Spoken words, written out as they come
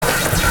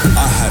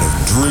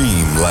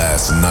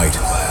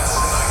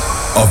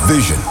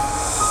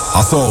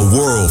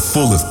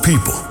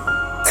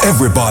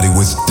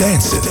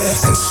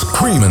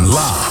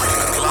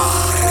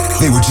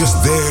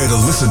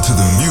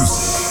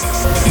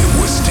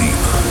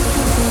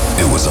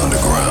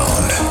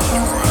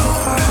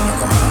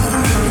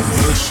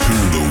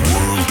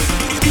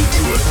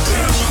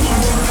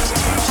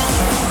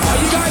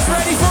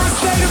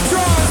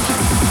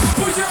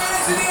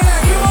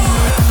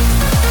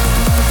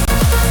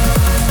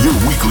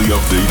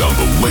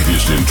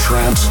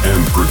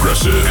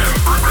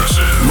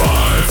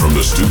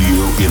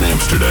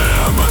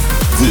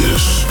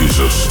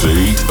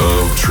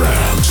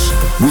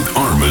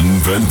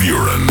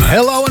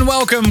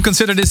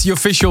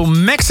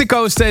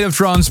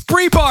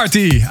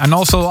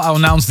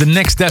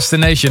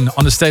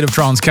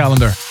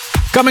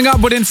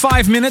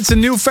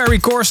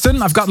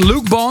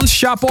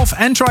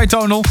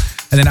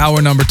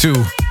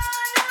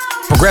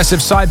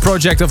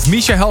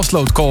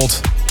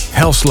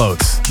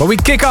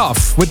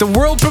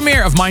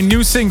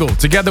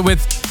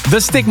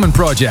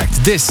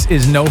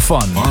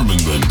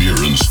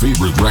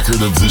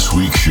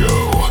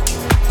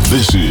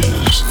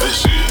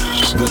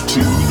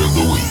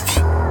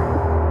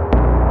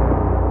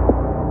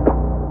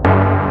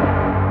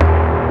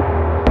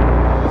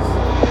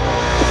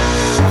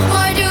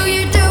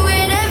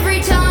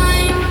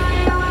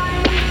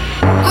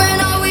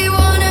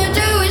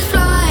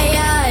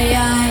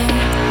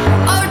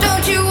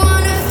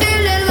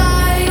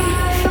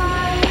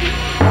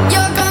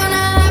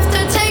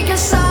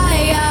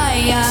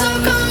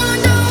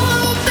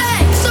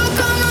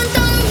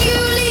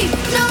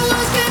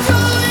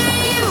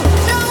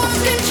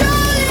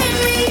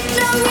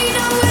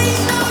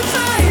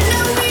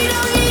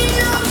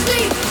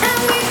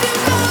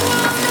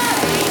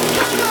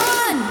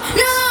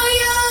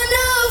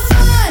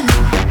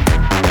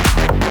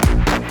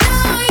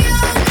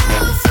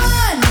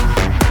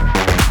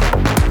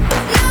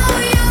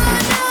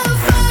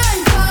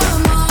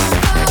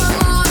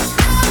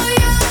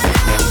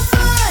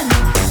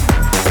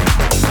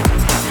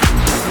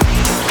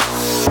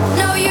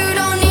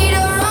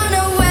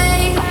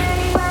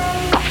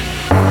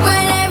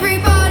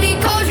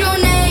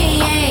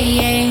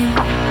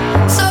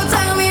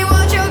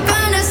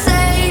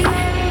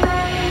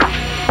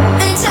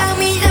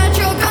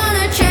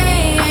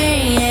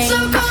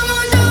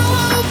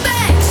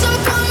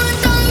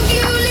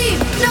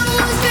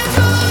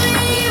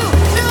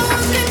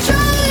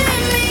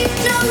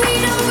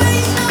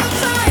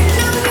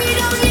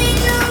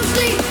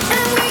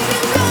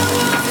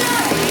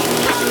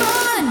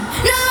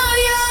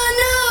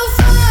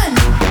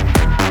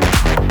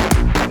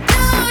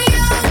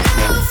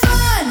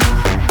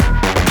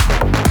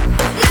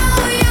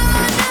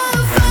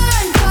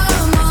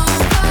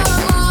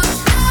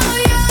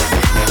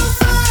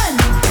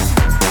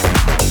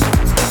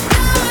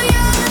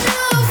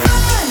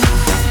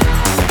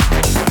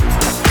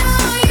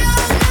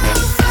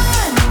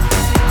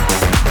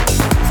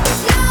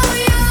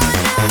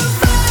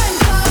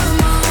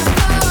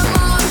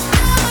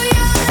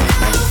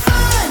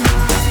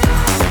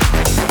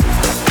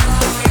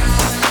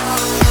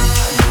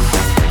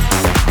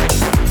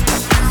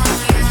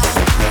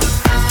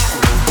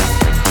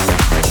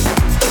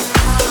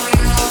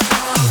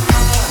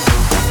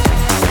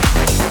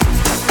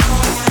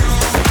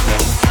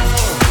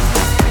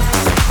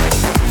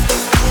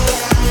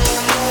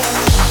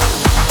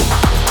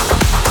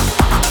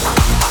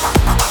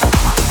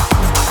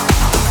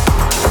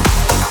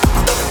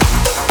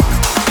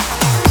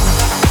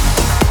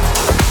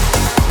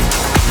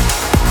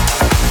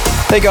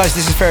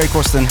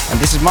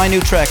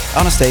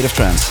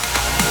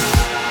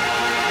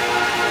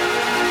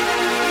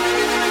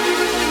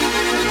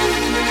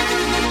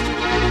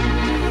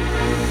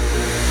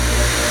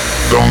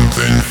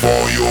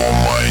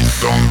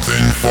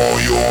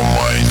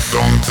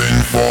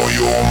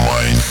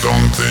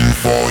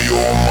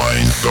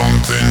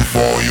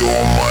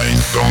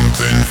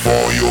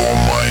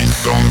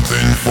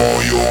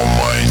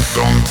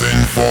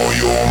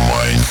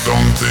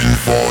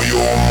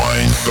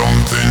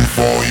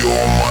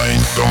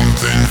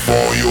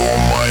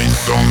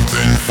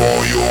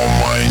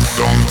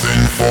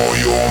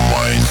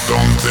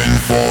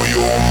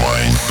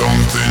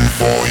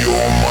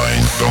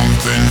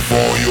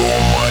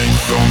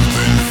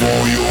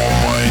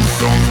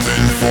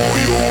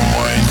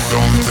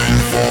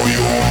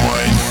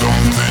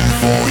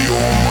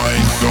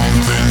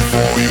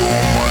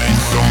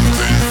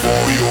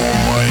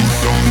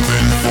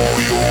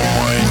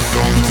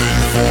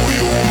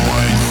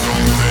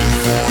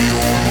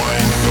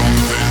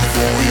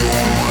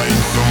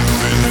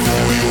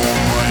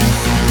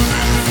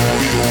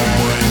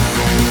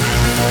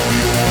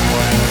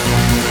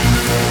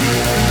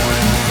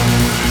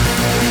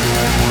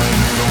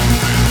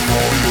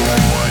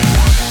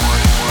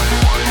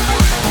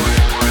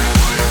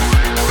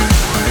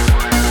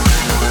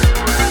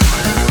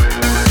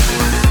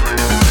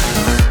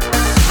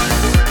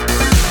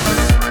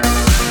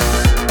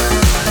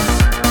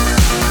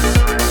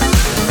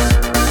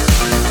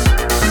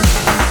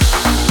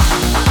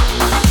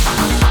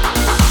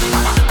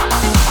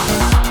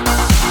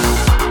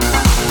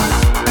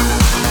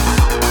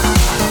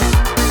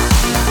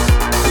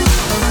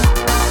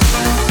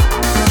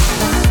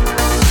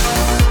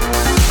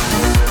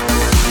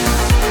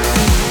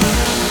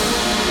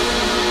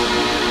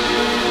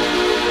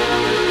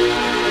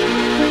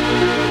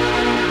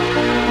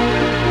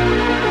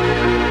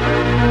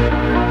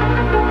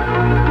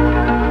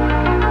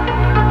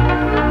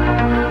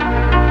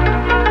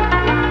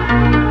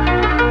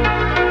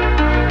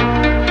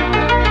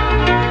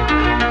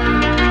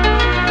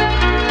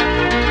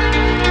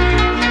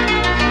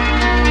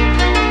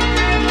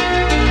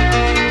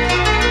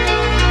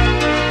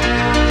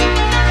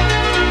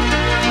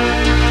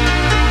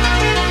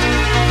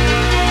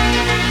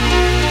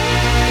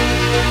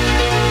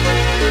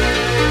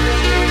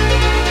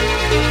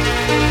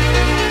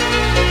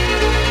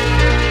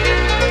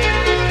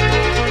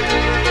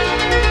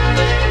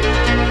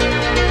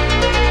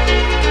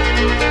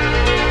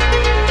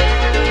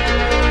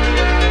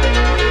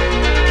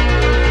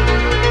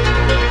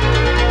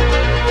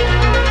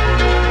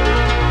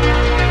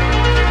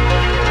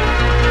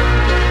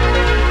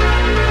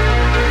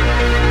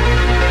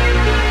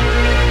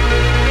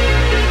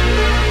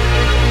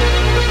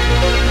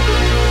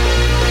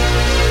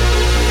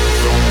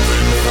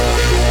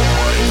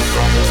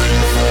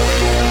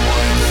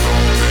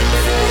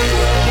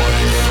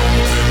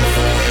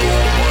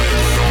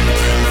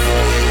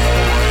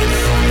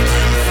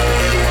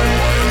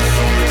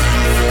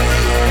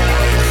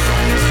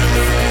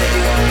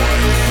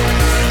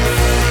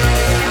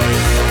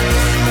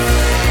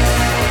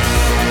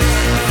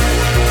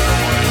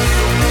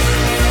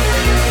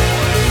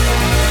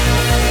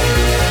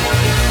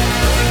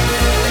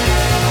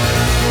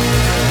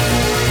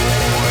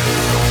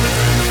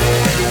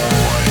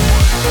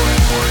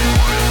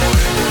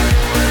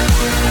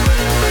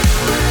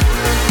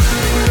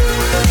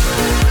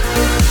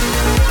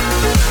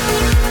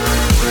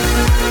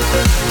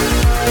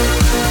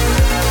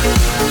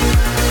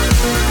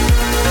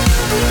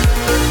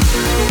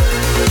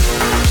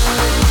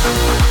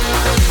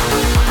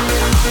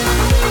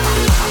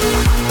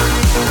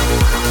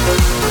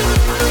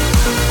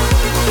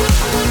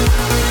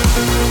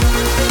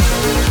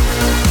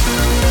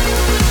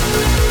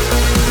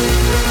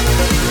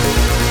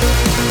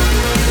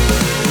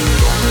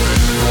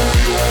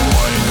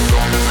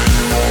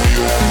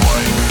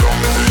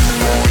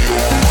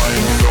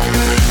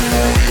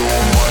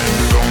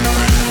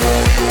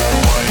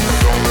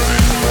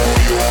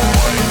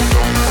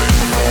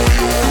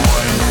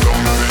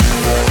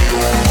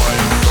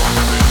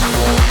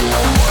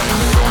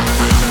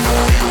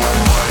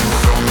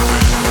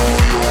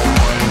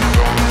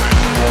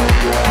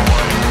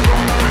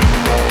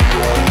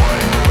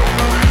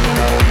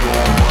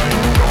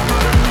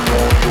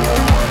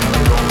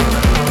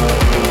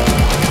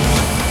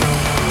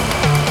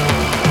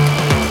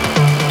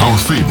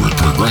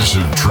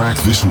progressive track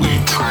this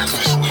week.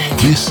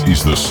 This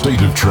is the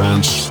State of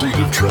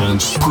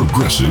Trance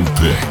progressive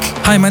pick.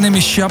 Hi, my name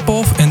is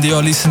Shapov and you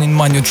are listening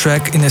my new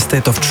track in a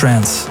state of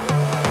trance.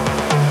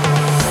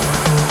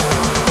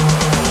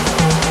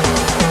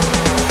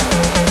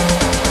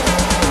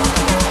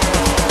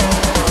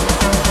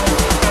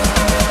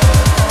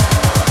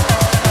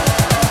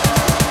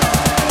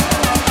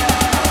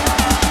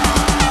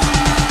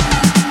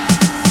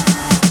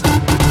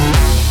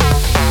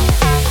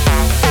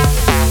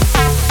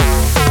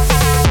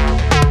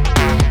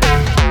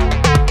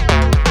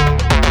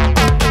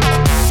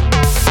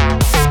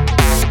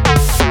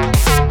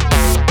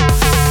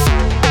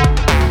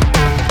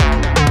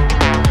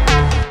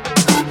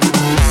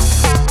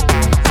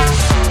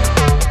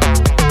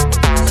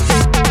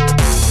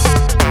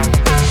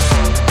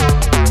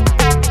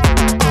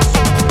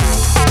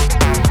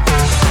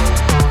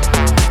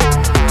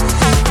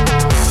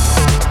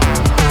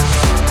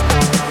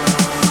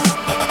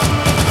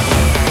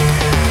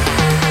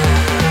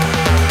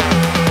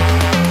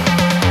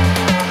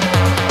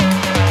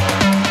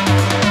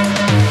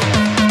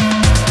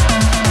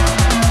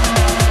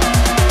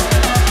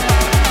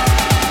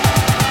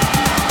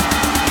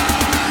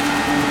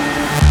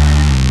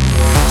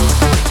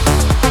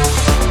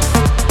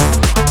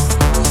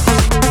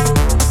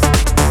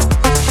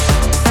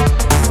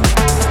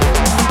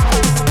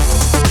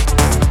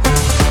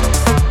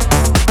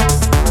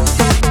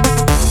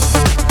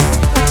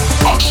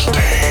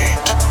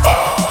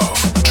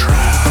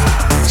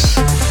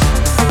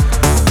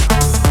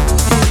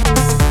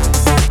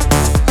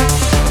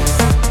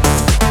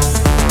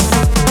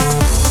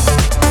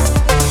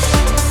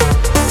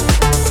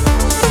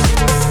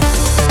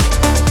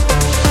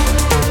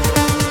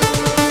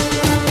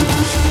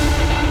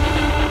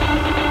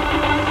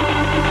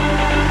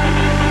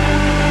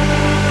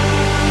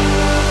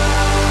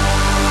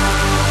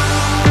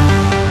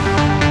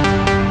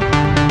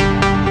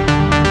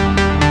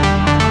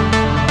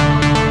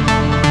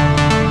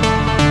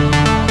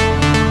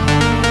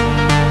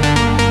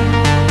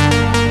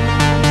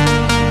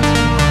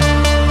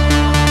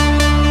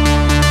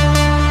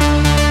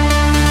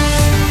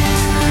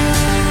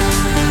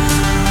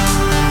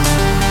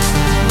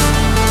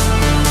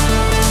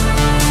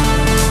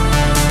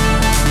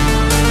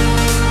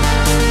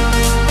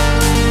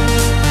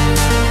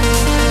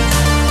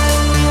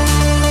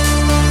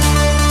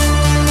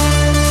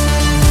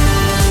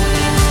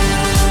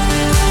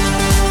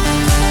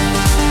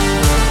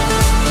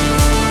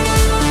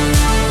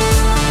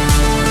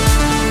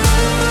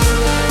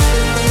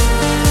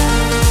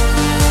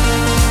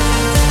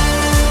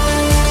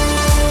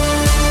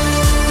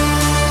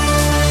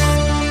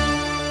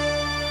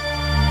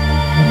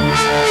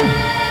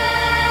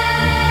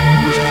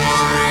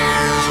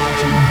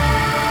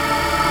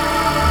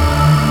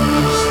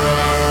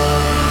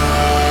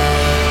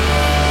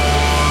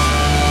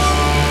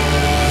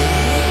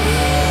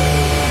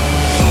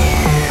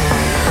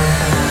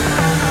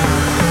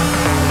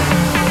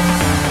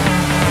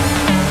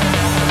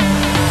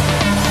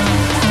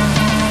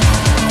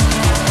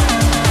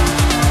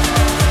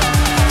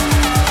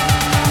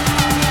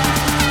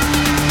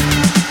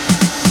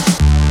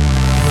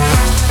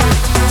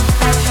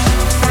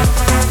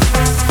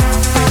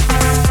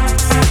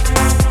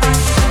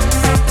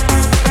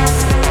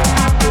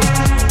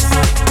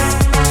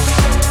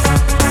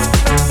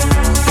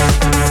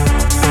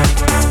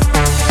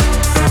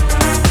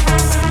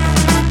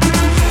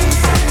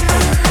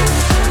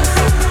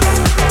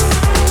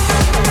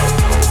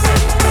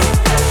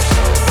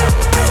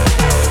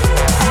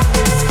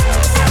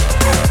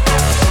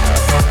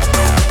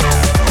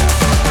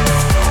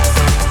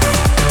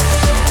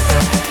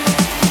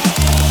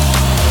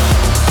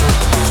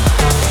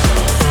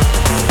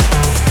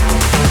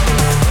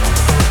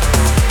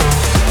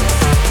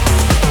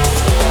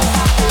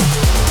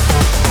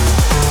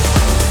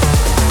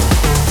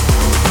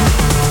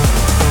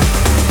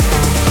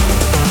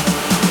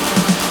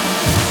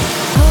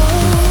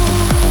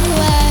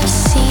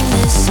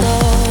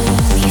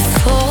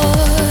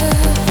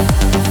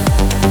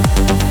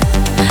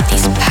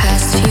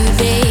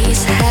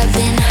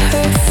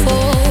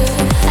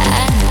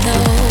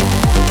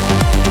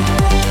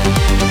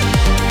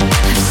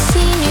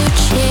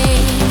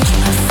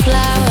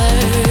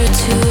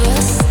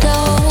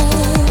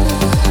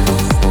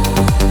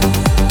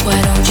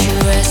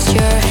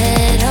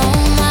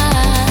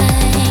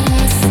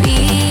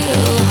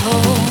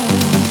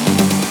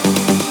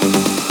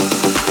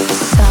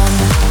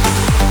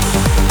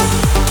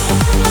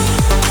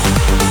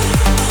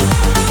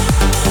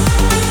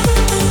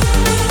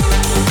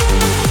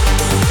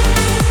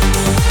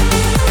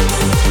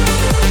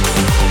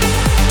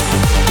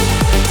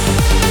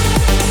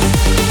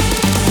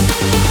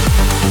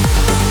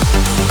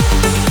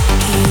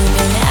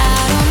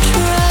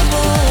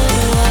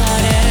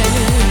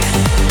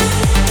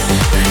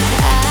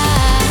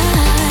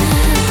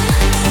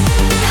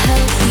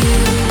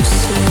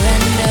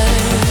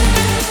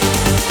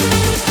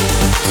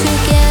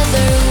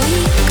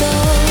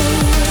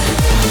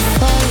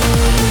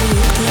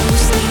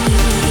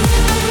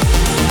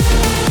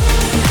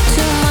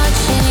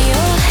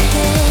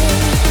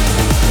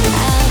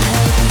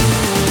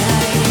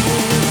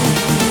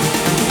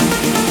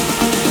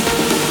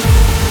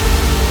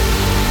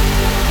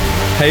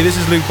 Hey, this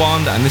is Luke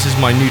Bond, and this is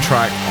my new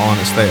track on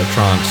A State of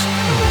Trance.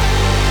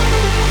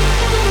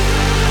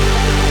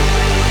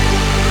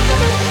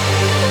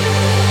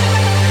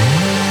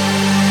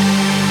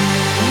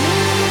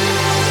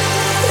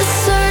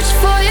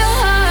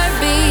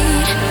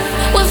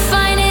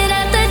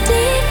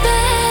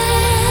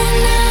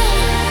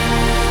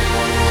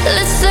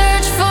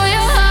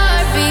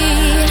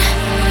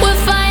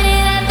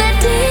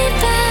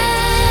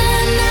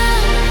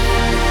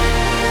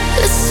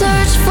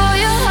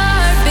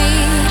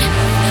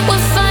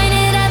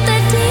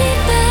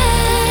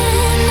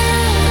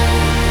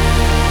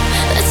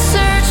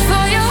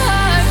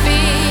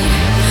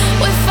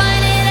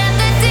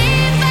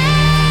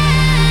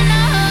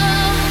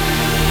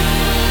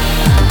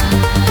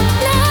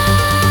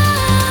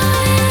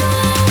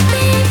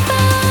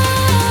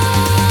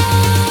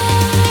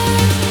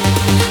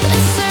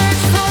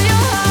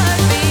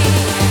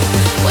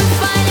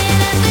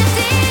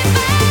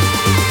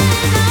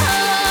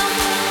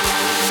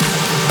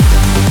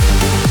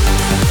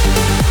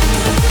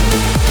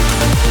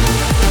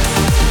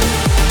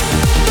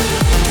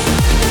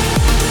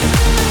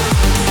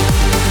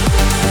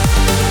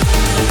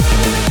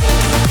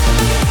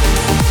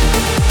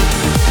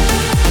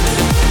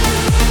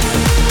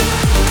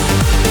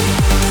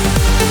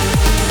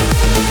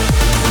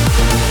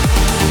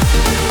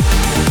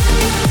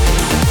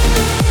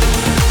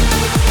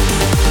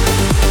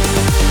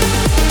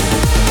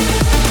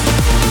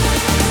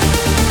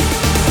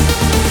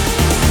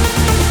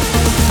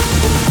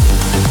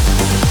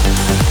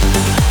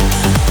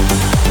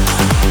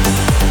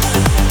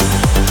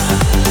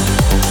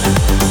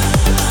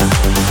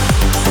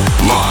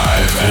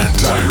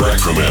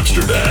 From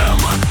Amsterdam,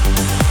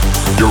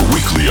 your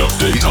weekly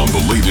update on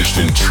the latest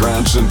in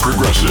trance and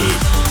progressive.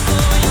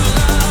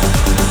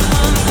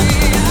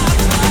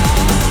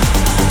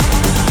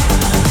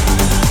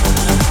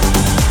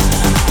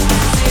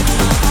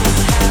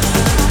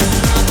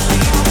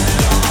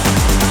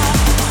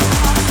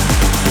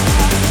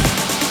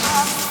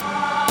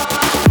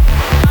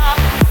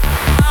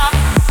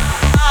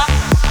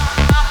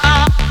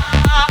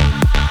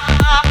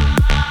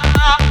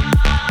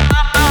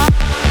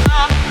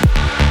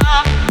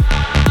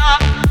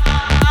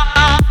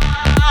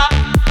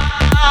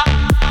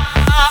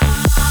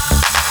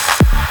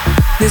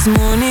 This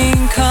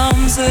morning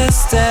comes a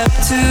step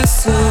too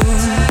soon.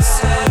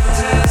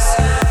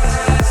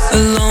 A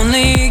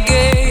lonely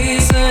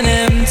gaze, an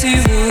empty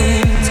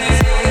room.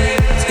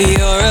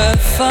 You're a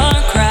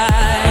far cry,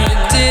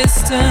 a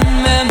distant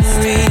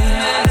memory.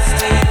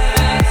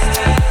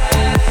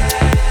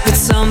 But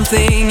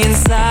something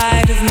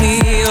inside of me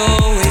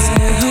always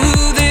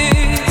knew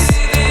this.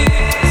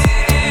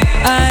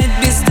 I'd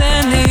be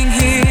standing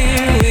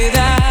here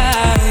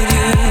without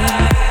you,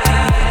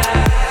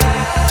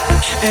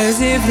 as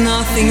if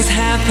nothing's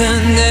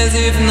happened, as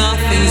if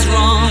nothing's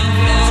wrong.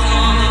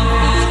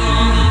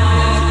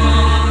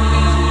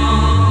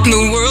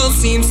 The world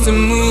seems to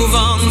move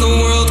on, the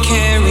world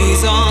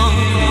carries on.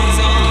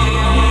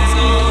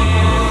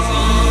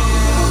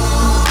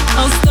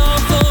 I'll stop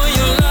for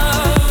your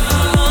love,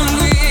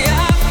 hungry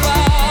I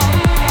fall,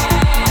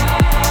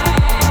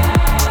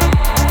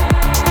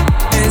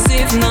 as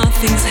if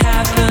nothing's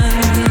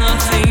happened,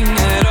 nothing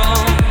at all.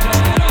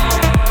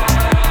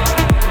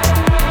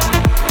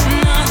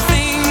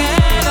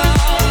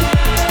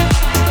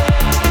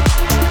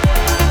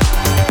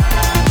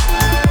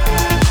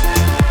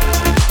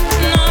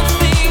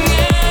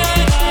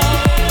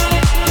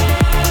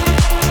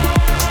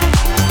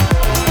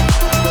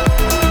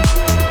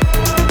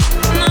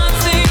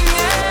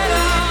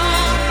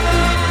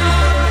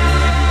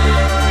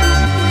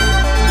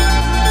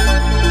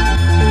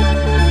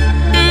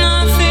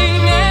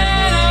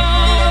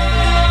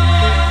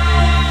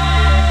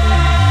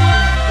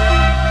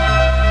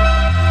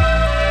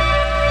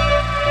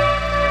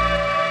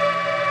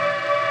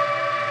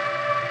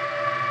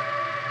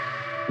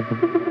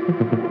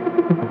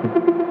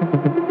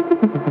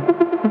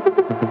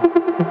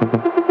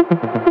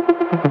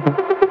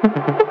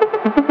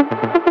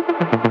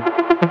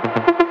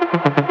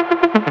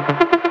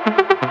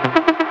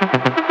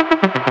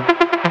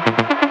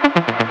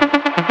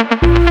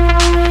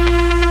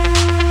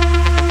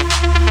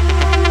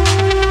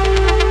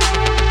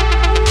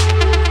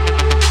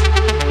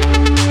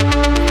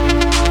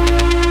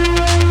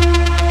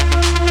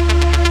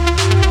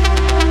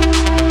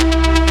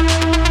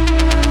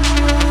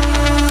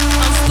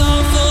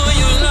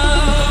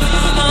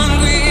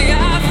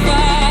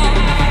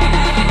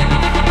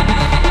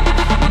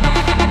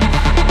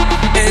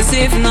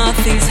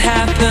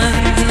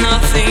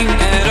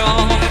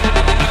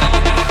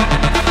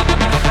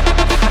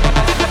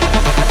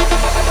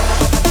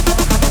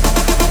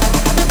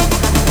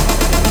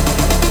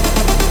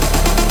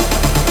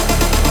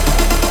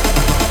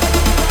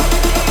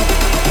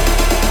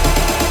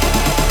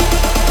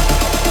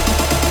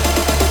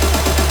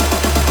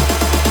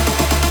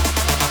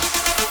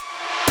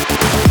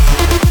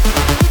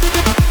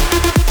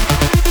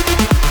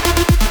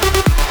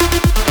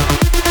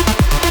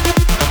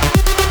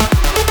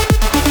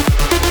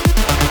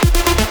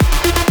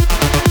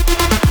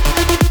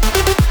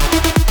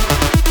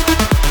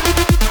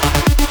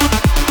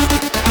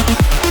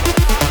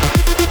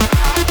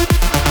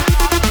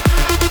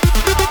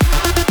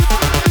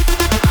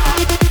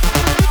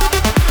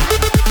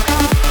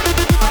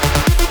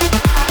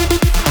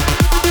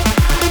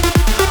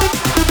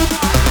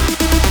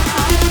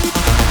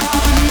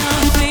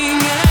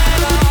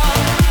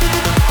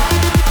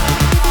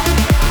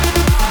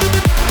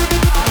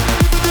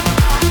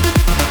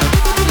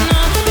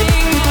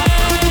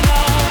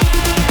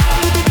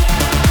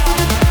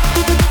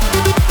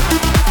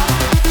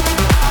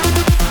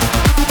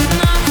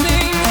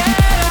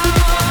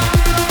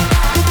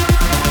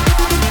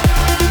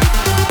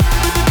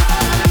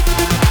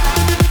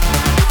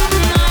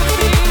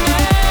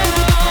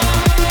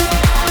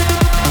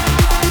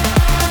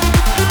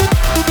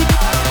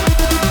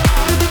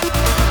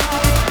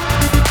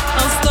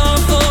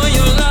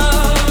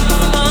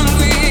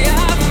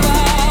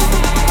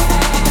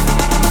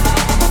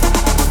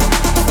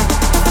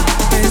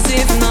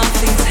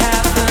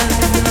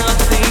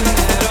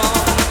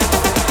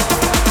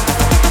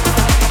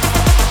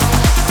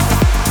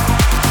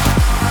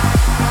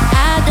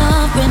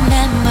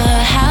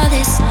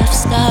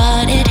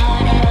 started.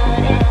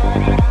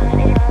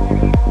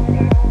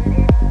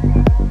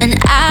 And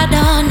I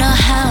don't know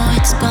how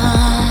it's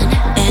gonna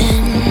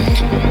end,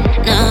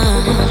 no.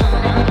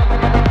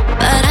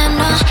 But I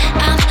know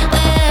I'm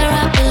where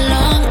I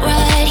belong,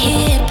 right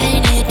here,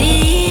 painted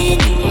in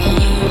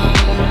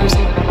walls.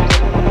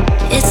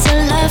 It's a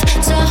love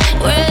so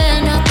where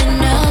nothing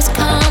else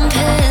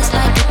compares,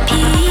 like a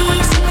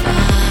piece of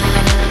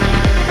art.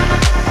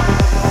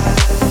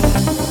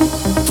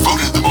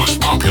 Voted the most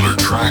popular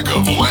track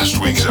of last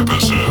week's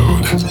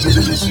episode.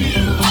 This is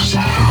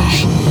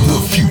the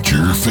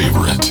Future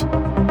Favorite.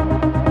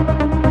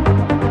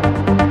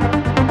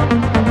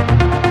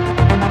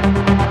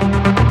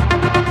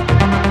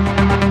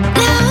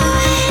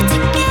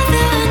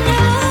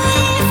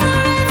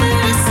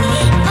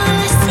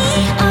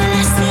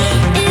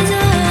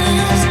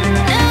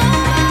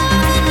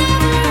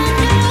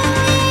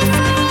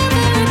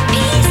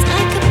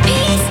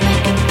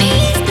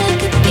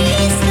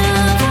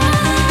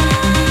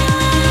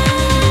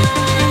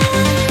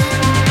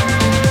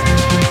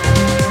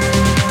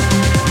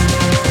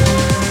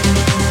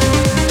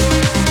 Like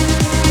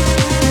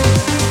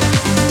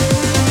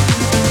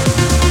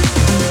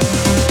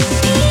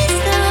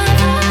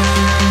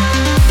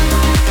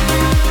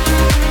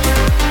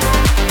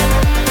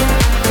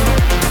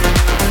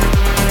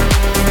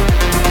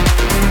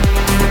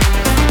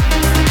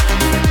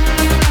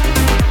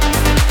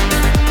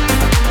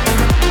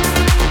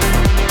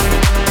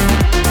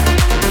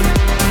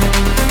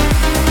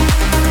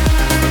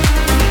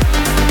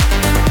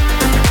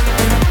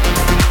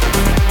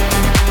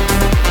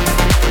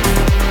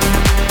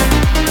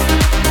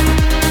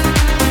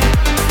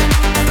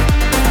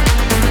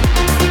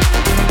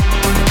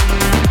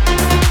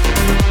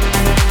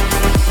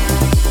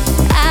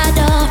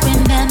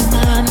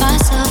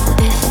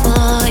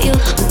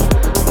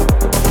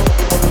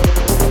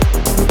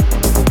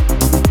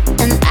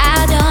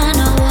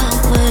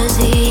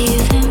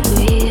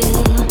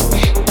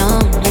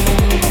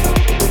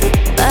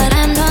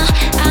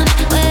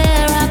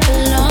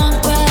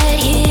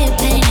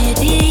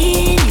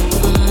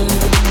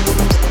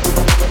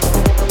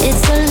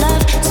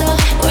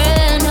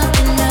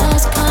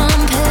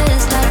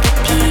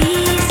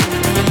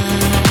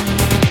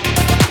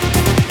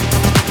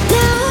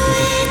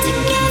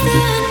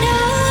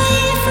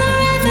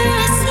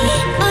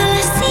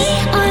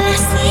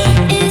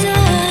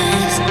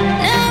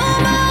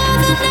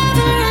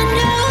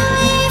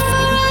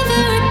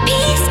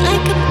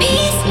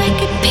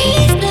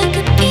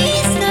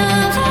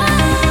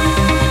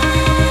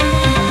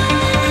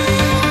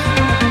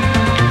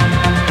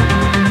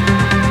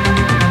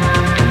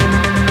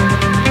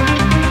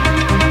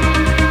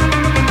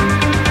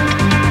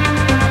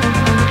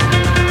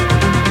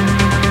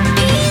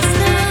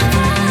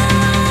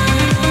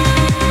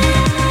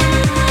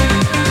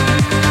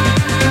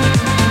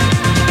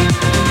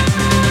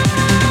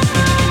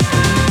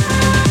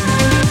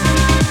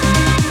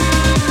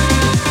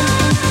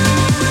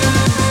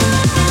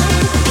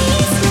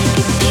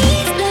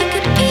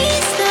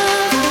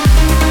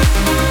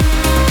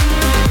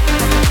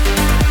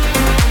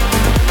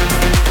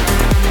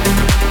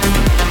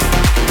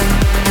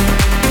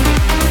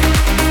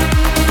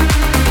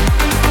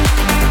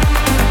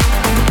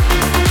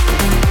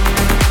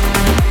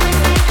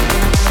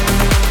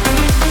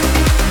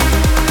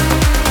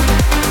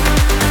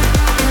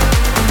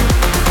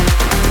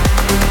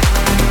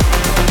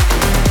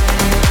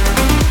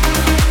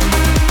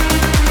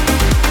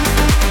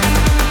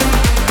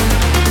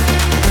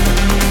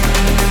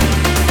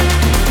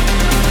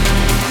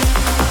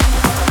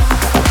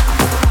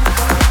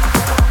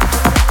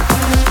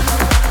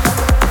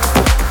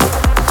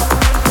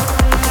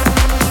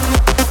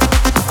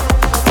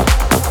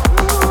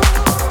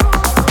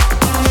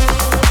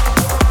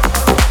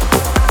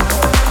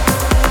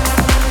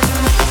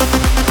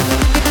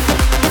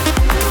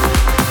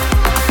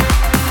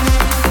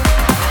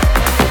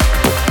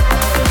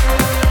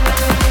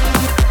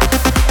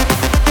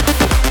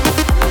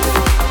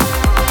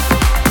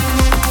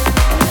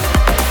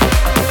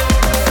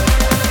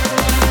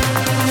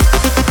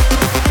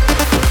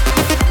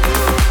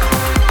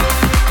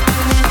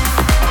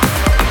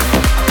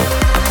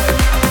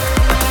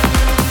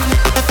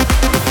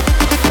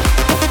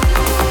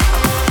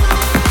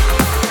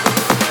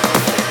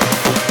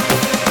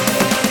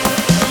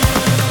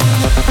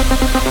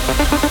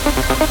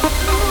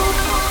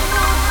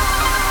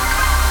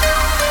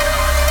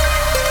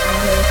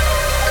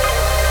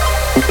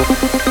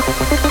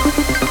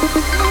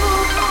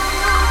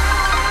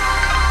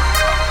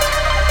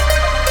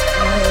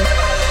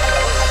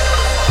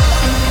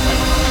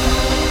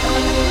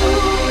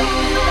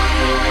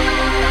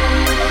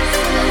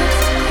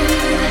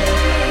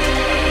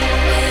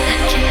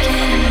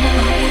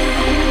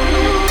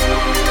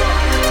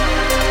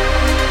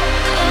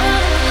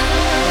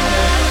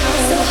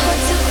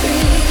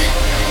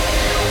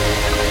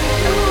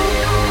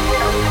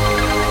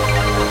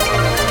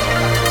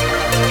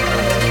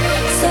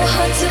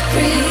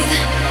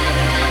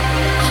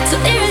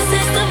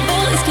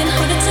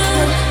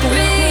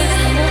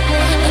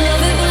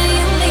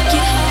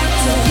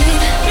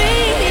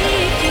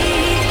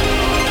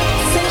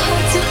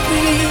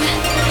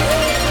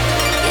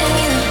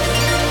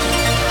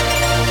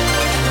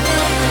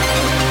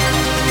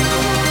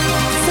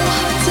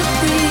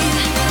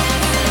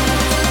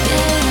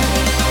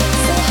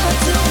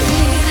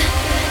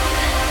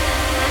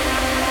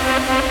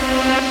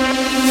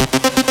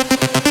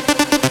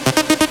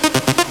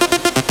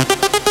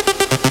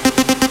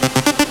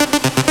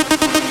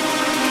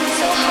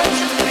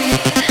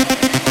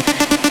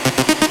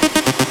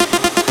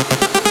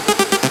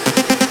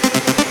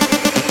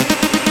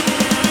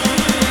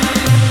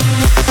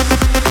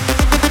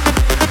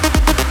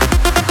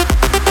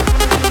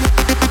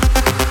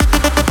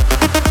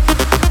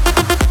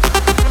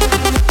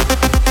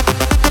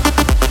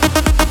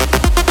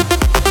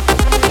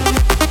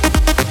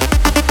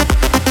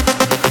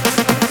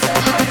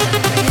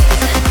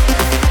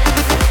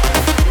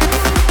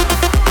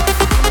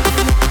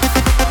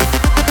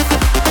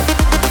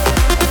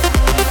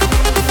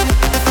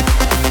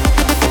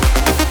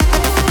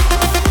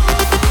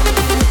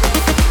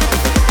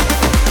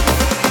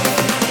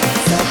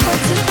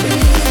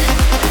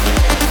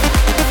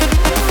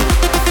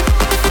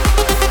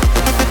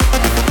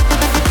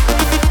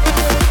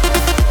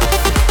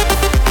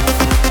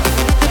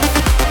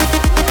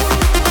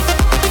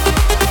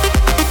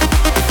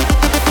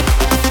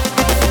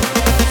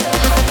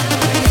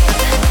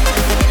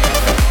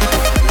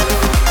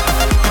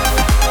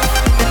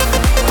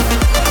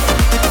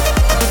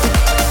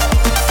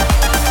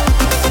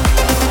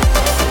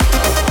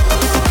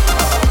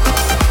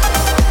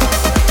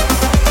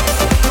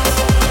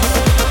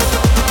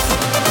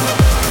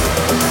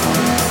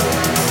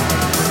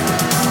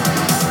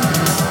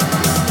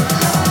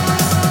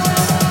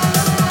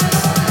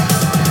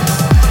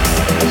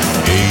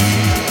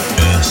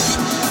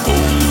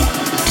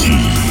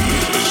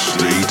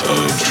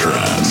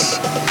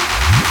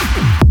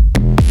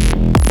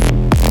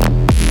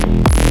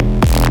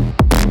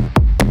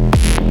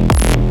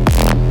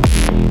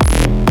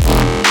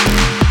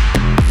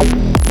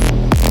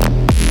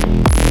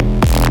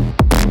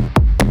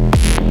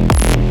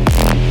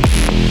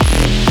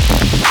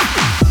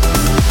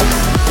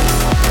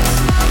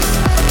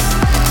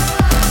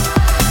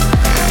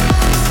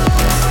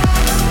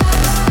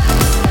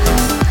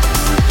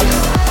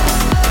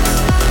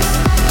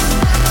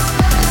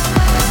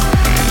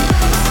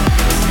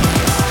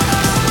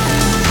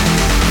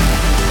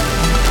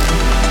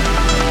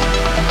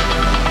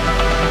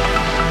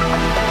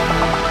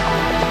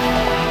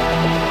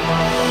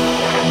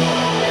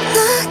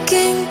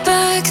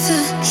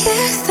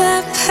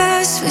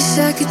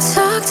could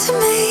talk to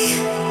me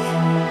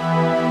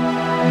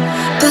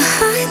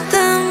behind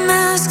the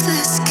mask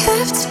that's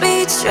kept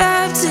me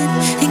trapped in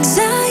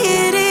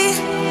anxiety.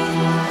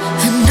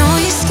 I know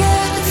you're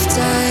scared of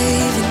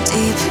diving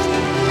deep,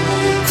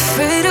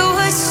 afraid of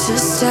what's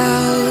just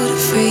out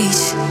of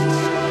reach.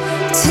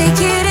 Take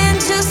it in,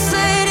 just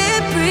let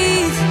it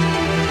breathe.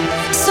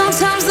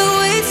 Sometimes the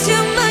weight's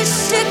too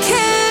much to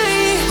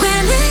carry.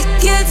 When it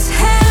gets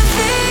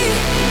heavy,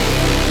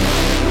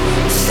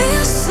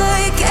 feels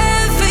like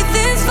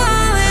everything's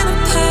falling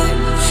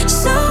apart.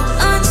 So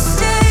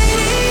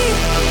unsteady.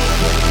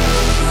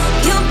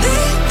 You'll be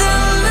the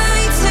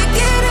light to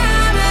get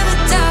out of the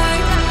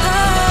dark.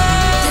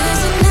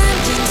 There's an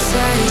end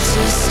inside,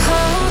 just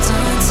hold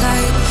on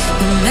tight.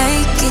 We'll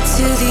make it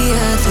to the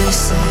other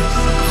side.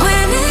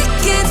 When it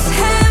gets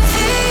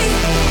heavy,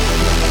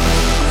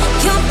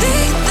 you'll be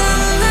the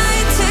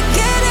light to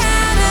get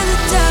out of the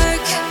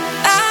dark.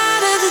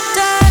 Out of the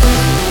dark.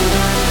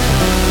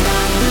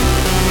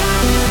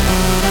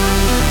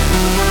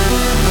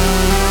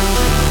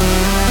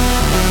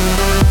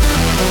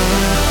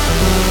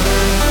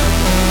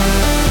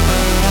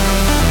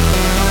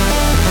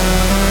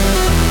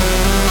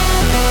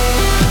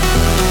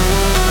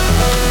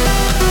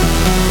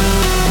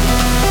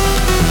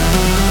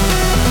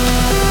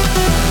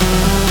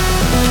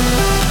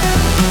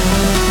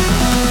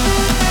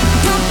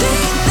 You'll be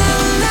the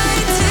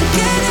light to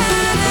get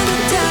out of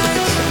the dark.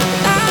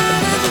 Out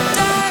of the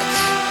dark.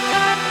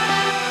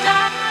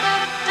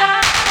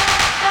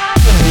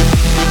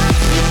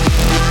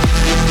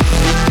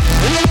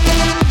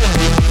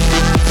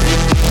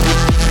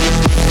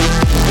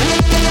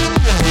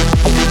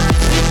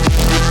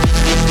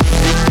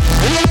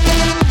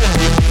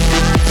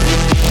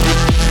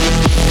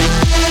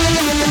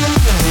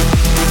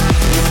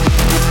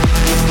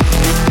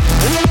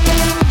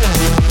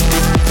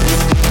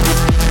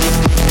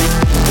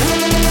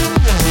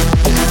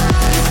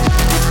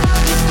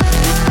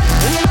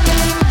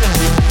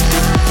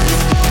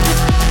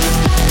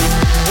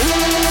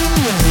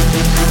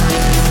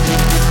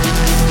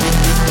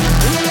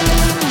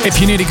 If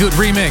you need a good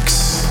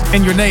remix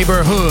in your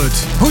neighborhood,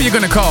 who you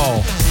gonna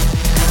call?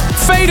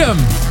 Fatum!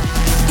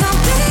 You'll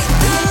be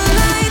the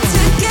light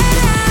to get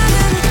out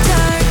of the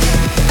dark.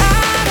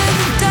 Out of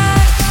the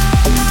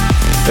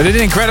dark. They did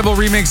an incredible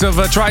remix of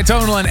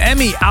Tritonal and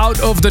Emmy, Out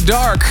of the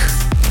Dark.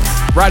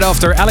 Right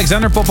after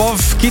Alexander Popov,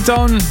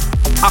 Ketone,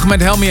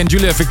 Ahmed Helmi and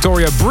Julia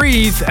Victoria,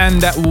 Breathe,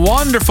 and that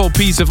wonderful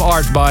piece of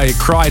art by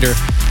Kreider,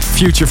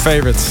 future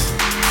favorites.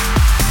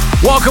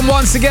 Welcome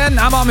once again,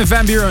 I'm Armin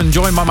van Buuren,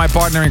 joined by my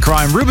partner in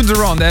crime, Ruben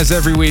Durand, as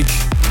every week.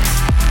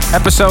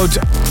 Episode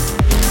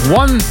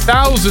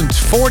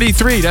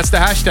 1043, that's the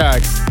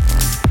hashtag.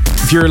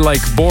 If you're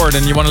like bored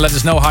and you want to let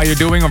us know how you're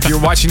doing, or if you're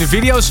watching the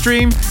video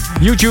stream,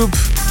 YouTube,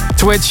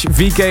 Twitch,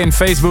 VK and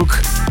Facebook.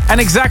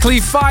 And exactly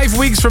 5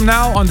 weeks from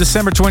now, on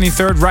December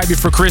 23rd, right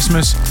before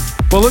Christmas,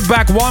 we'll look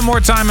back one more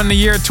time in the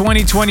year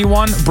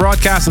 2021,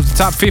 broadcast of the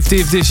top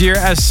 50 of this year,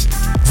 as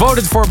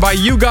voted for by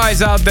you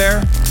guys out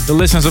there, the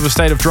listeners of A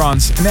State of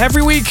Trance. And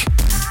every week,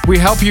 we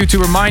help you to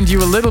remind you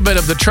a little bit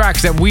of the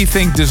tracks that we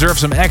think deserve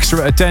some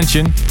extra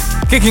attention.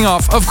 Kicking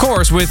off, of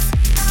course, with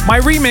my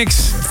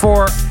remix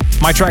for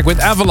my track with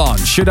Avalon,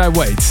 Should I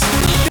Wait?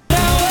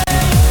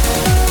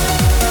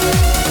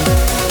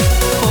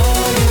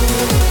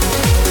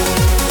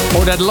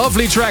 Or that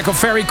lovely track of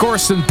Ferry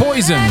Corsten,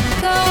 Poison.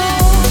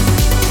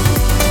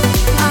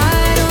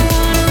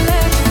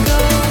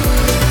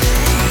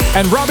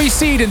 And Robbie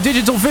Seed and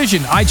Digital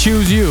Vision, I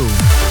Choose You.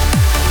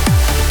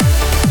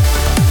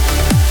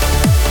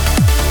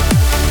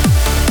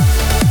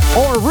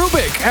 Or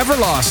Rubik,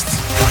 Everlast.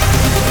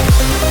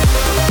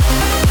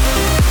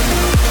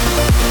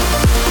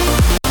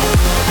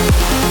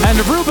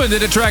 And Ruben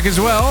did a track as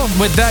well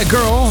with That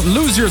Girl,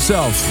 Lose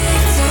Yourself.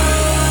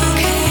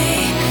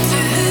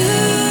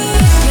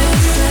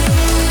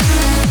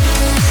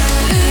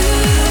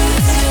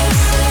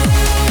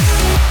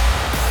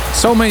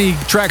 So many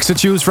tracks to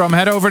choose from.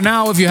 Head over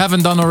now if you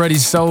haven't done already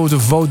so to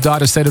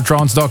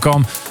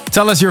vote.astateoftrance.com.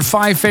 Tell us your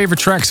 5 favorite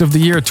tracks of the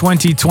year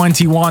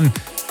 2021.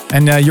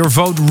 And your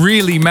vote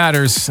really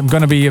matters. I'm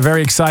going to be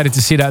very excited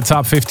to see that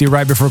top 50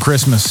 right before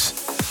Christmas.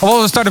 I've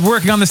also started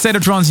working on the State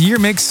of Trance year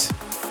mix.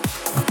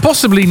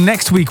 Possibly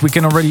next week we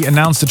can already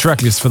announce the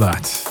track list for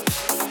that.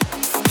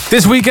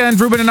 This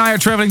weekend, Ruben and I are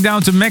traveling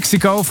down to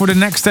Mexico for the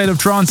next State of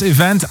Trance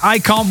event. I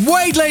can't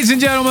wait, ladies and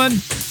gentlemen!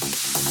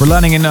 We're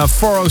landing in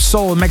Foro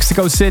Sol in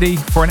Mexico City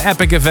for an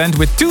epic event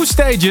with 2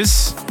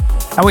 stages.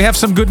 And we have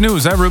some good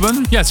news, eh,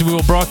 Ruben? Yes, we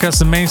will broadcast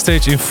the main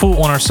stage in full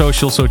on our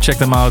socials, so check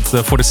them out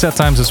for the set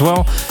times as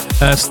well.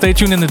 Stay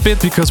tuned in a bit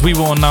because we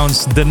will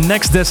announce the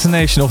next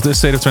destination of the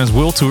State of Trance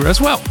World Tour as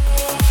well.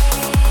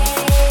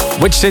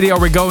 Which city are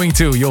we going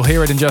to? You'll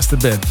hear it in just a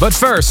bit. But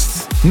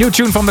first, new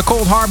tune from the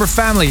Cold Harbor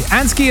family,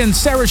 Ansky and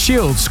Sarah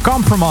Shields,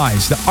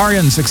 Compromise, the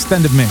Aryans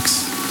extended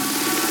mix.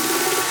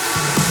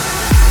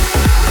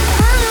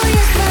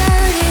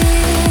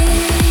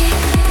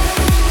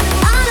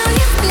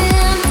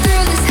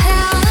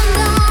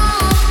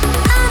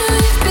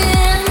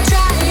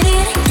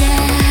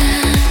 Yeah.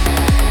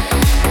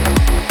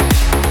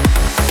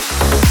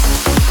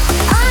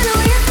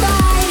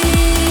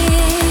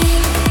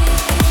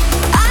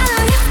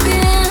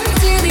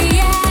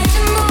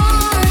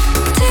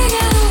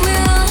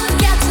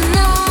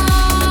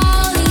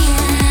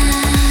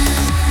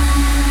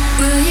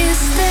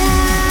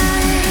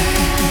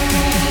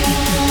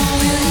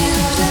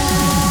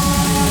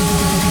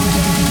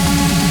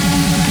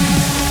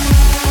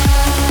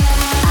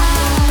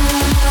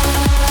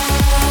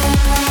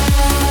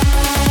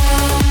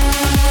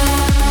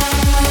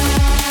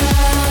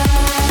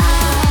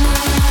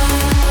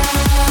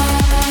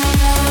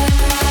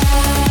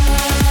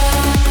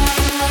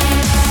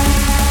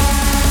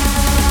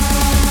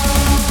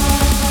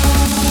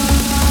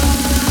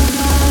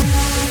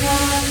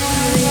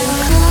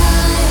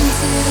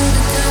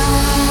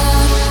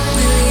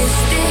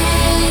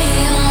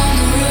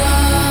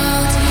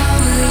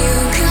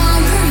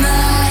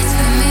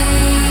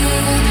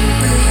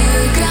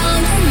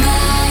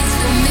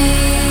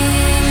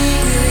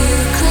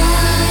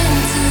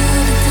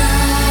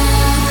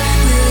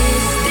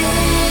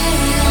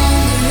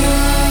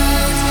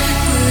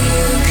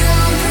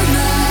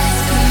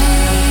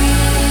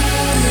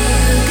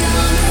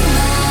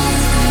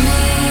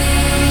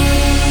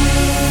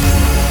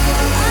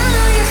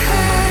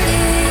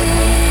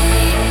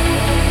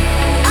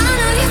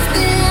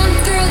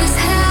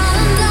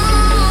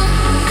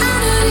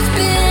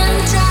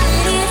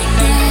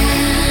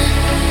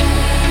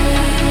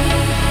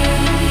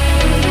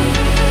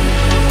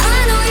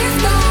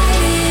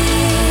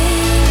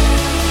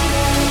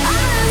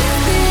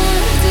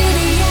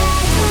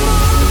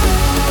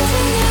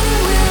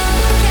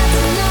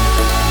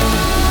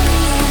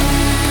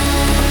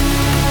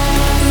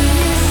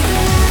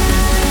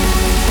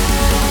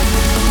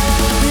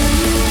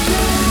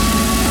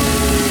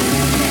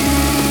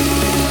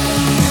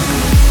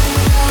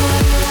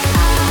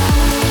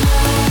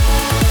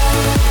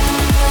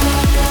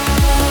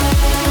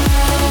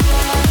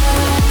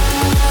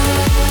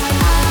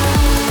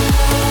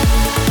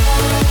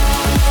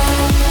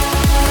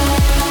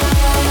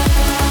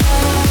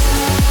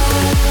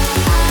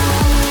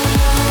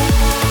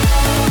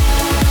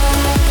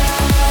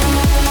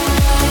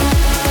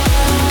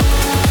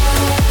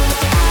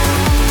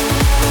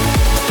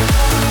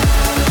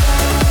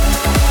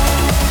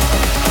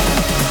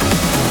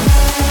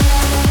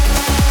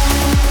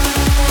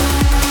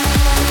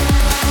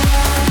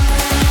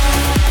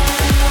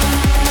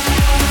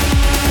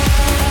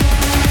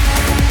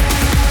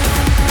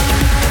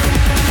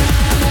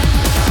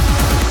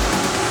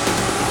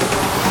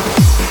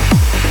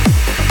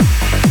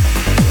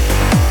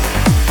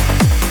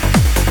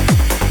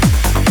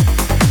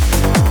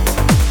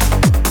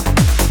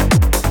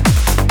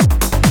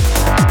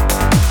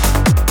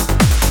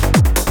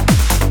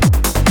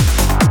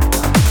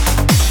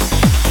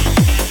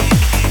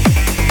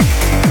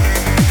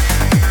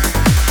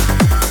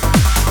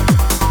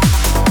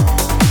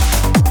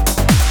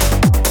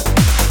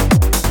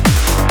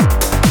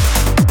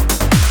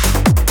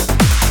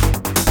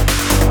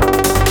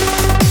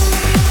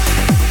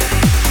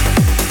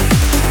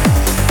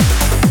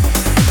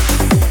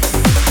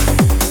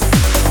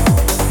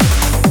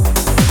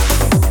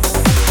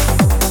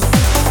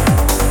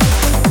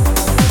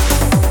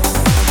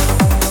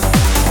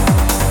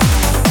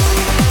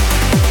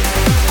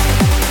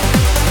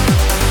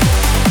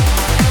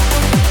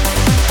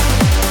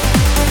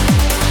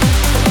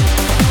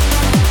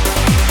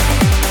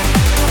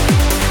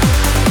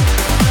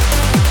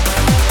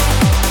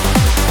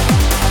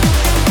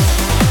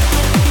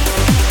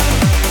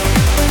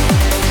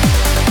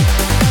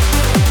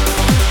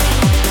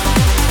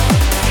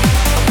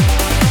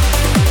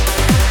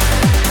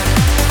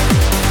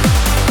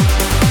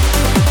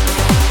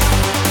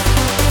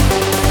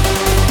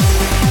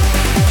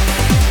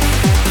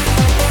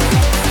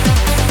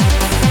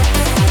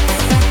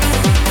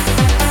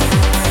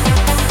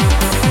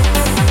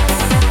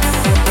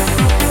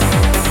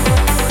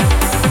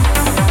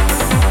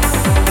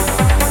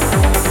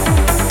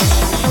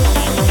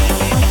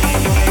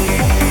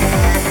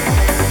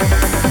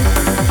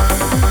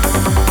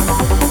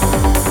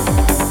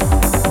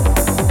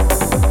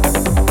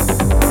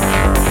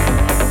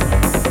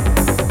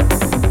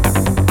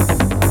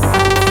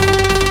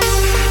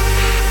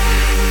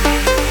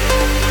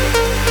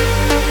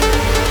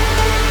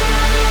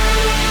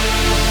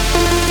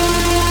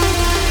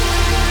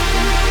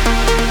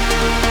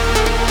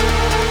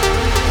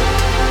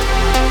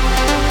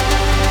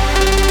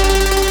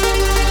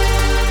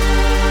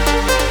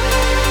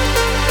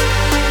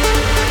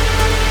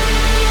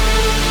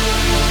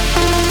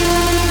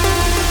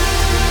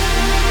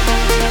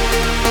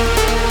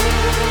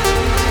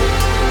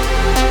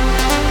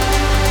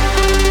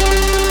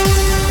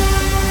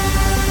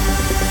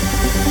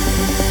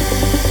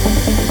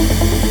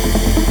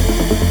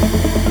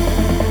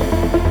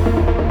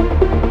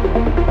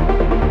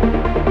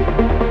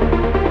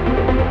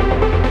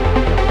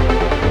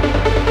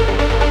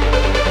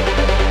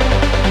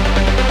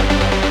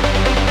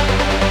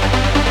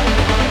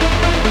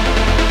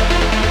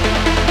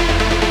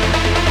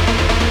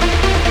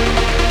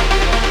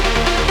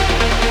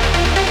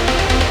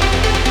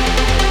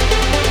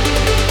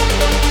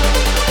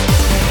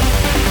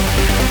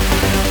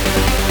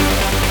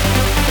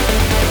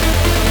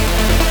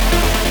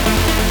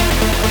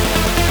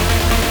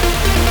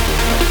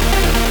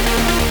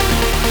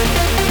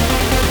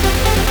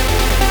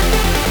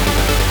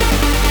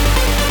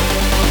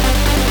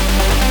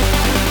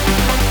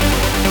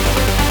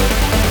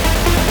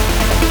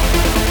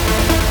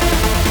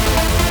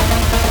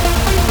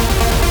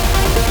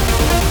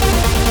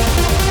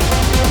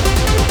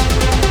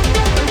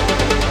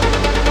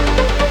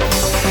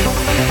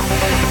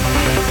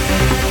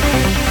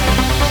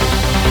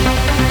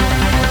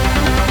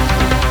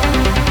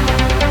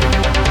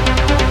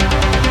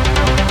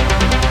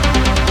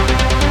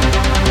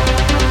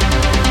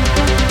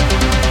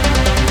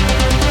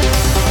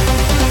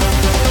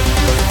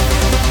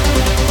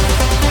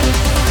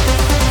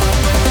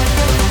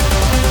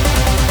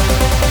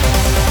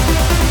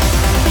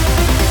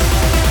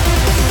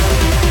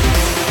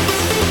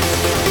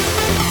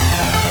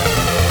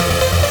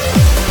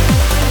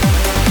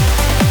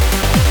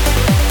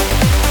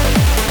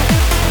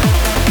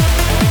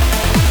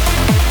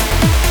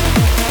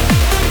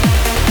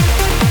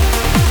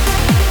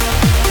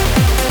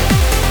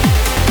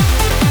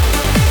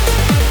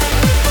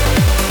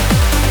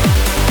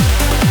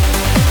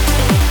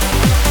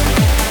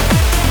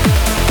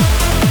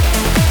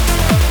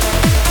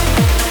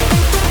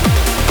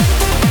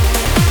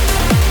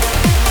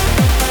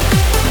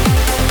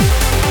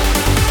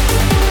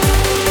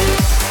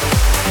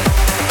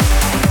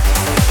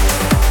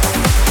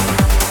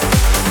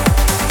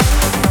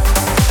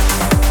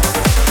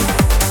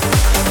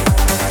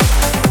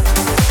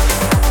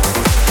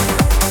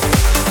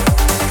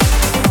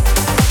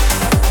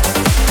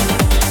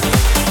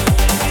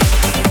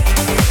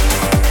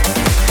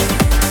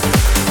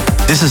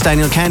 This is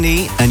Daniel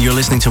Candy, and you're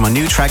listening to my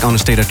new track on A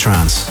State of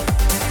Trance.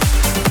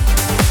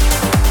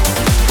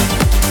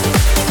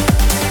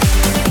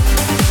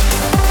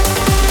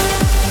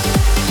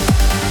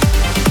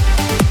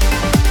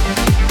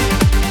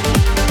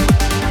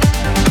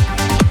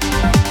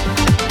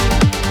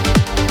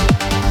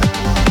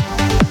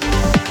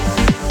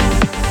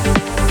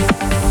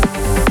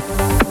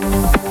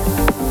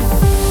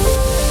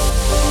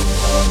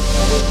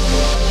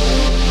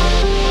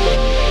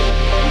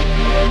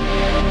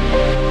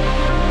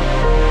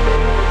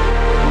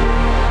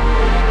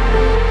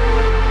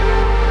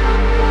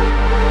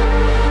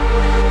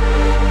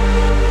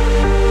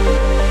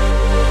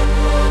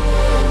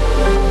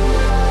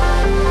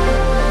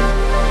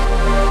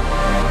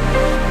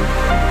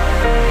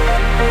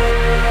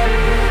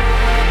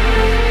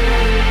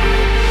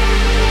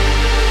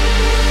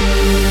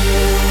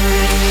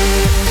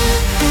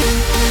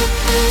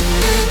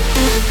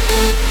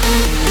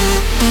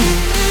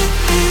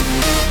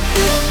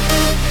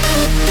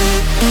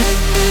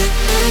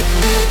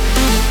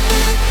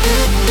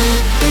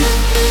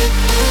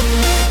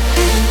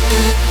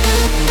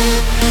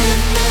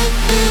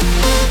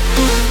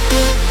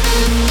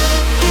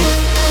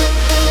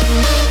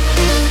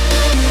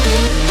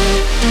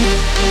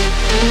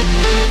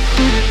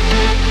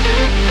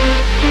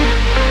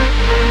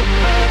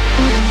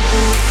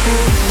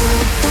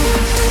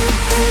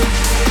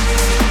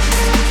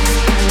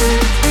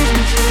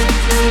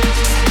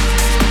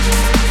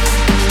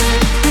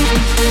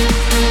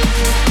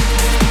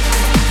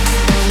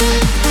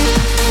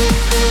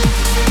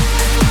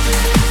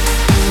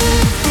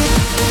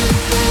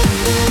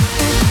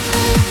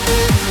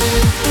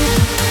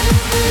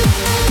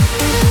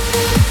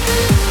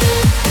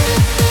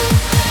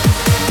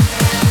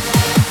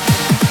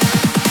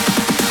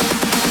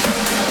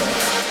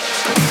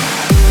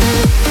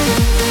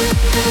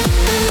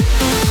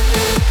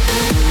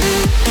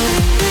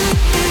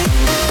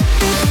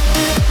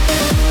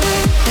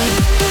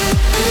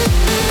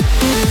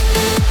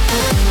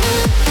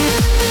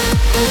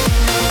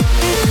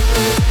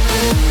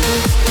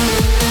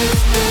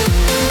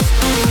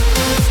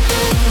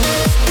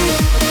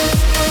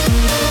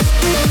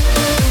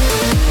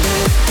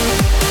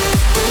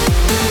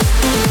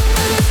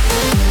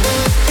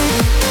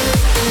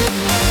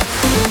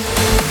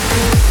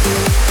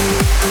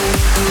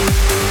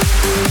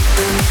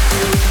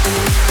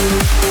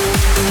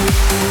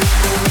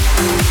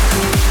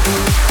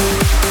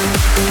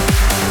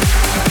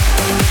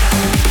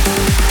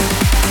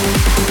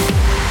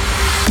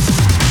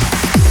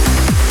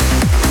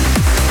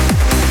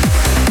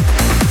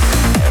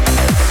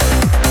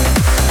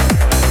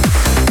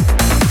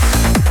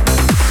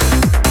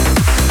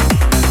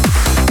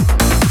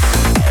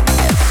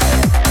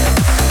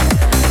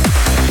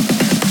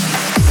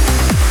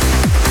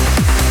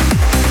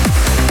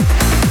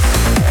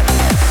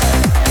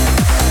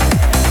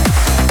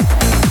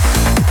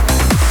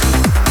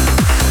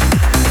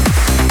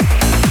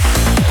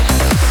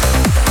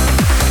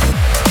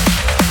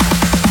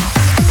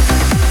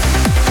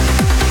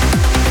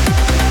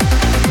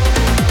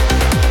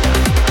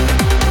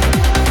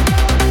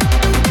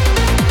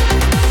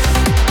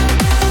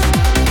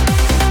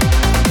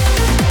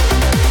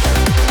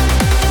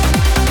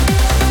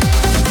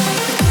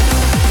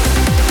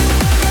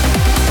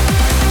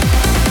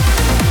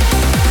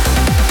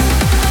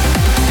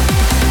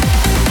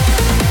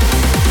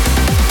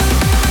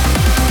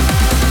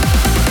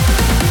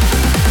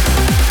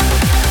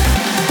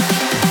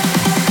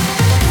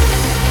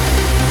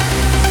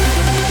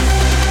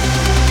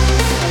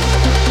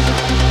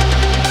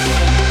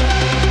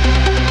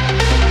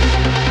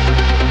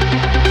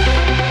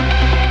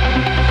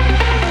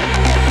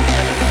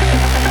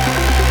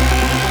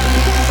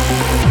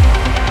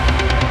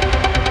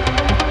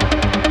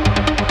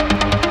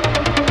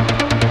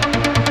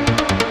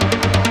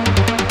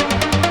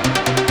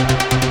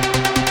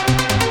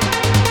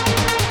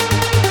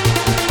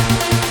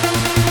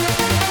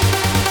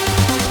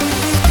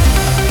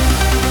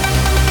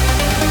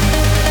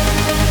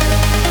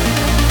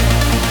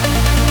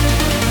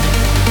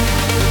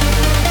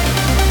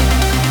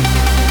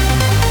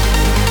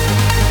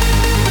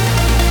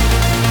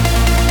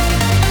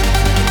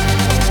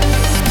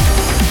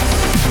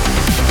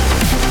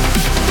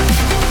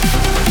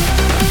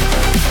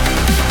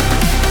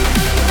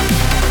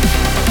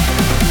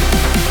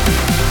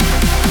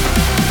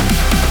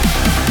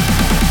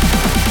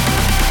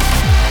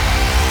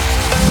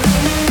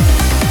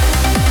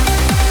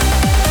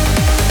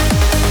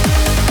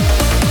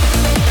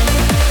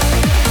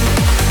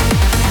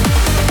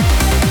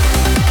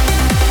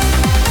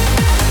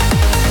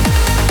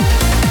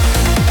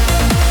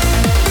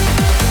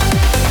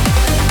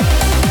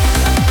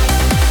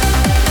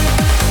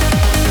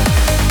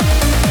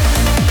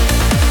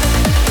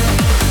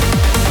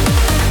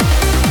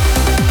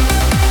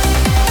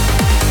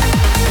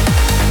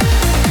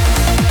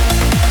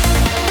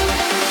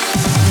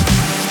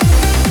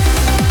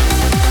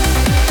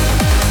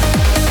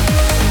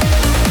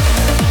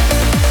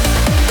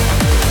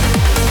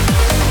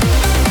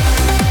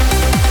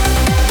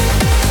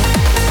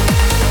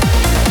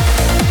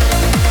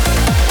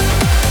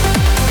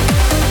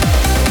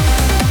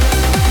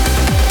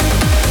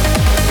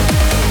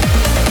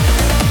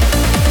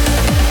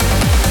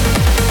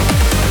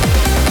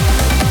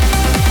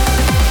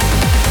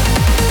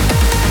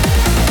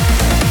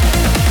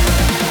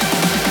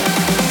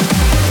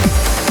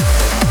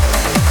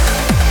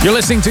 You're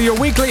listening to your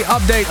weekly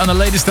update on the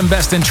latest and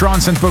best in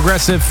trance and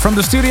progressive. From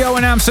the studio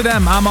in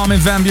Amsterdam, I'm Armin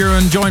van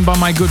Buuren, joined by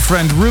my good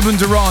friend Ruben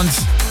Durand.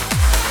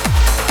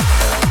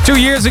 2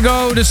 years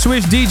ago, the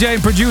Swiss DJ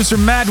and producer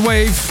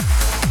Madwave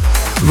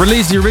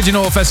released the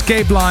original of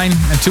Escape Line,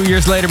 and 2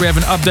 years later we have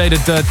an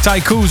updated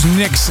Tycoos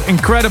mix.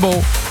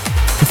 Incredible.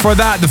 Before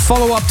that, the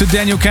follow-up to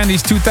Daniel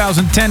Candy's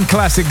 2010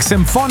 classic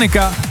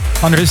Symphonica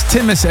under his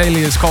Timus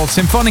alias called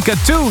Symphonica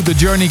 2, The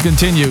Journey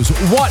Continues.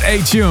 What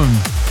a tune.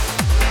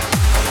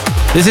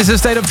 This is the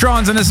State of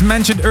Trance, and as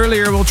mentioned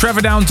earlier, we'll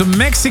travel down to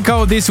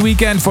Mexico this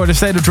weekend for the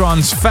State of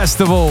Trance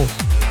Festival.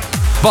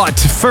 But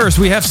first,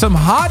 we have some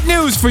hot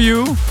news for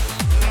you.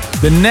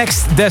 The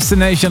next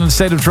destination on the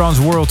State of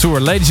Trance World Tour.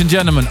 Ladies and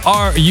gentlemen,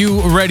 are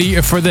you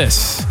ready for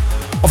this?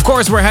 Of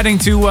course, we're heading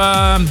to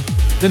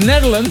the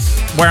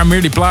Netherlands, where I'm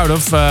really proud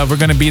of. We're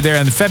going to be there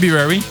in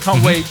February.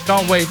 Can't wait.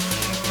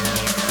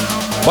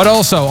 But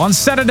also, on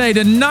Saturday,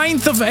 the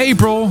 9th of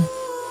April...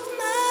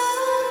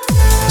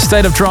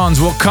 State of Trance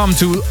will come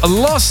to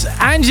Los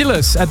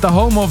Angeles at the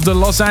home of the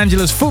Los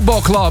Angeles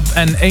Football Club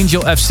and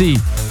Angel FC,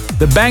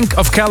 the Bank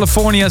of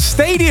California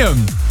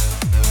Stadium.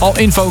 All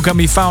info can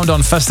be found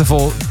on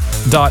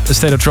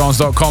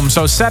festival.astateoftrance.com.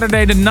 So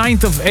Saturday the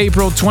 9th of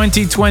April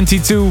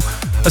 2022,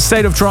 A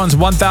State of Trance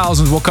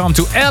 1000 will come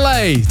to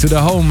LA, to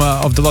the home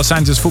of the Los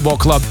Angeles Football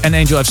Club and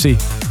Angel FC.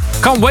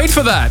 Can't wait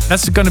for that.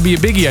 That's going to be a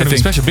biggie, I think.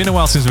 Special. Been a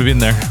while since we've been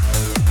there.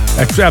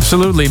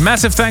 Absolutely.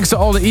 Massive thanks to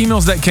all the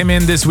emails that came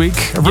in this week.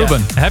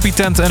 Ruben. Yeah. Happy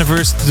 10th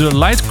anniversary to the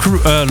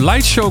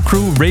light show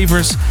crew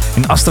Ravers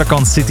in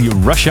Astrakhan City,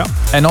 Russia.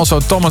 And also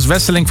Thomas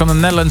Wesseling from the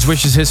Netherlands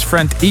wishes his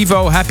friend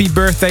Ivo happy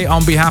birthday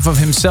on behalf of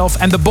himself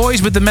and the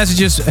boys with the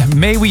messages,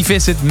 may we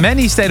visit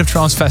many State of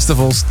Trance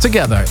festivals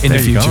together in the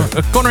future.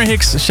 Connor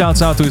Hicks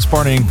shouts out to his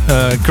partner in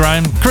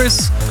crime,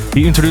 Chris.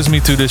 He introduced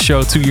me to the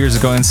show 2 years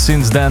ago, and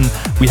since then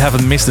we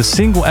haven't missed a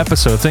single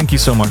episode. Thank you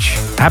so much.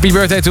 Happy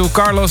birthday to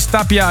Carlos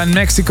Tapia in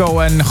Mexico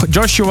and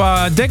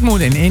Joshua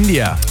Degmoon in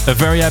India. A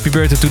very happy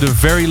birthday to the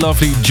very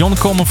lovely John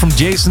Coleman from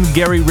Jason,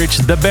 Gary, Rich,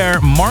 The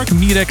Bear, Mark,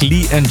 Mirek,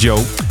 Lee and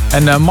Joe.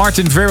 And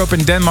Martin Verop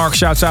in Denmark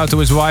shouts out to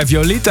his wife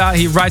Jolita.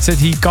 He writes that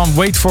he can't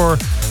wait for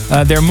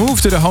their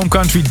move to the home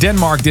country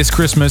Denmark this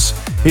Christmas.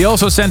 He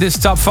also sent his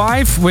top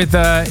 5 with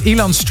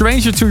Elon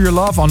Stranger to Your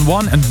Love on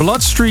 1 and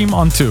Bloodstream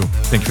on 2.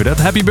 Thank you for that.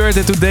 Happy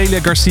birthday to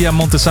Delia Garcia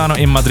Montesano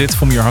in Madrid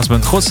from your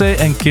husband Jose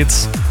and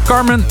kids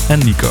Carmen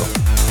and Nico.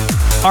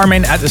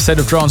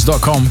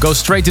 Armin@astateoftrance.com. Go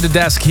straight to the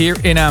desk here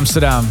in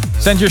Amsterdam.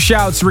 Send your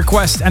shouts,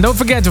 requests, and don't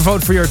forget to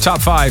vote for your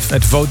top 5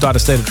 at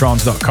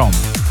vote.astateoftrance.com.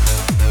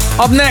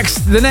 Up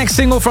next, the next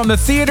single from the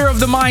Theater of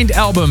the Mind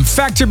album,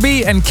 Factor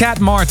B and Cat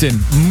Martin,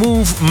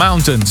 Move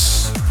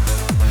Mountains.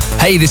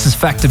 Hey, this is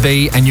Factor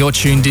B, and you're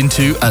tuned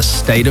into A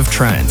State of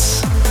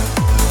Trance.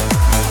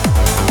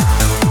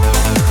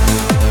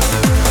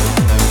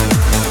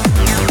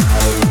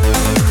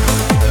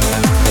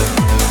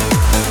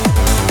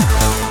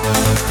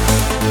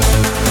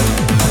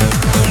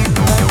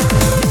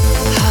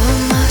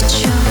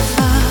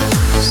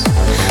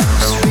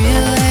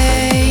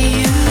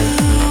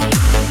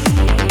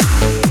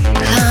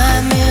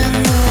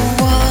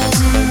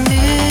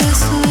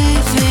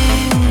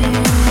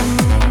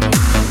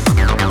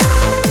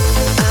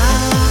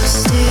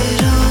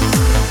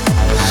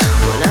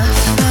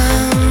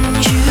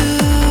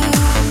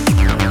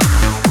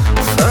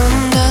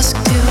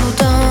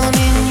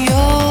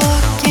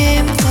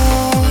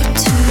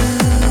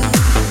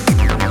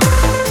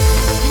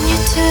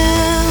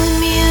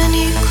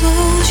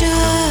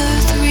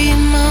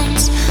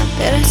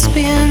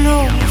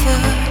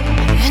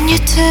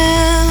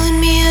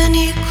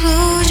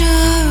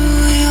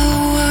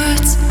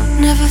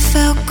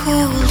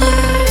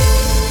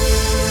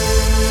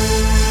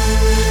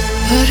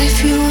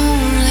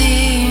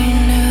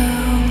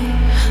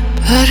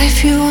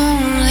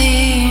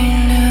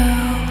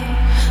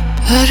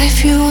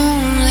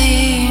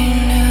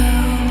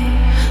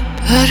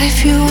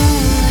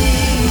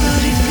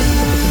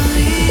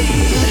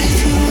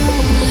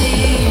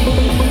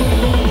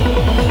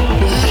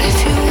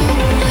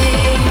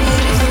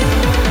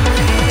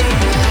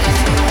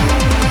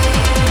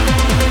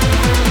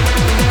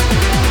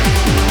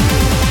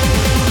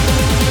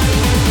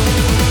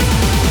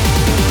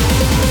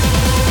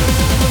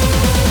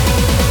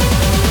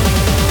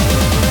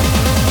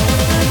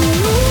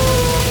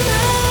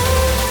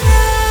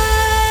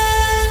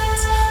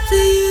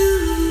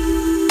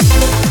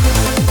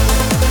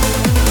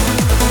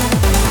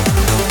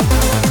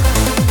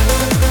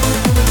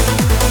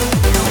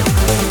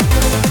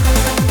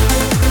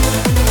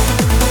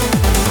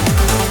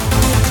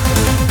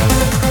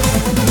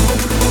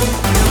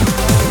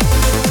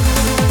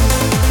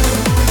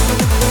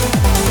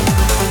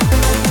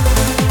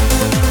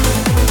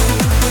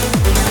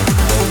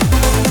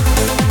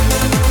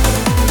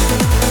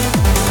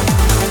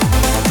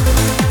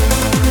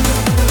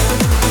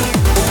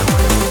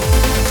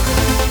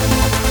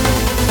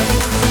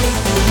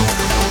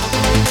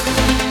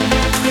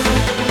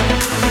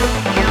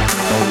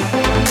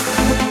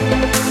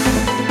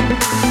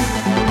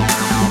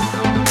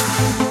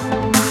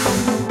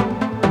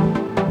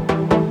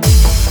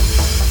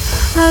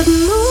 I'd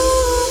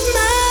move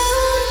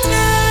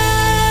mountains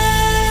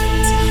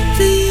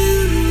for you.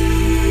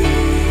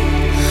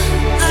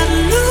 I'd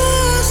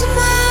lose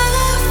my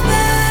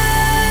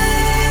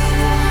faith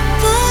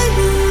for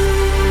you.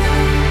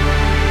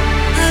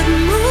 I'd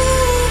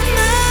move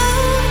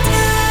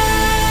mountains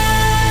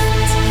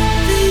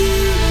for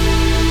you.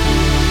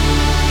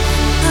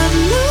 I'd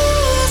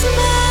lose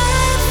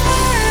my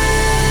faith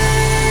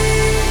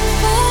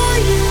for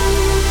you.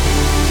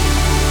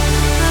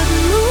 I'd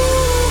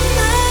move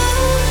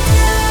mountains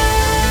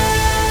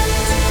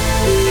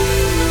for you.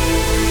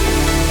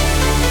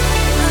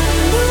 I'd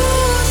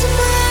lose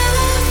my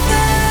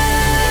faith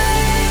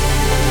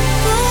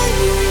for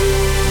you.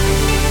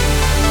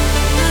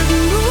 I'd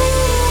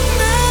move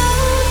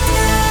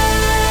mountains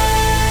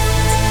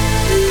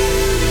for you.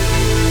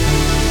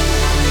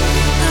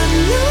 I'd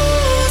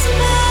lose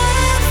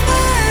my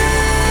faith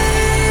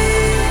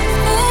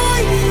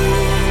for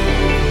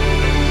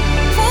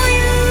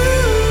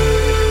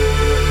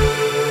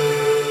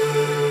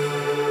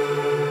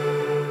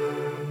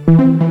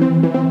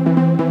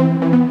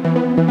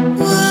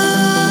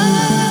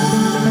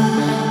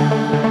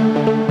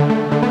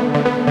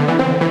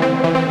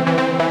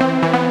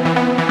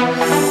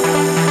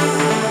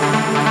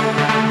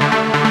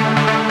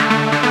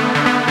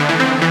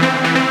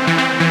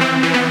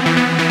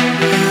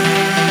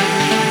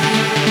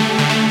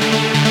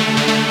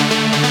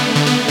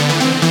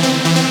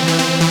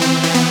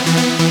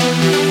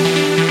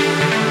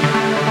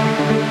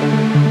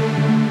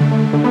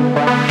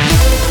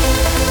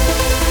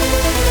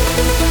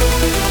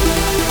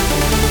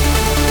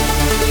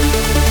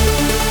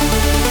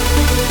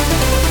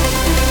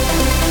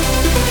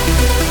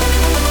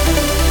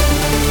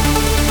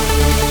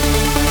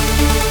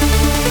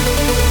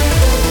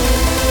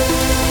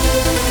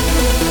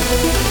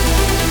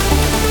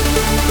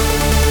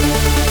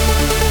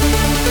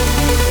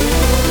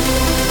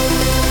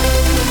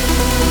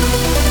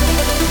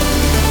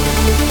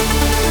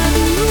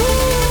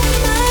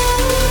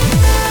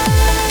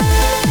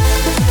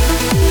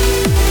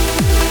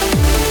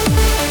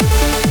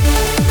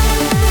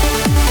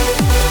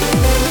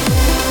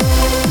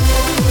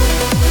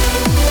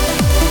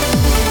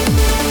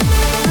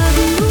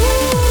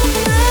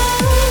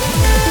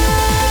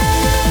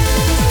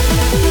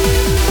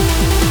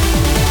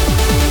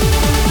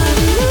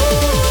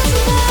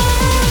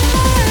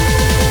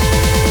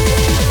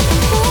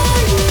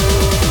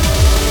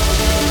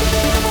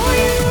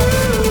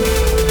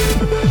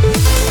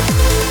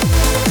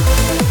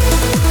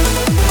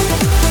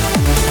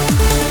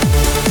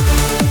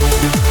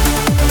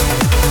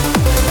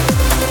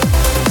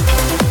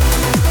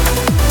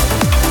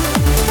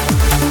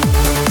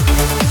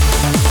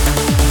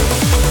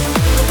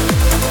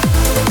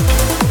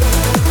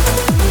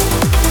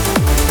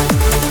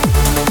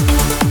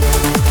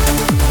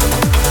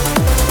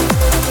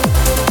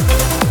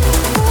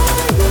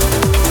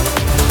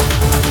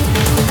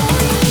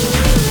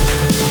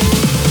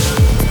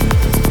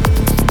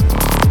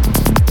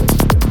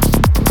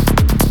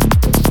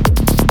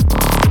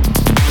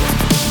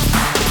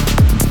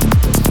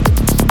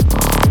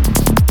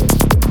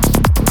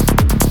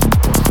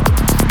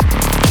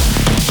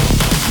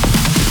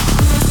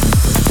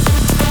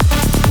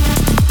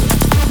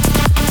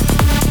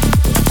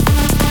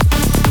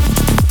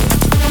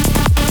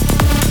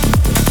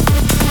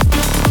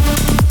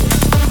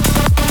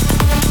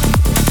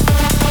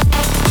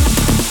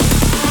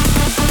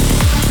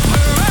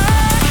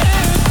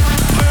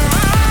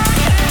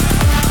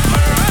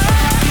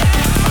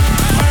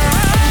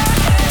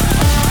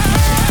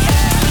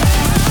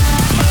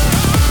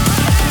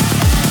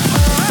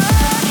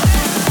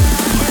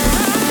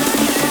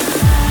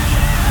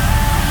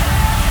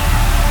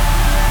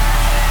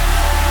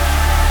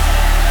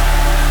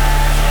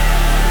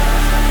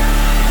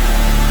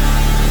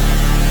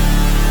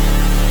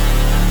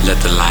Let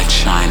the light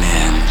shine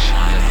in.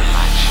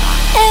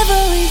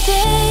 Every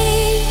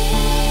day,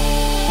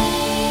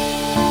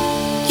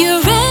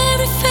 you're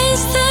every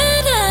face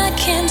that I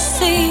can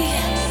see.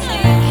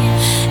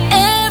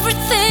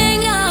 Everything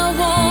I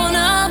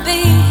wanna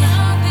be.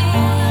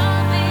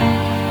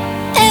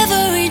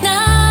 Every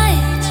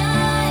night,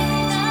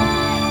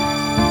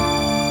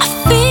 I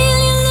feel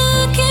you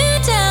looking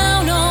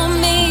down on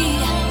me,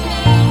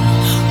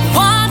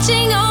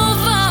 watching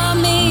over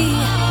me.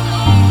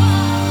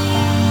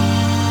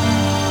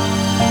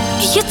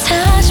 You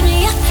touch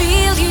me, I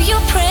feel you,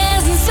 your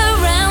presence.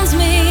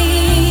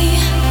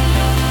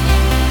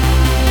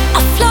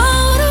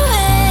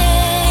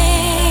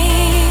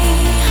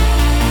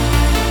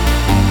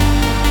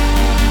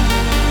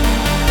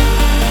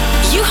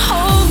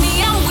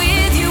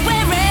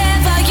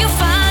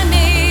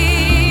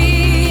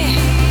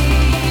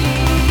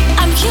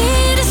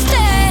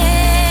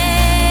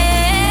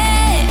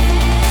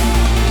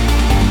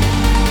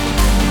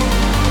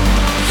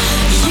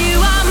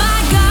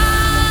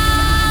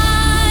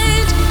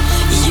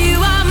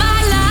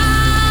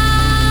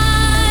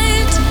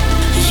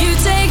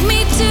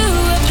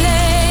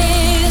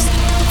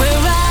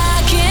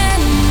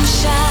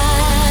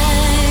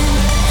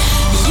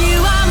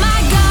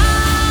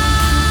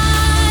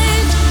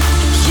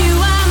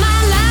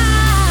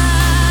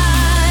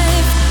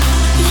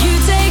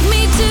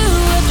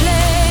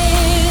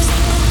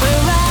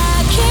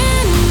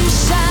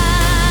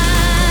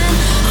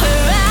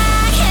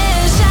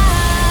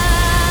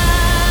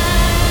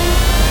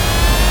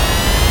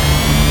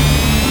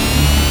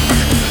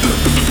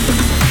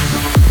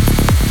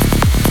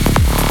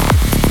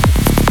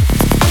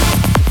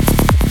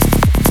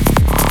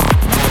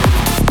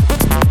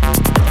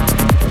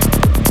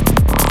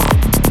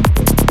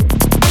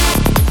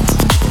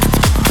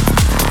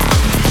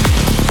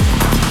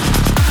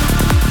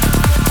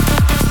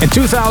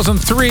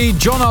 2003,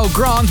 John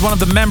O'Grant, one of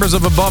the members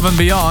of Above and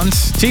Beyond,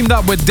 teamed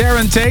up with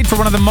Darren Tate for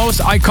one of the most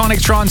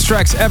iconic trance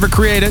tracks ever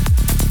created.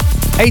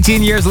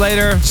 18 years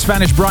later,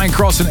 Spanish Brian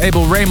Cross and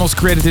Abel Ramos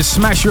created this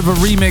smasher of a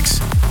remix.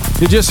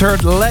 You just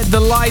heard Let the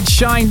Light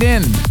Shine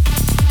In.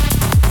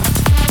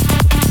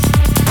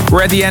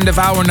 We're at the end of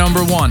hour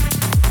number 1.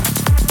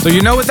 So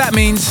you know what that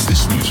means.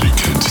 This music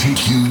can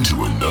take you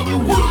to another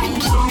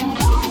world.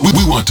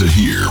 We want to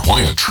hear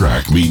why a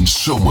track means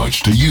so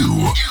much to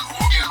you.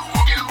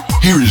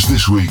 Here is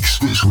this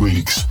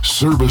week's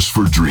Service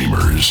for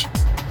Dreamers.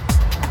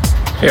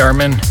 Hey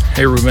Armin,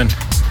 hey Ruben,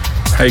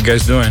 how you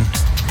guys doing?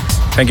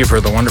 Thank you for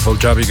the wonderful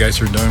job you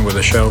guys are doing with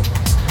the show.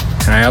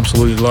 And I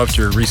absolutely loved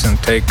your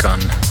recent take on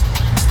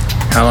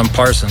Alan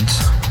Parsons.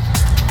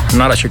 I'm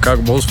not a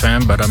Chicago Bulls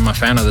fan, but I'm a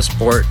fan of the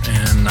sport,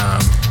 and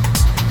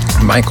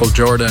Michael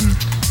Jordan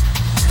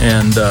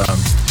and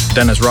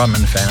Dennis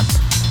Rodman fan.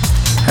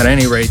 At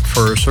any rate,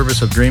 for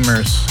Service of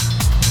Dreamers,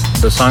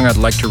 the song I'd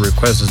like to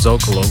request is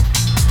Zocalo.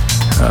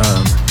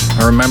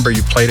 I remember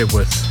you played it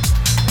with,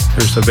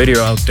 there's a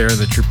video out there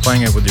that you're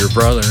playing it with your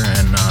brother,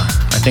 and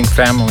I think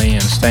family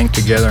and staying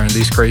together in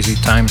these crazy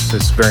times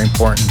is very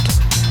important.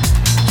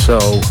 So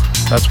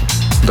that's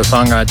the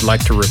song I'd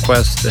like to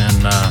request,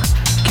 and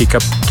keep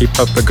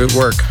up the good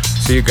work.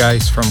 See you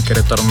guys from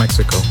Querétaro,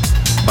 Mexico.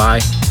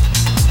 Bye.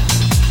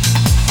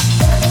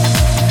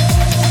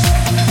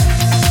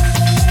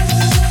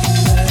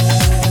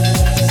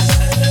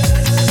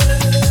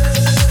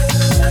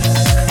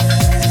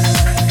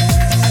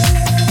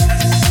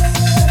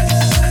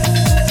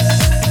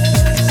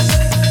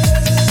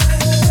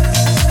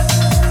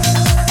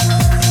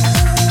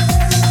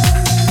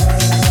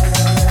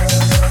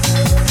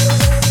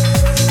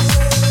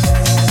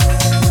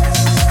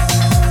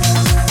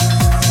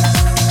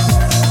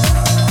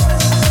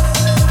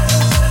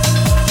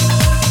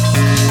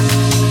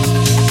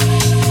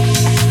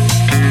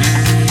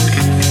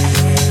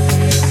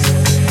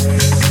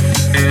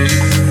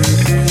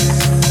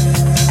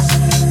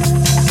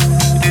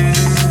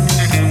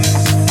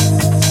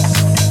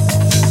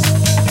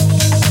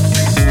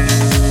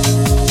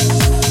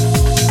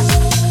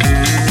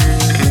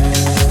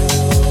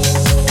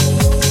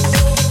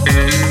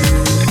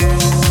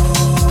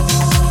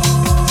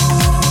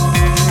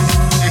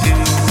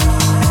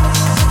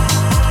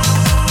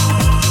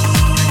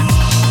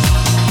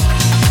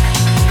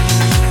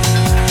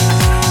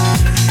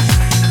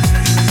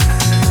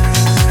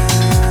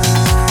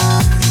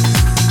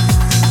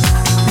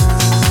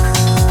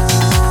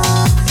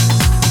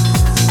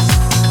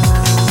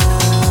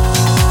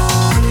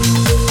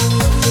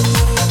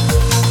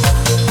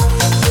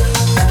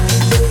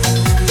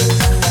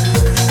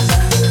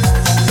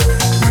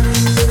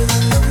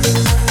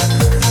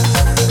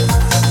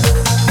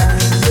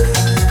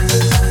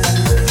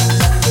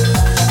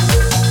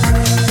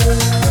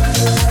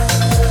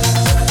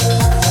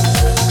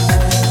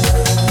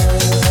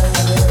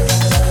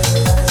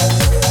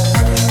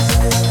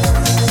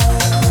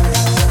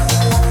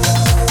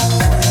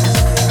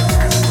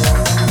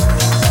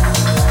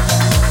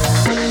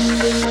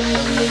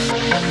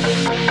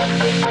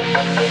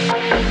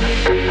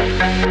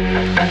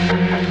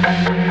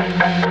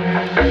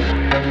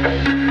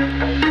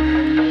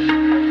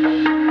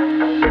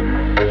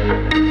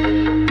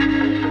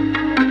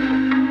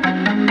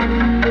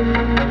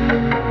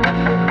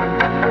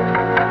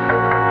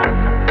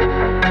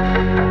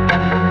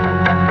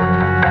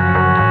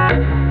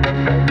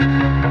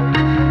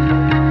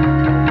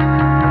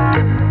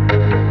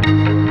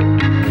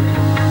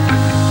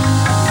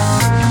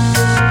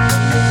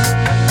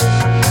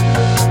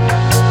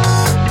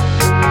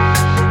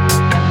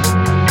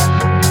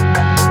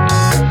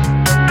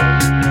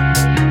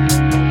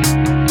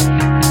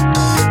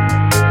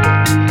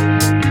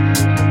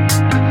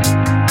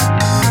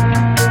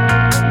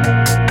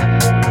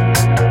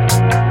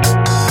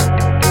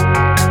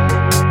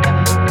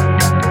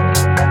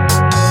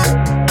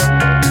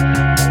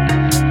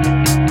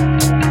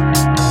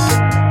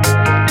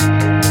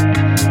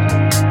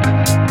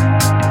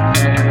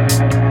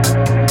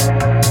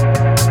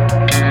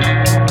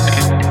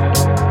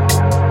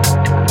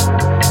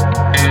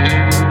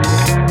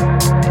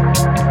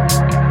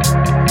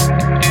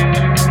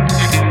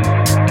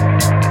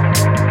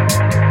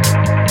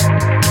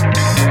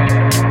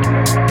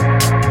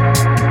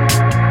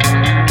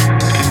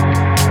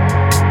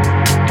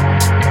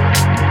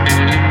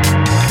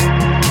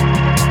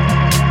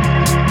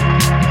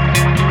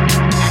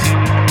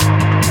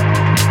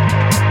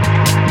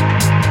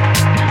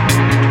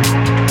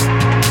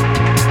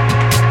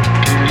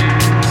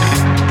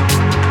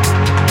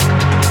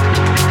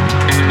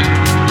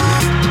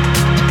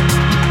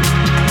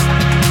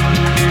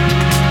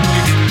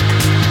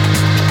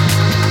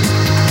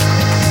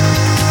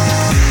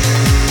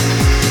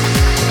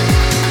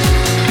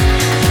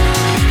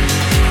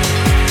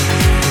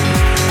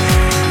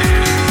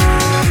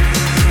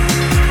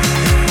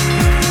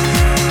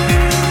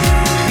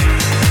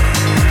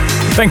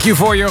 Thank you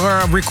for your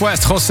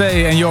request,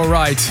 Jose, and you're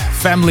right.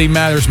 Family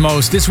matters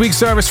most. This week's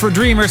Service for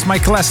Dreamers, my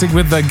classic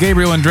with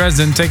Gabriel and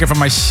Dresden, taken from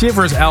my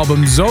Shivers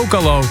album,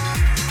 Zocalo.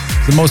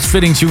 The most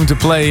fitting tune to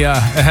play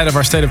ahead of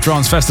our State of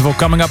Trance festival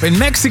coming up in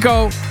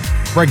Mexico,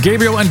 where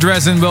Gabriel and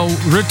Dresden will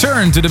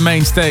return to the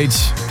main stage.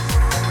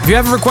 If you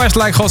have a request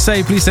like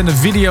Jose, please send a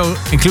video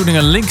including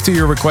a link to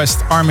your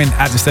request,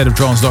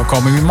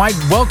 armin@thestateoftrance.com, and we might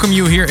welcome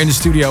you here in the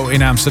studio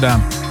in Amsterdam.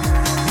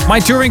 My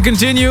touring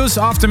continues.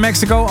 After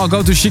Mexico, I'll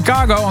go to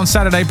Chicago on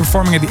Saturday,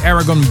 performing at the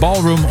Aragon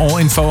Ballroom. All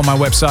info on my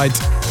website.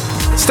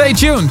 Stay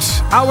tuned.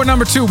 Hour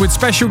number 2 with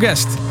special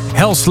guest,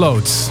 Hell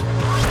Sloats.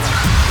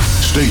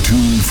 Stay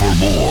tuned for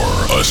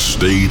more A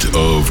State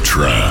of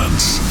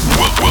Trance.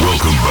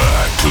 Welcome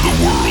back to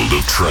the world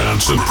of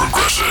trance and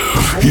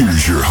progressive.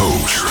 Here's your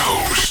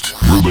host,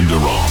 Ruben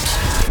Durant.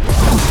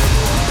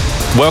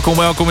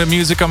 Welcome with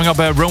music coming up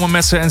by Roman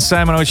Messer and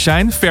Simon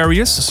O'Shine,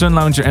 Farius, Sun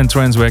Lounger and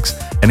Transwax.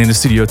 And in the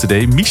studio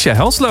today, Misha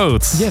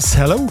Helsloot. Yes,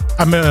 hello.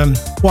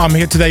 I'm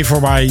here today for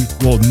my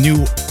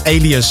new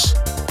alias,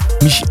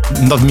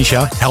 not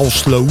Misha,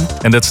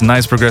 Helsloot. And that's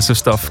nice progressive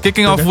stuff.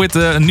 Kicking off with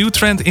a new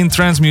trend in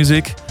trance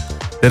music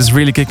that is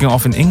really kicking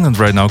off in England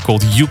right now,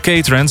 called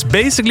UK trance.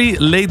 Basically,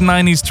 late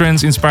 90s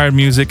trance inspired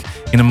music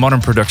in a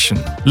modern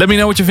production. Let me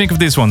know what you think of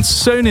this one.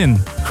 Sönin,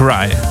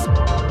 Cry.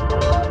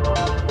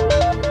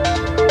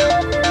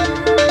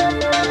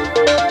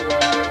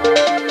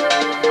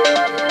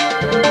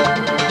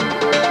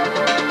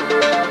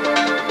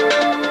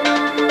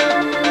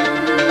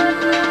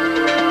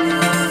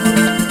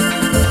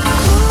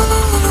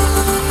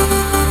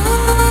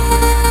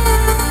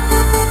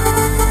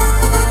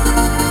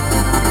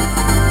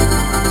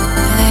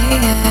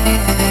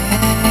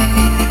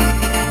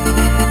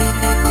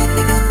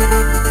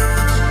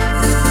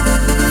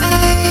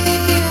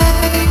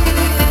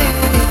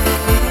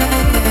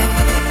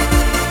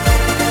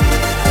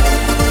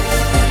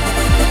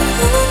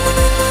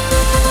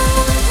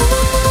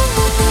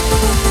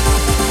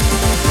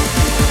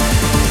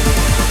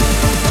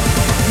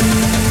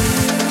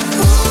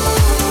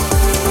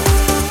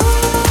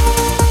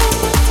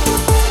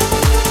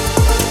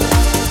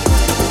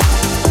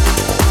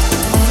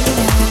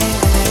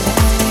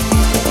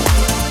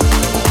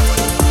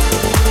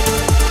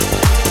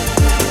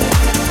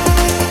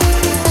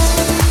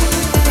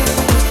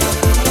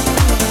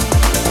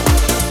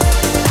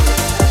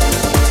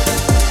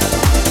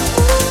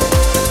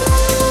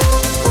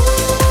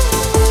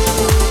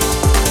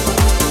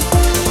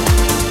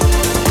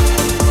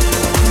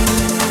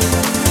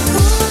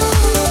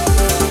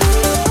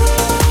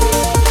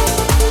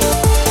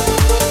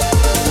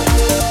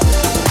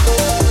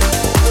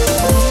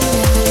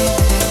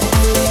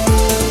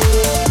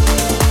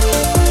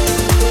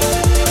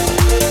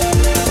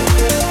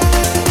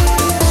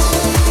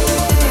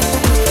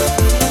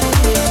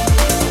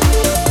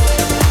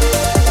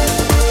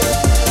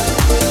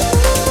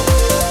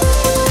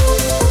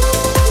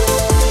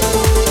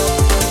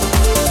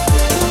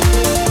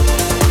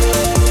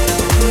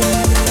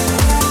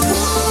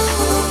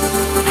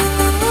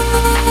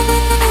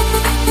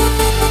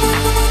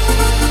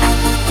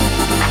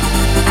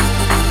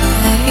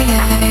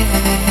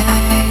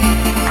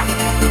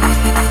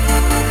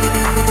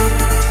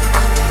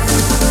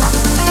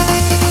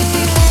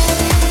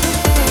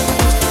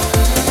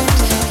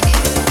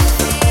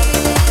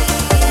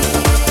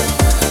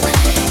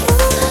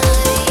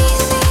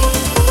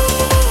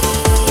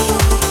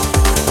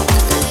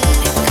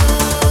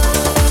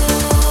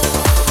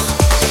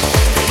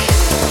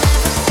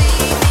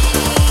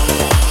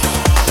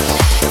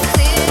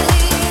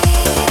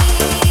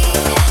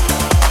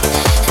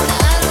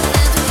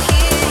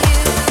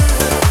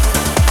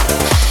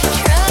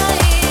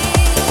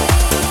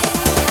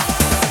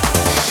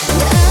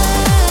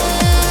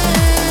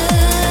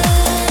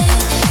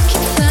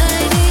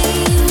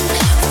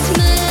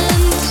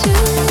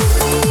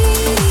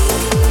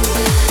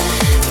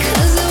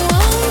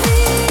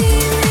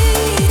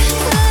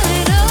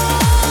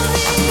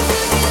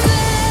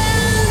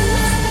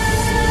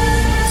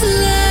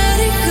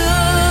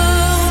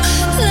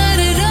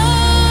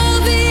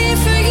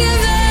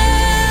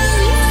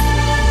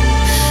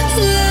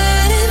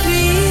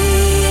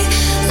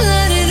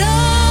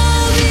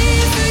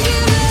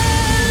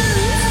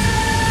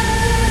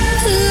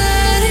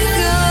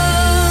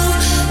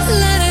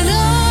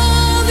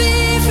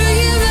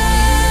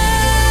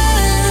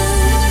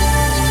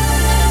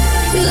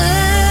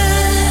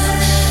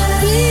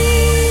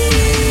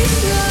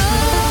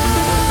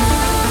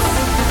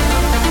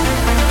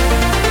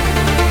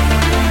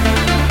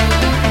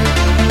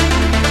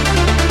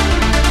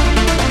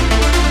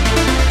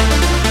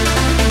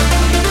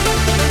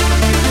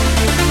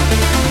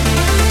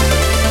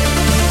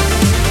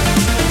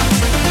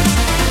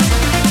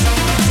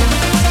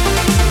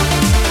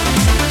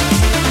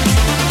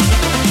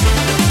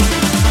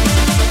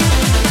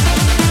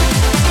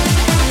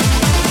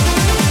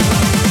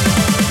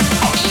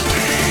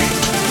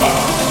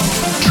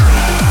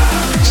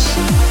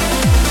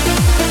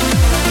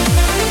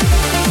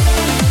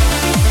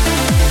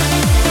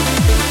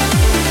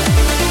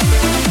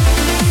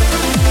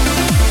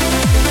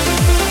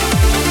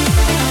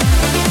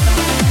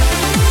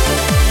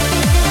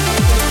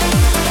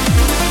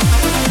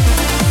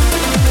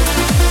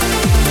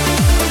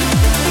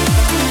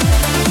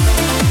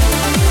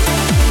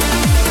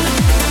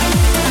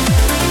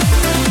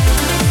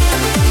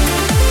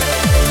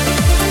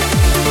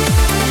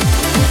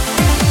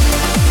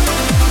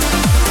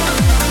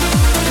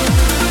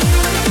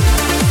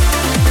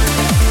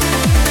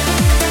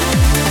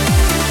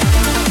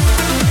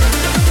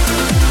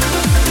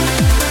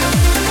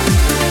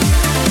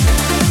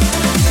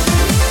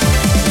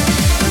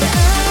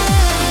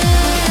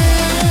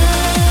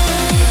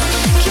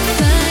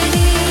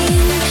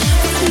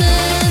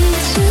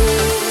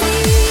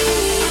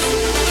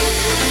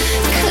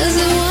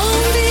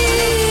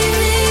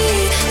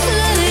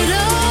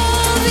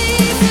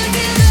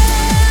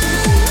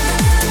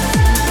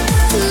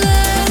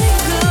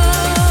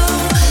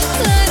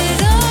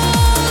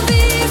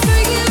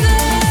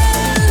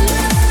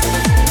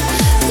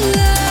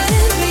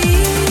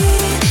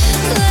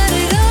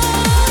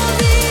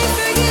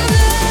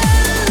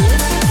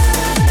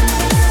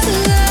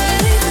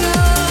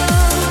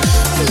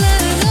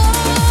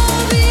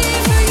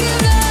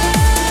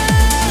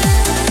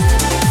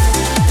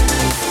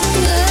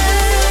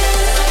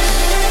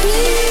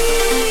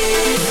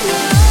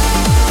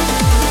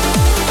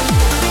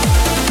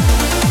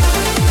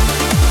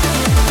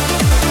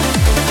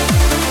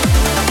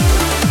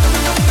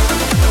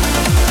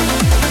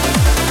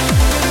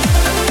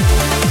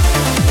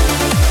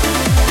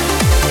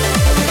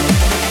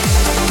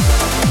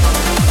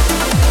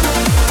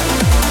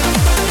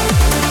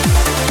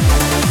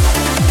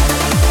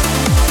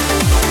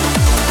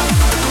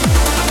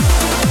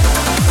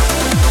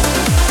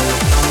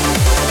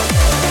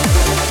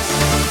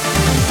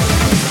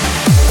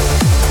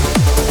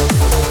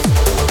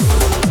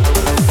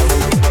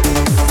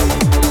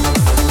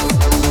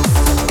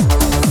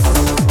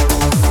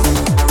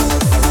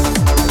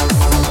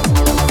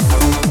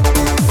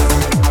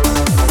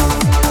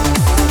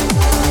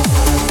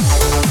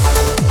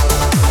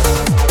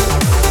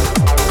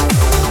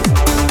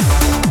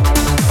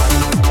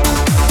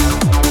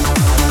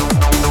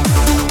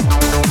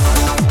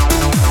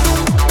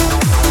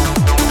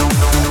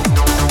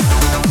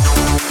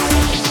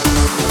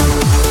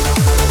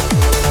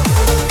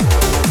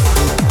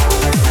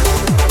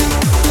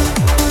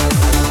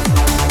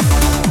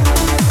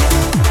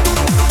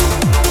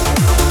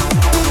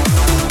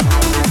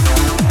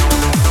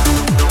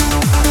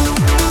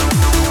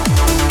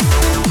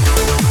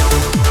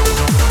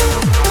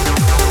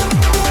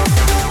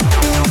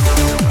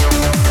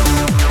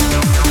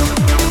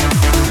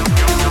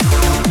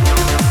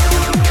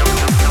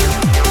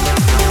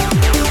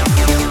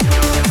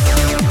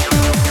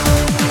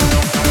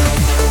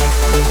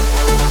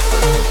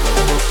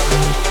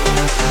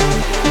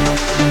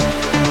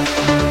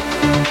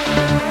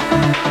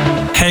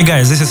 Hey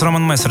guys, this is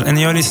Roman Messer and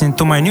you're listening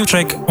to my new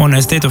track on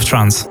A State of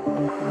Trance.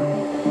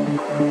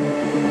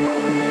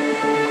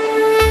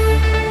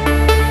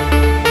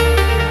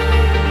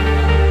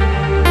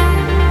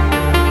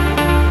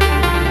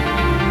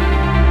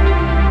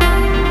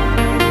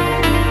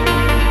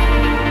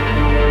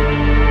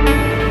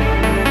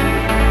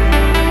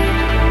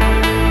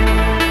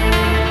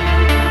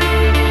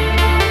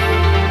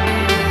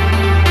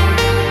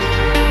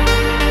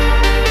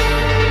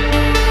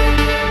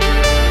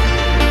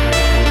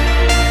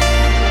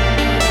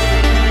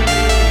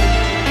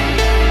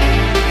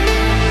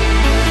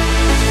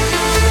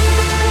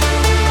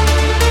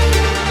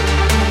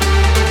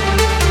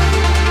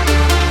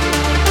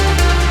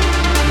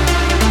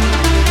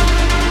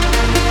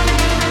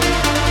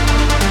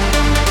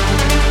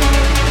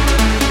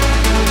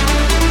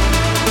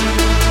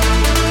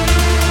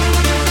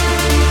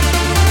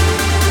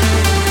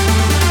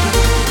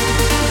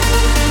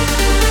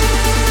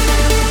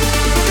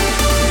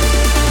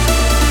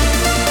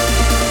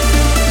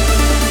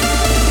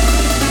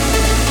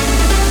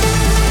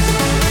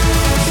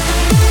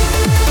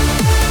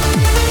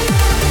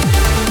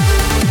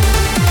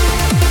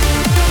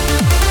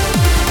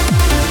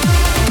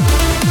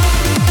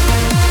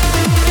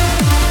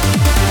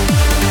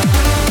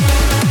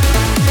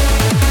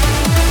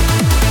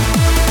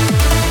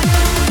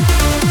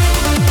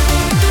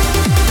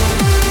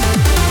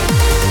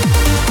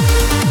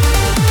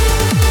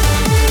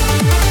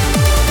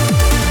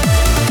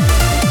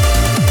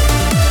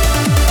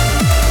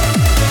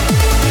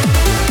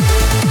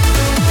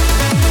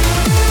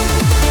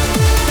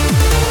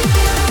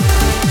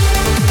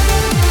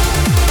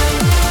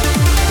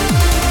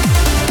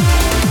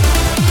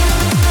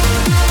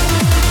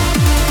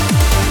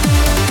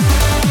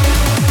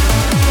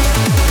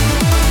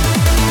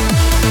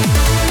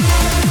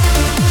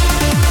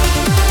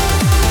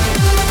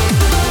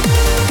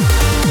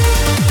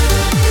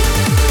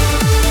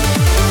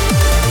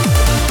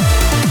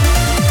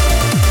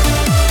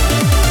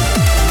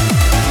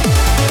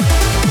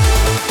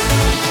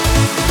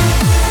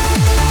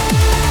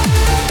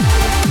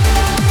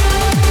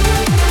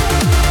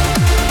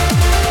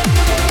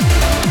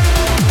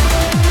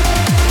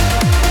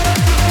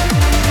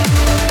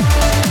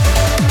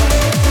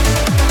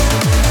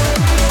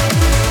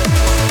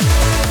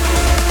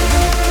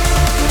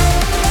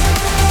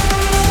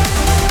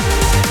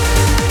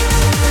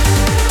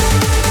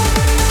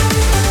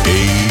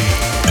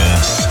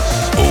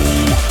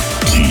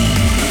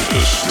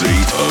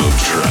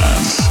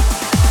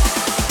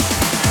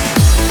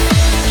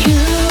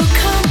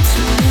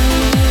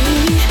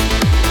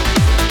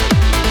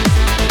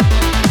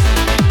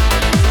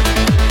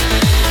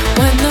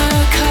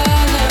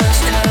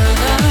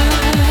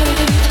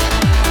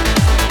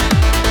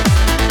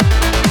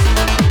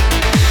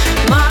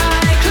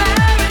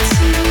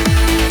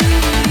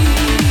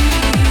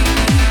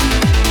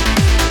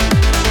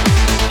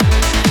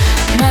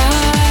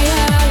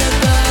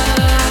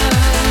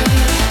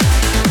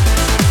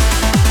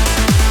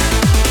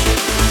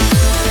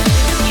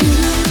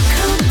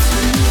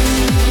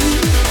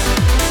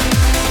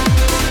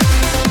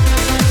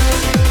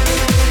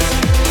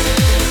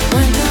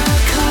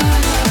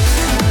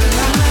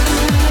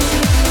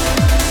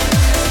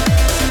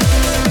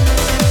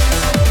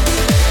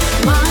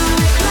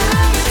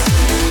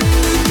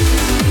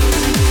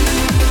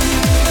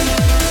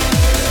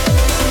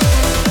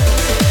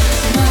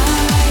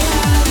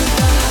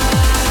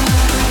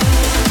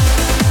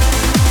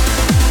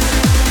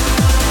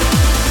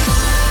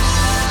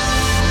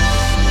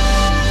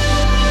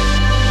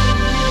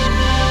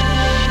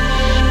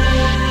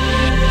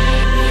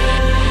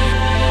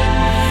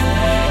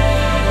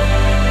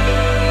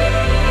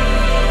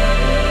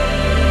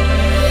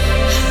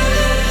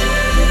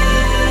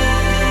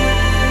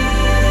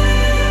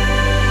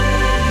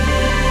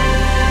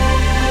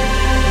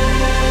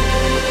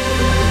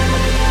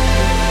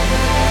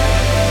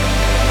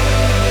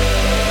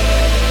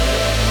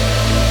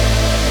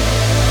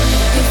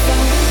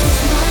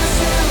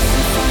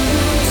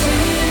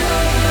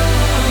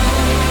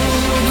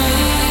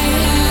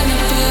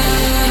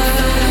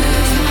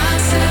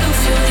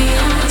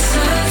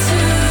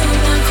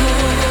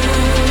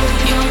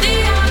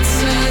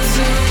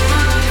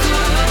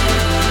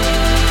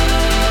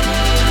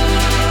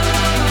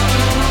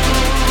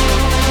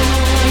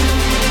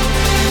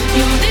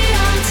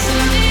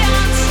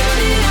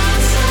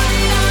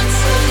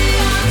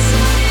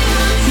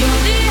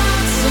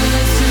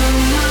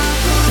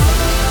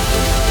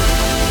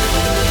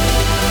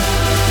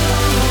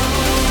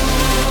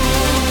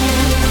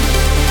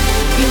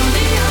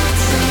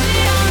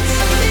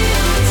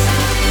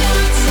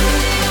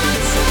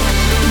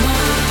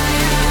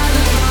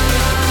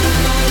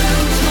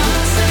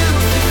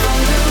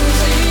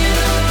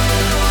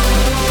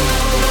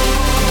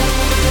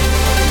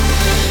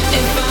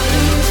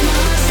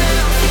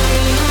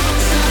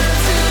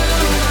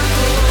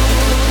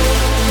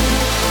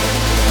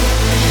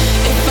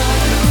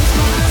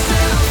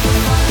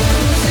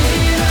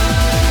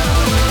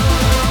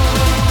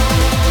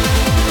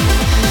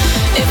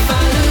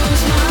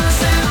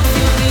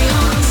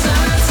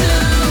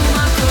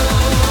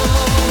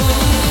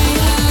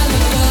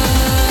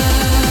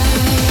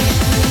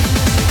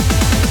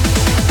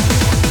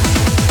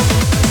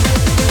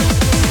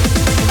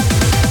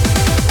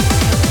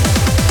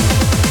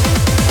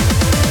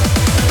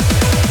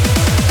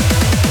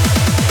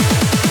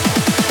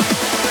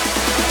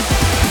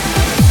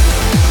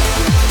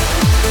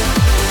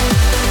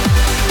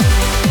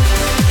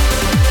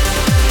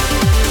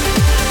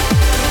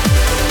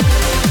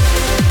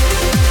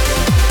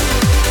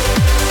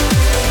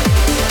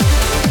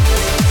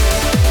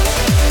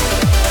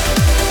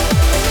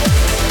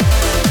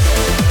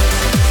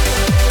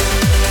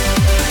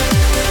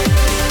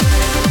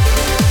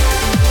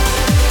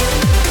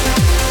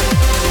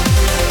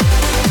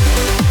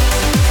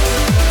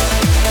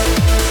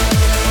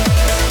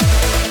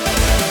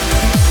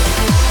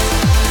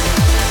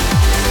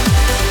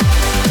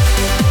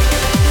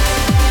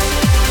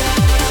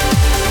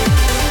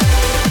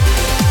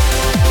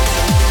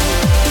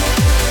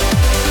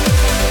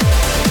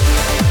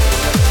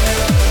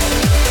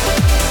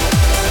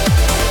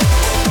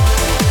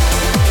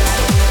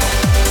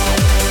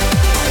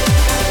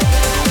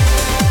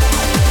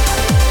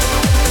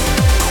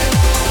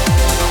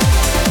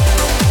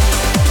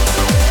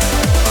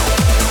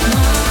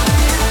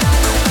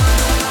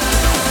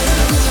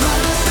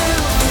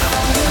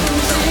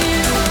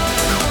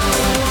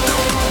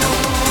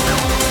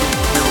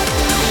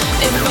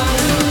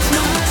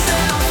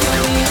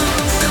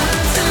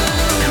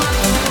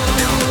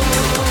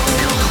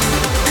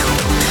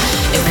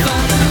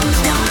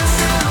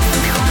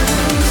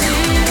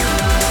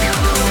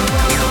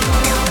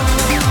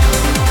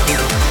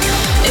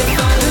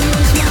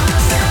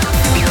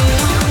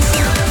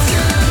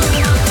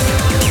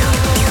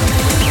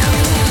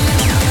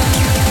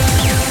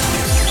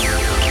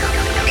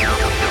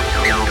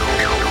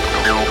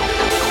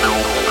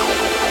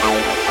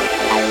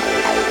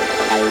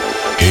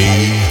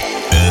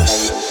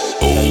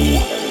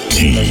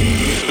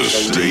 A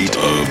State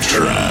of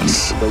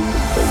Trance.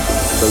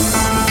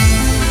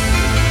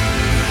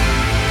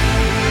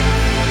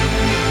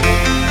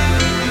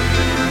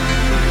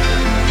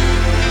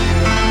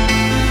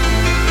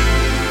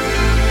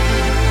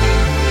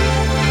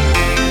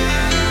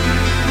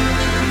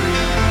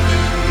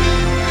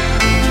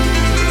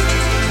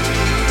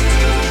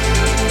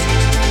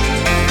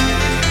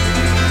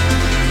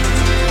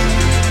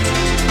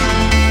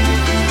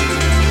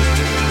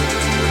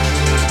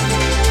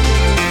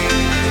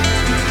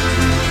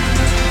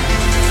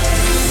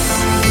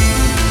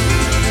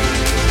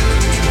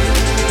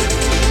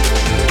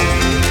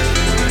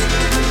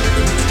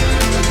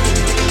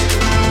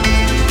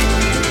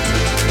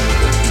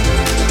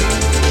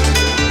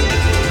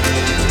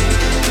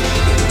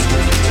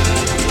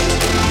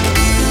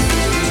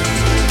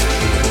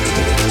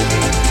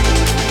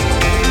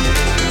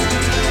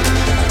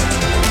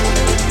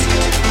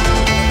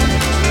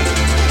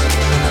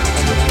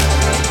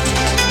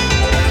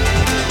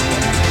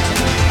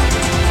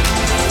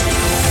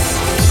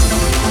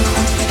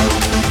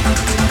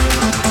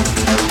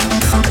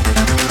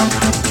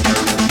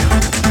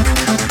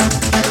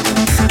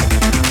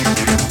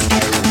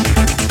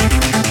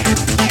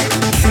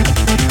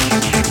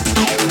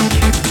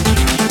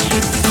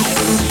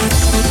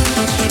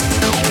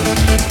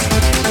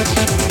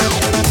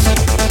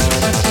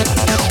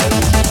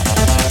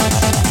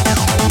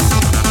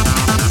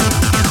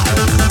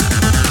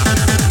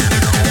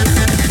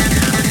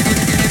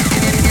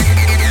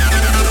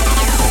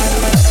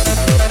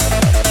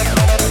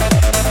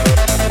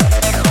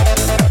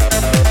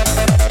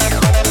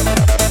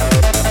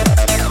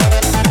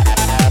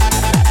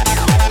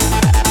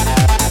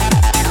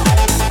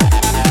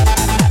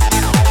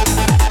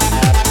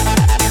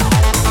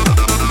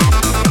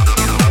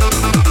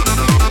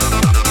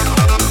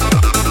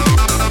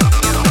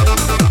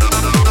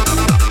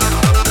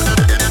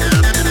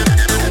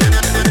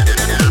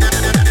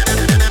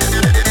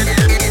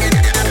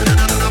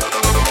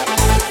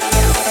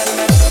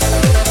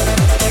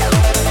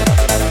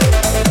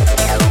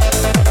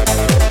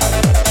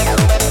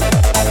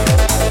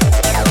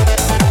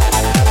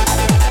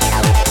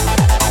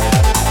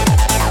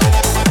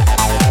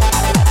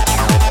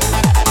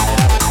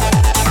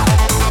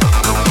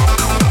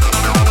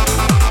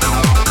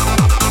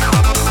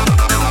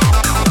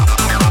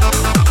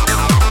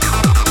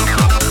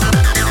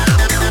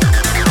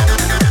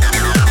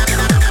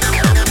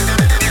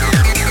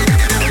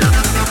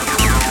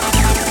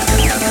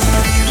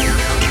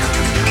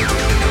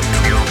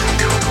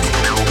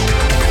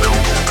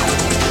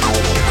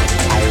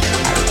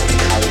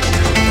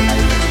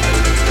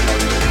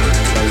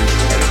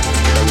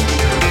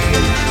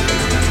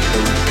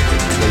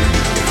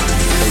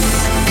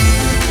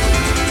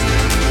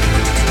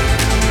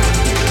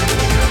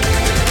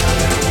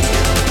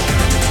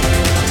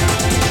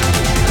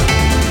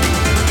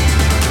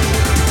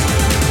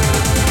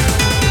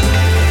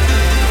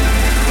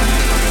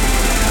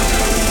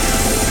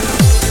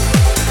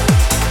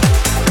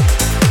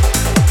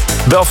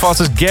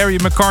 Belfast's Gary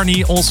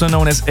McCartney, also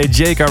known as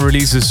Ejeka,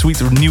 released a sweet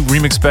new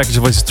remix package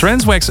of his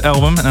Transwax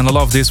album, and I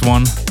love this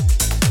one.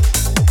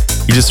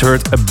 You just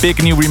heard a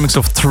big new remix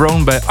of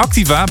Throne by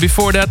Activa.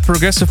 Before that,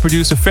 progressive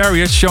producer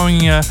Farius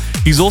showing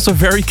he's also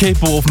very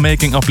capable of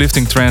making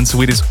uplifting trance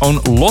with his own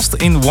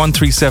Lost in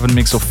 137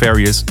 mix of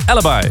Farius,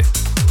 Alibi.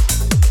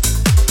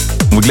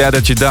 We're glad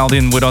that you dialed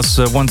in with us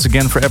once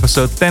again for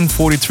episode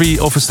 1043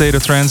 of A State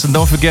of Trance. And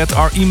don't forget,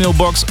 our email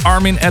box,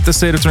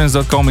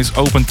 armin@thestateoftrance.com, is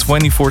open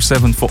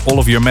 24/7 for all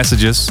of your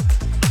messages.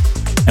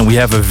 And we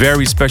have a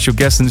very special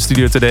guest in the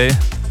studio today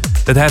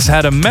that has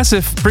had a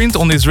massive print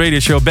on this radio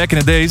show back in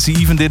the days. He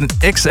even did an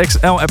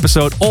XXL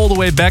episode all the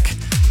way back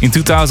in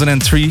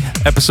 2003,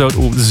 episode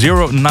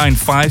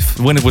 095,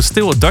 when it was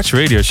still a Dutch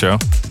radio show.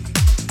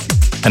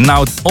 And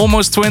now,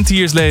 almost 20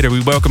 years later, we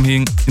welcome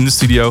him in the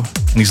studio,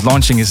 and he's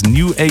launching his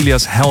new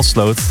alias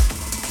Helsloot.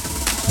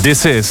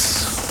 This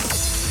is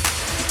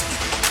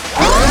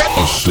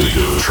A State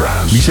of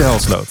Trance. Michel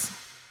Helsloot.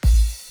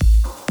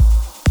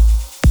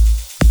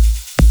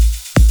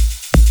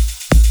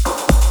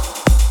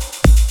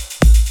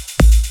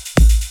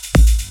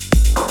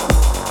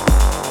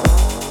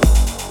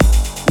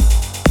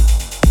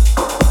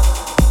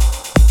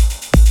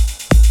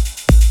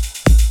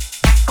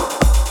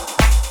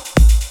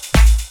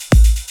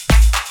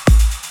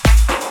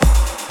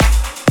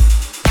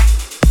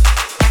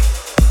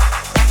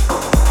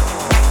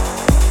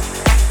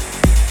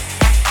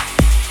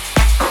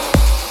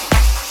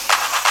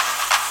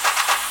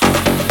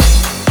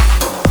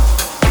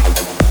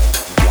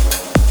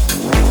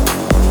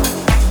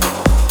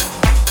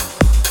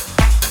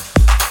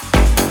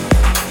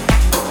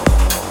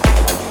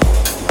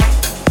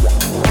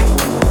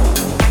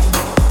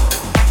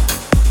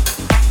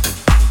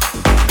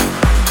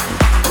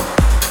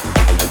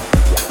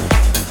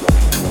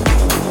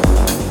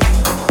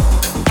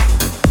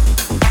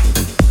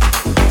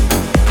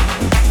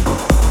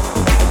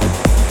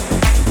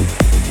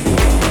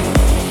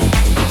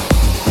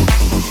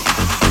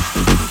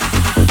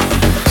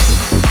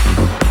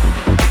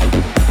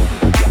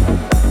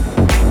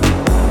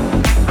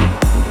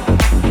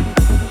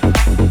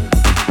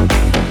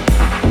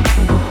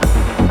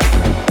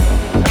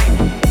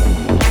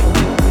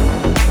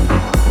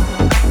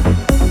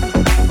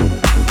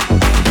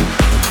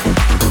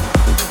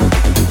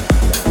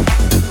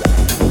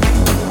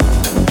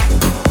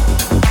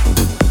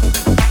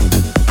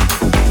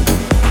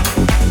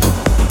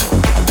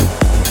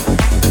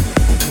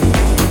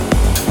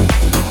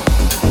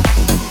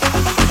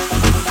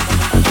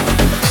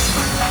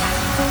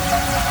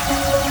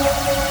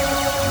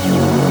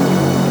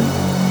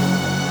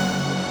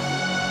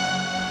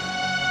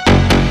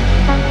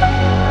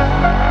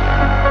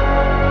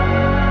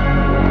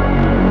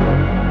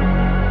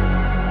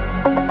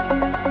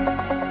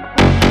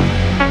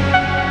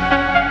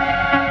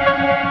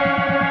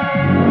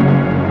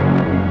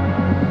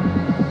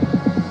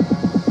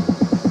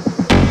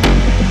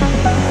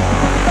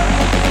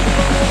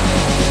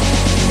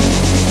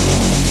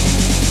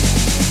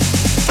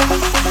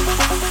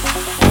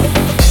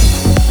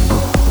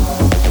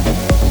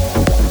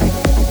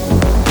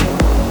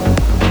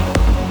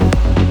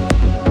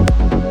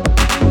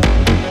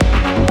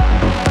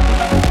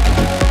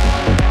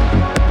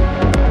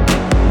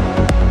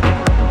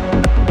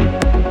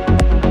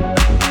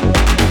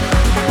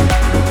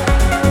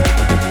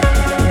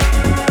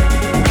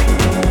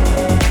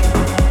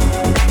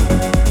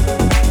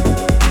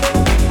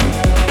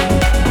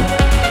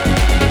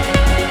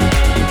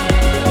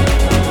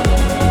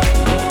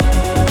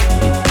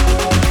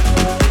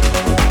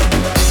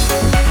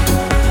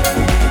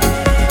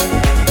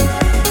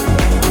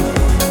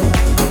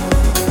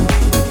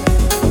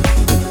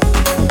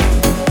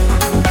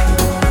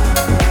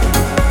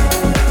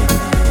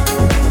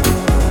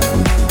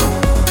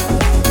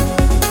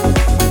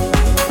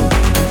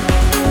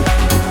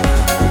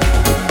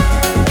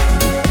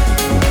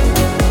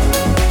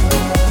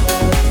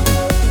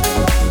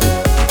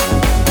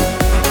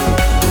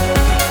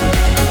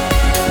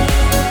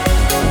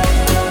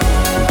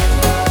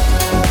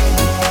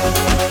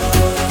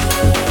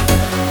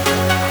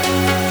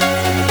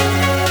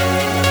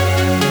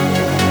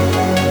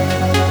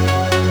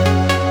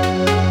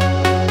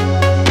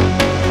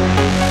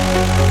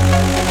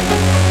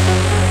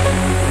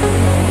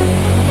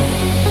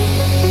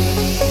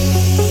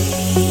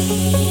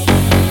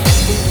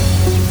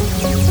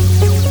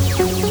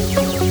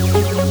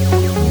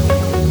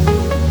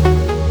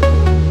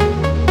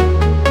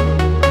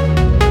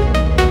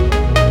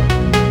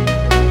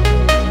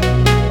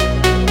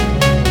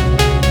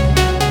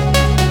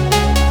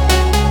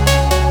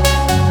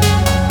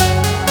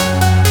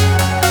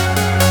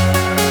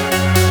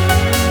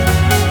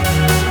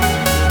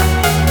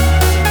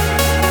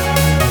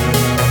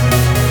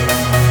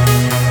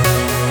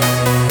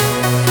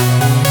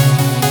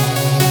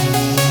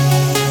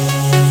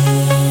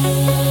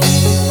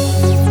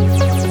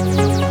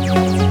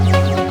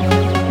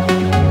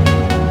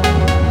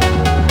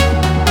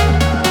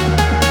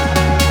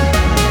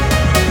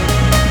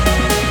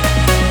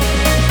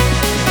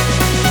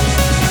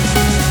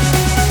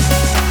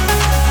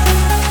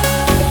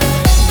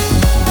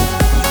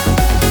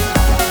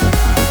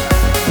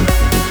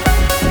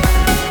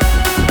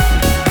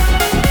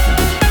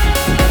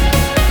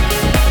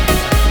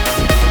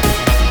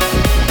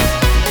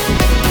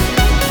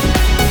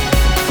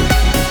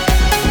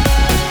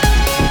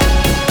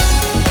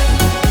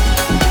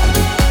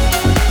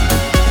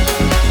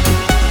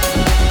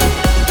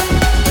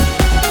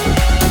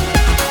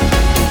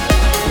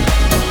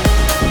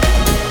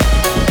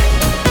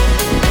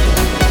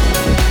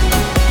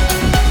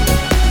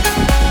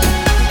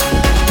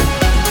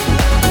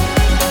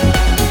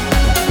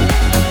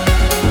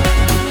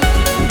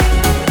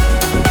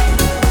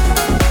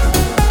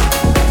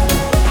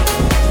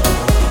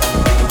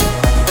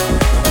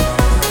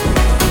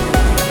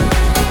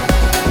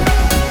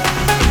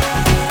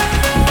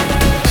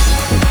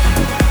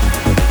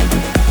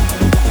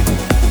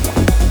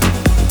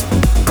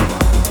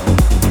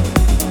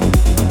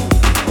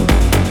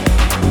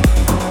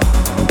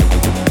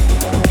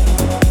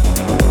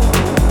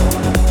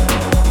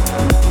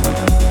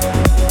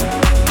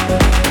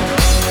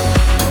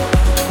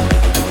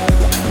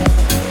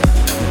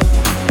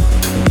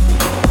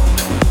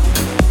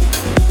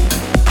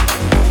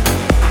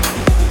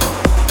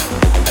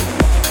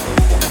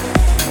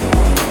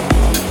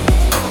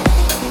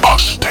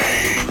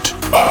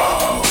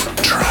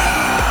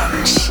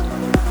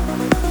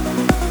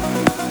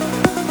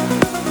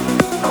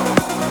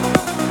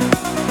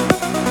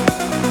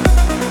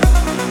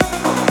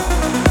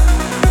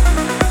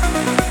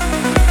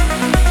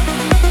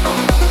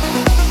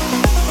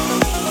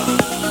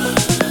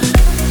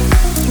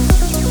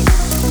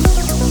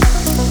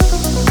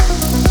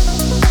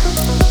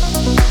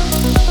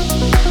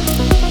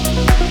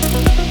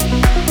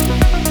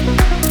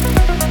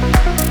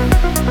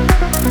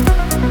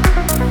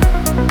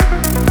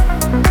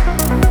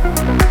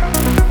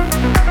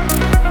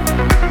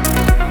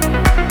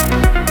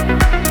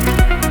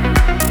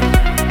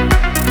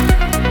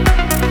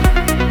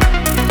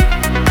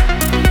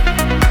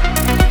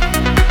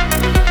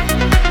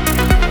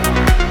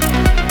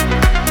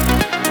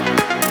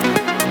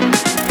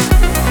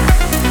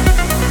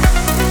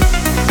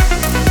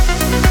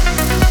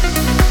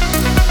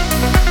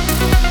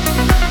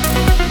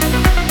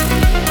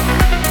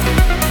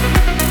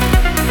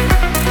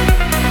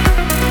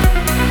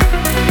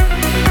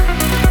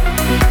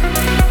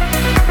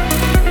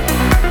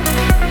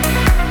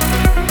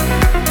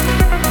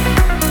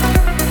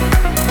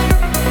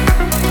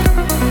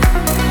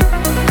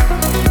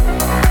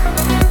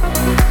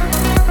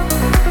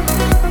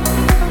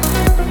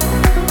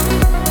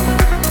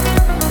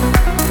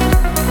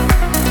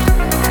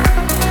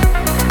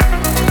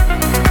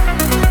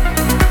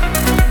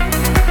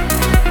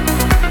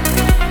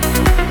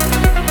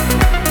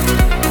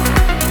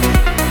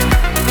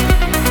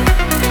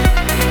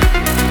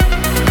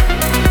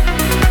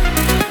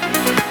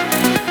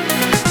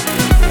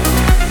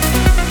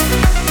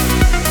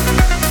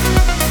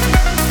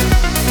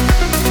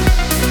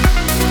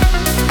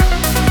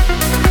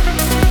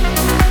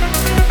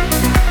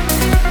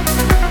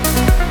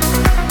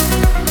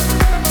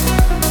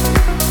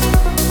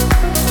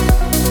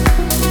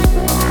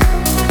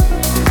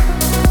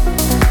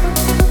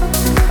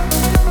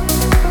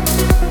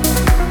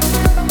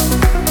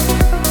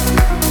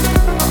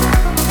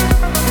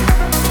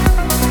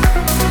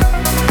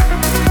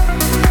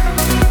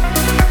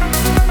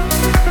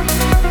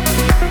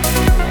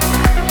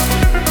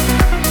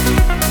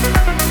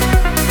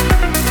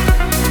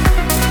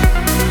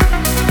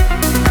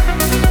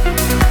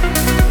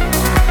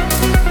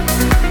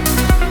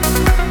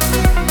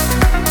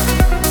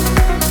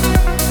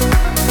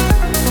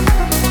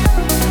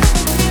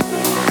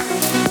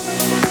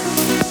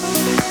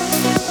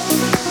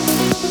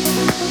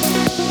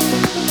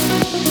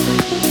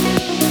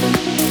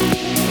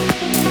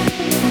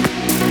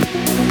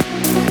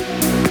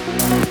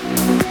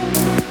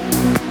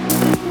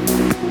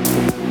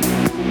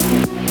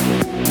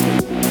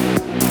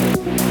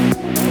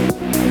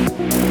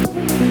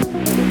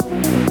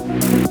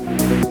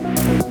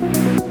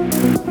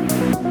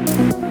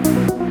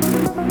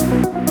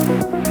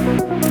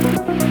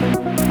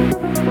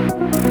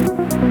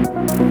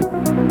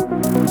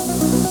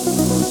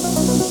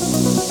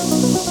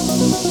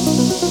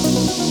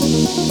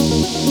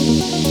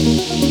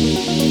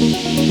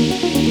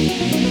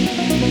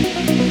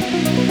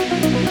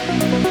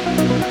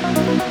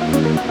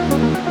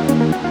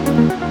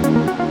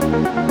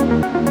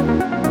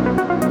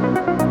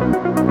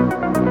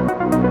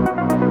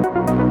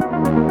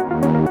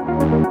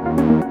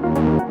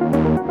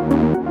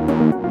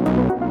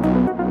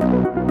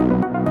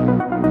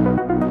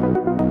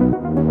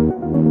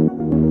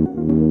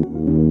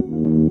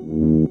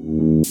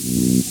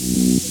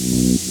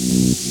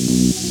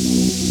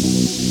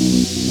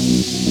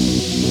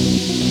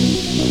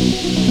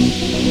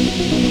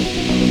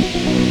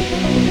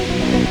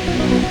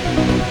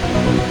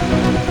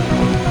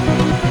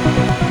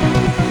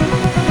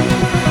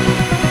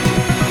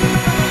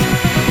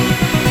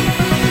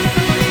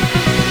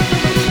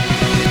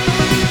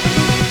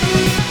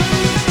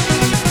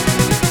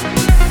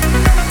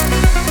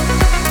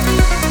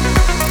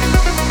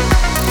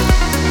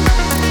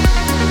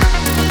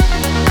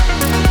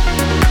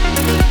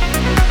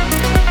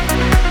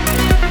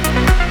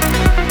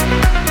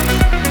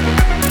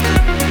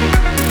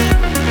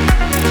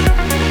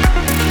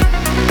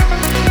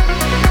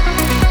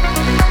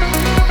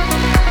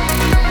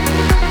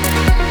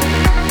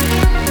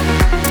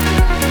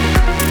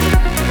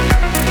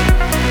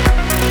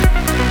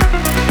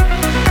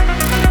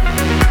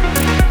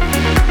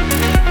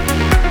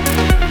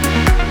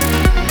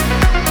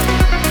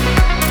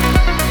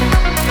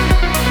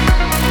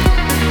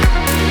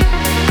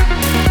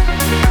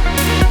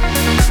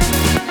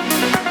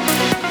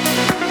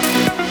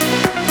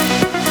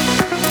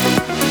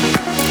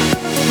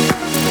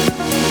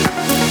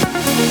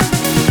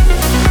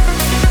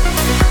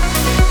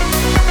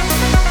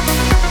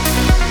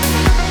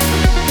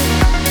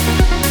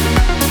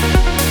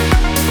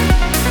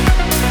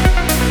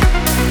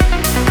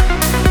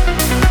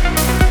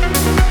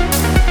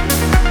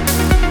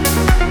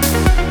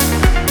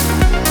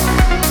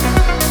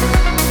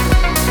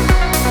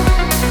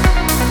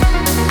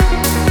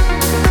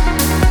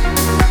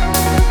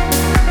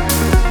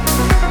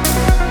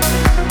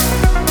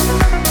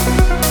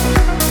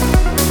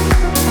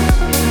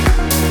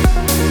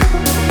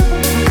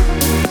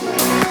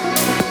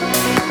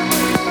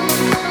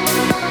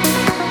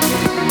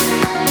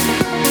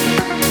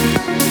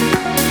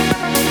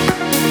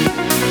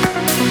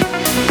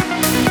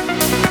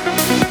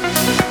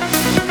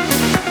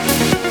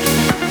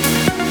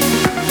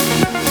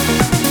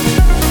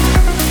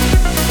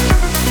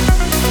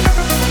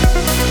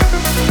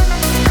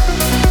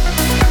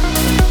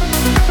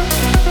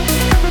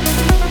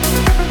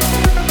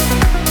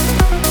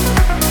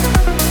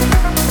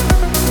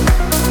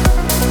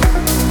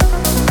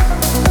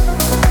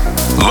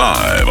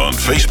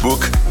 Facebook,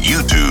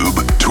 YouTube,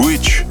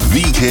 Twitch,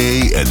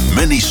 VK, and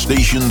many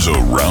stations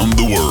around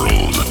the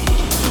world.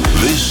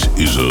 This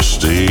is a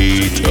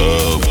state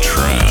of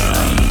trance.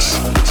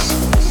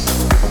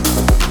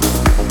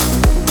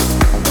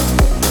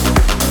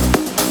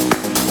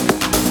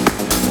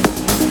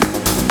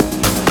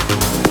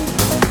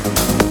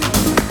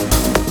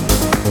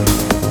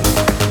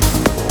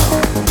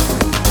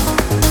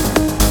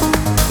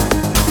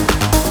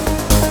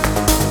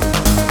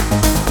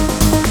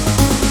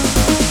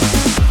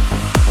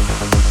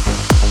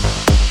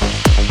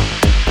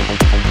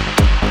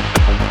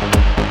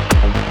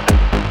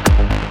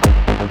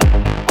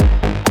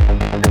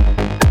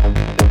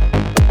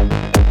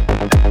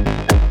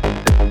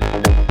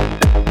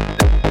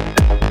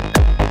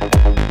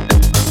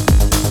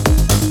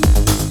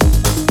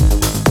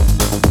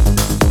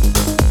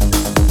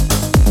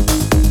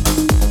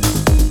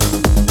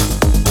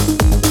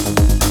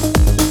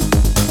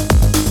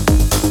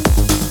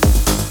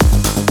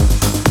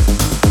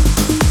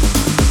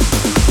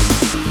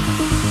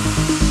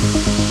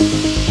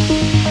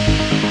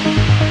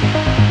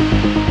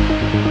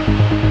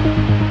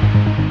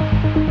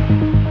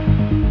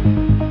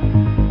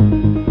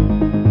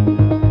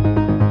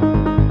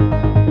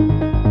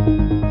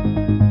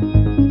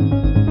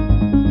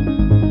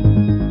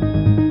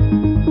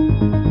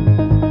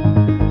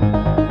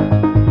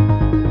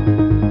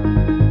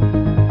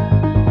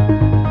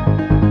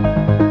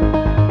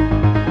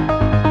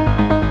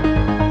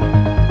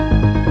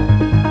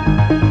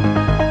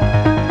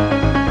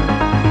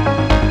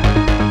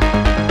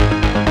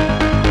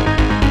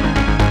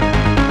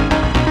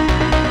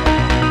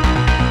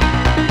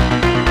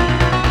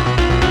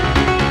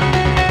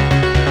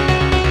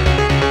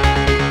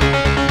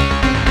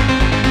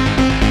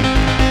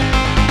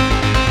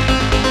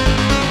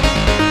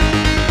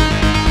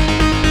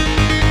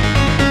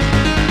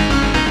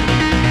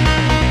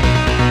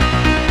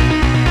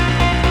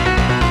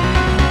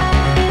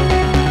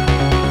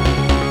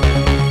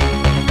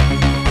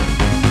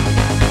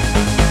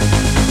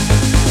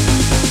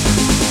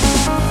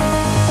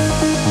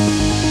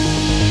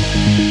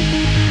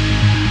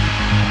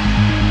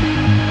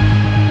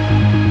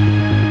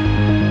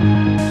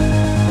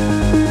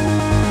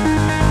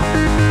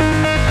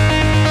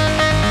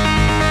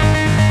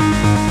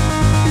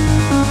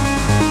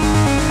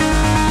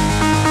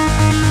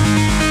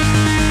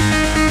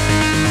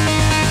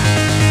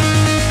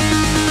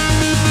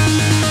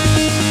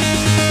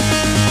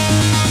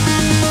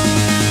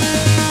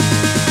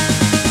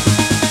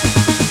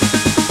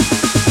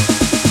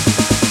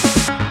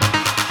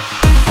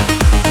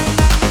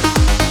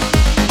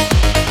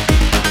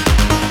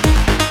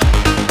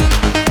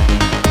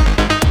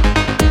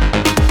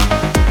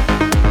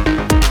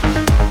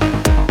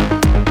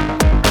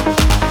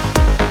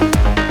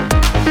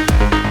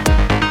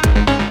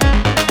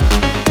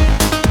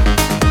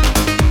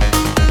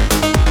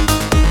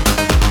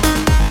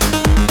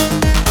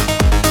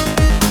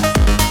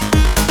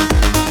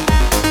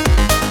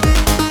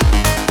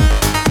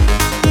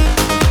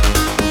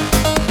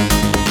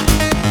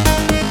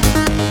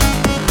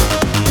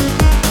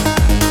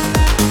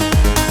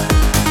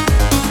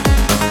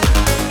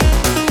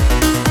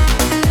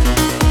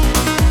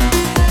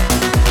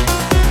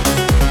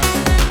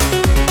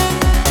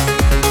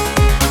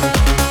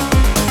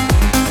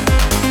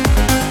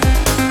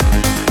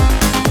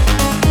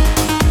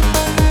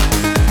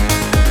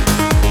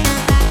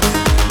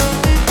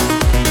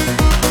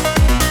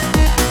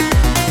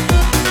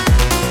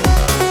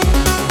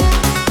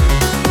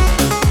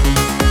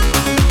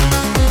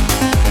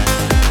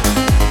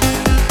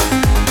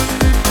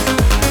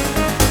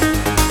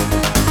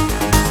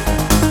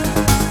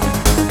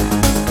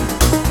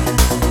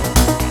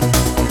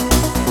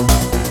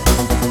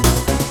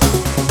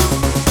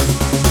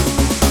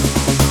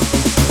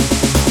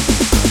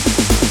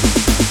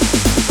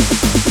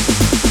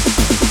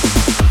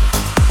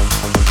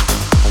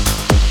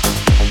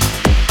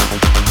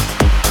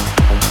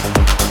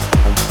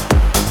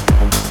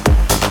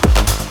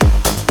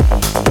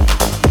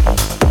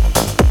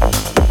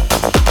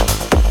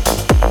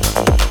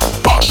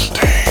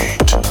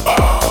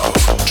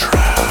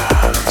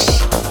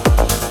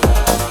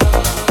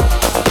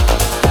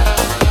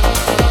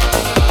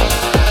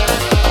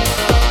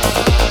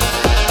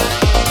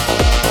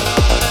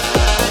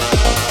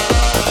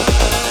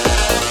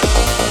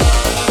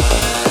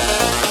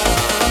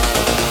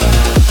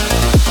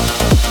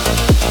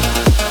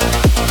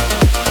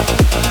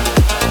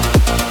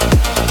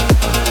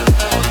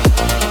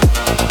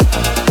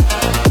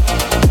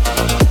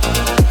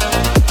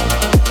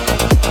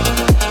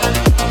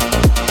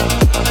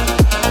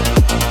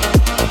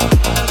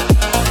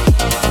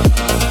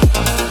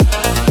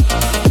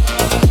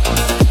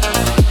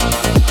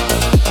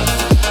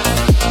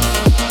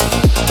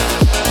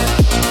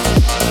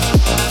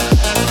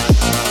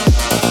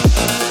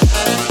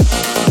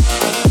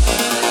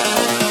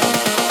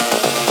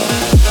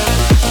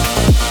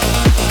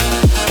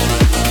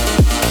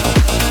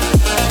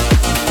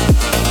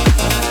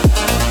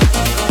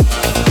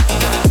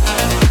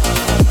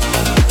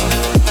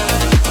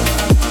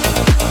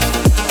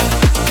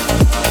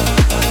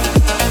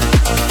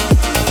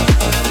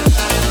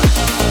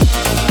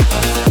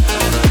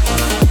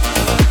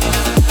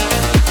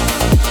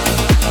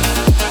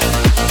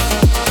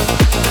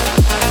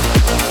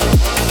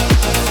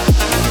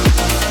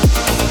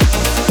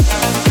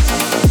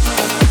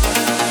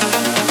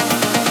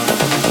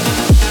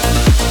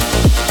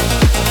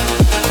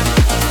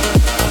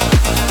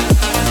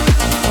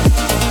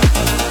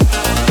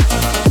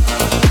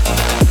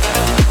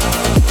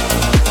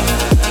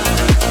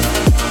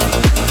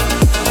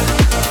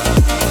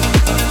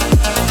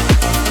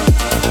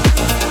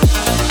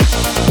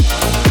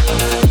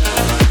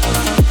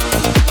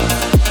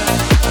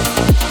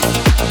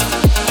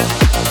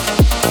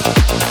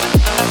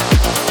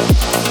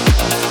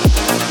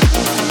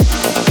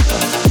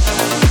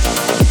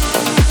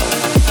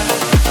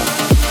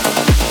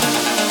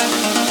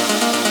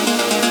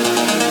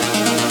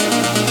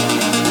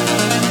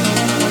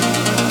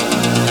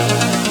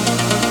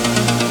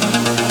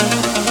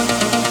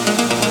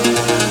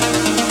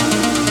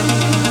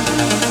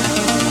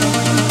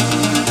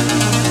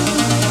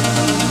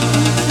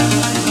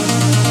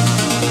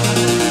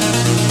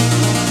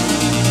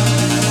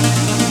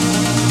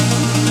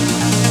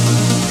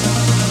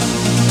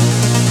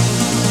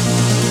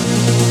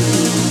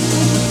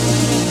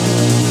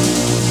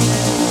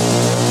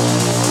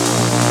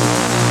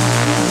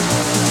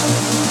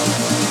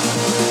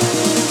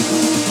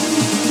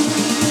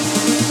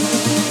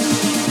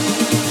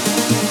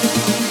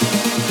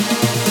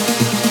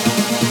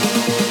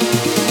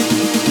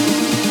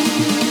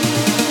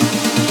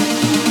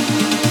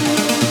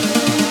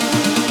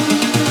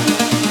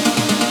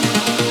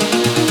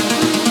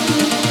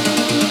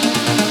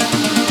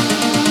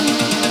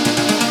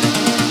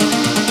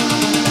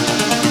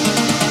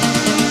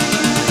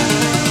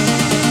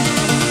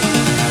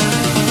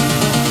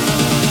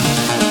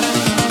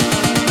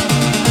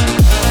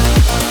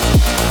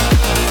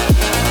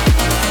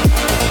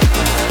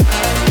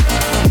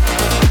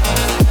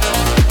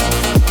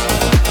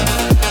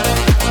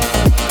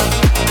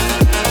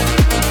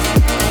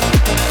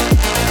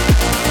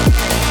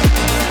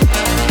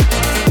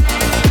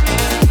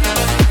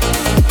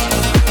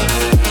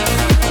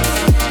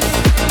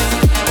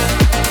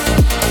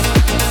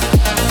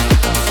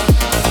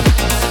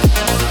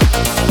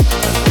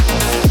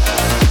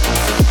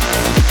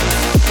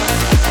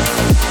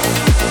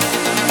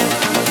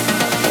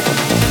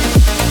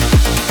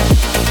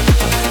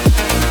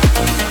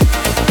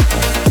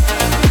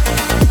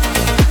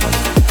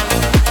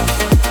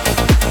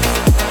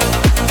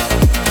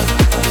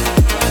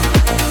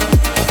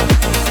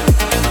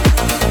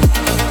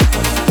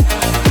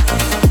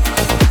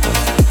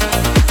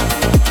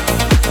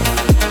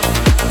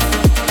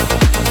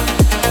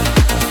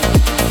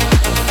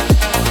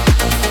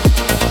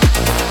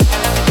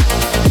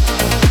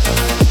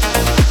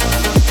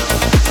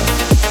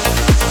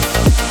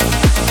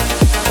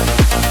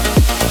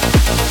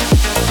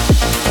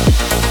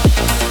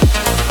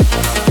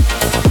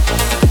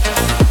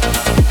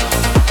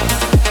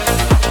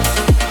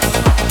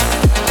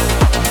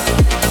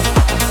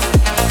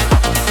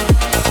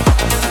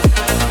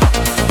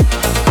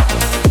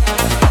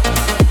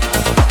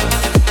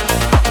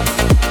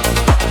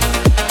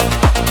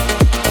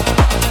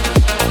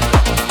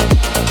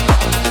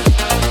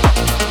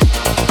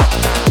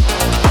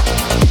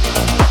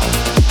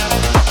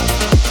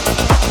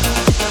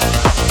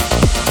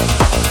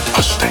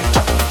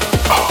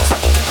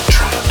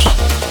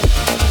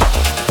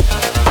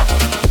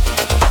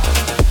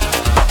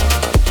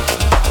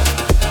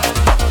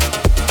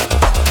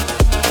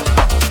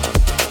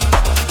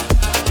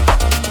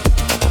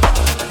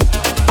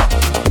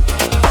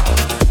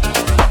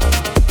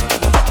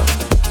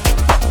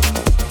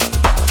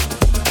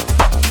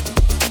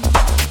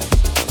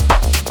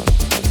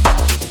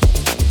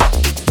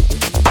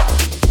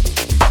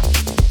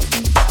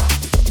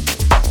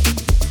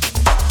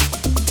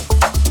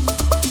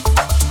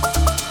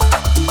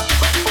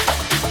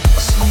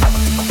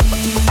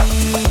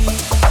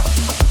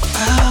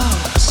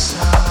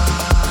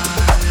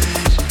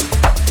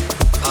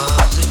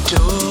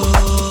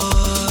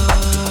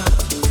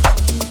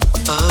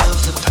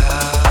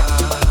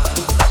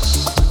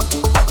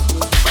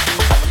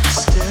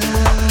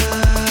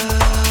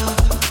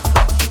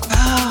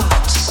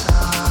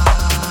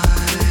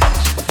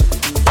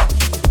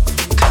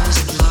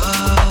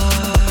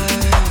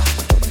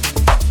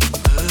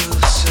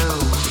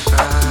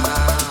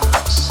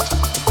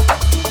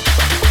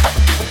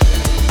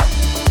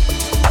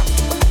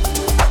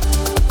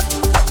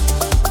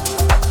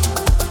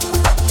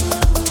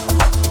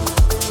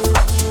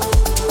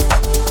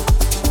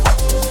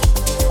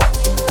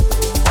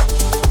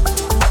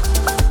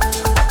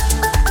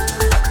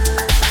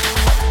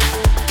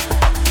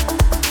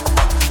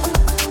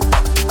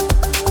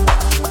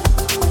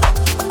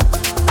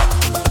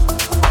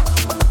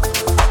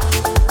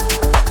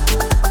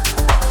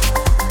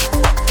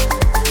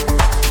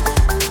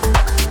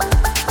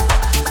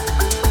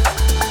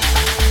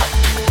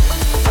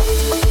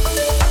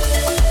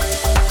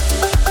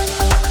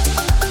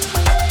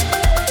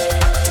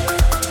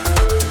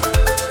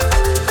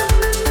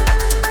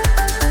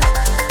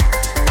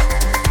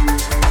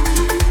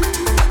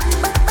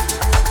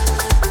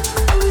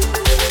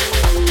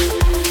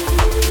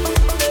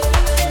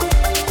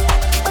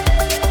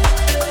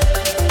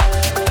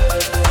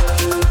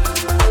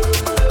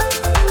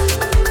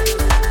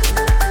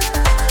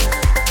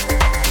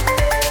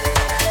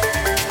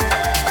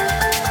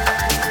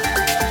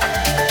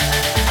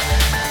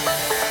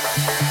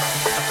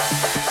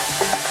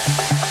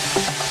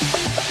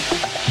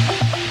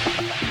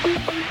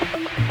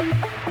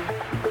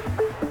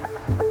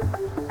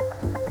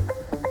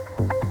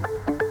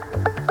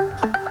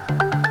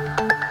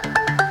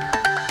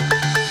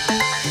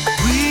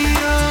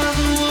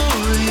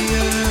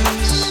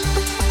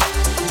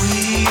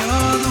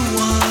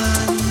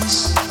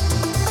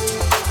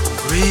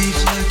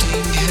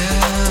 reflecting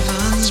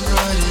heaven's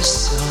brightest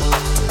sun.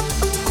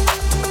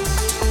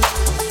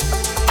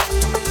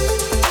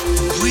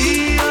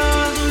 We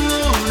are the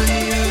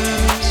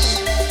warriors,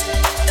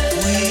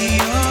 we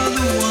are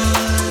the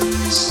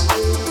ones,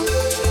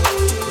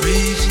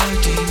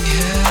 reflecting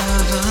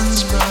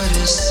heaven's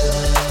brightest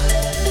sun.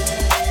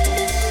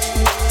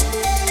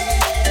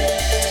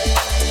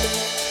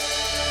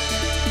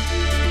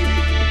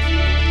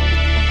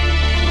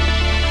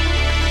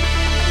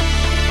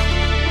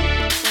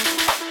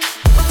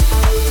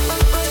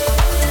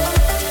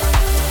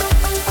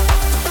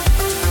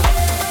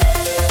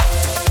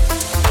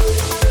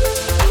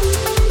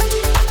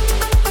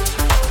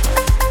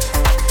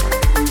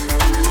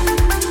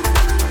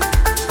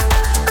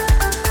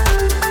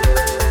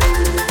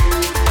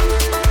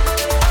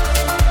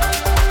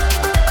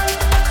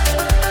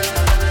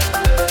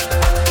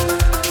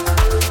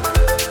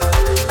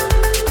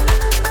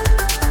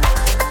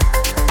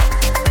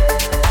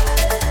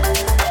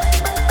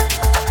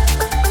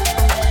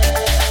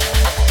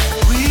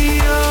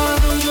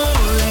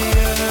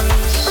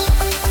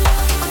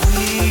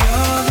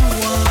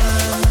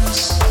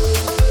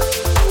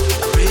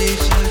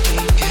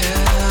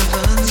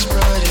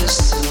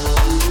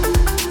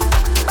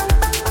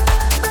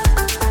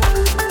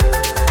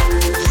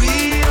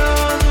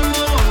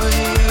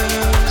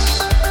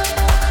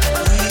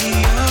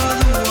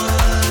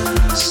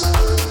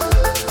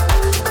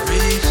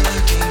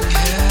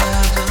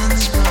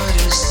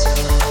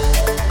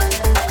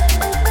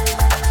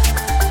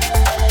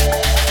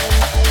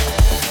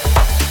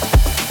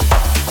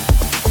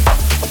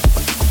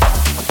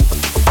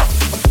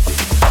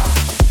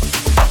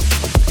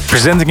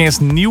 Presenting his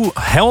new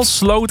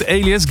Hellsloot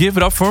alias, give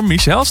it up for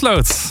Michel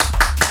Hellsloot.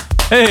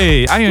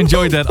 Hey, I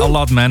enjoyed that a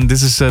lot, man.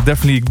 This is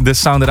definitely the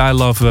sound that I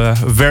love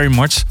very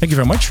much. Thank you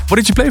very much. What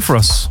did you play for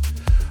us?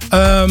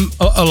 A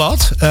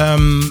lot.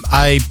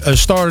 I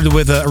started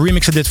with a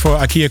remix I did for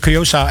Akira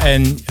Kyosa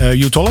and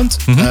Hugh Tolland,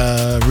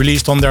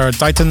 released on their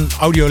Titan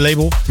audio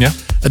label. Yeah.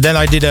 Then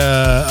I did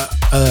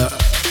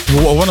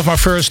one of my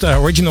first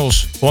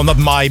originals. Well, not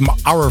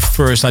our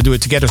first. I do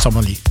it together with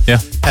somebody. Yeah.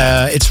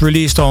 It's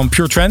released on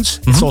Pure Trance.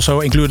 It's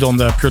also included on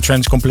the Pure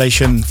Trance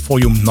compilation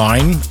Volume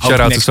 9. Shout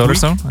out to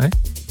Solarstone. Hey?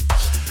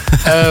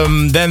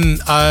 Then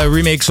a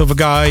remix of a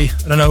guy,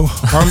 I don't know.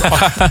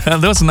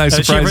 That was a nice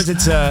surprise.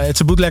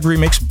 It's a bootleg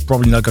remix,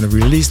 probably not going to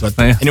be released, but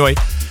anyway.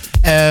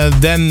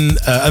 Then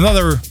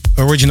another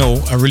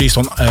original released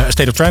on A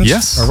State of Trance,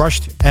 yes.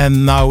 Rushed.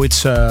 And now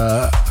it's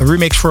a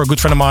remix for a good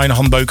friend of mine,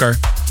 Han Beuker,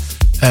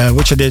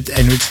 which I did,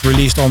 and it's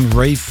released on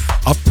Rave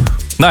Up.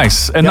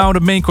 Nice. And now the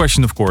main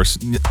question, of course.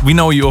 We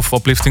know you of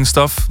uplifting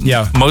stuff,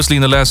 mostly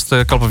in the last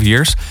couple of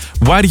years.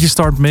 Why did you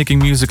start making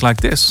music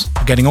like this?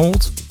 Getting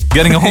old.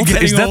 Getting old?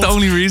 Is that the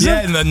only reason?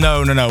 Yeah,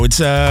 no. It's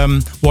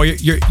well,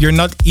 you're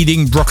not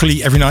eating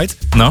broccoli every night.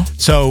 No.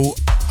 So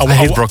I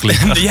hate broccoli.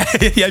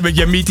 yeah, but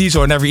you meat eats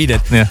or never eat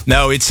it. Yeah.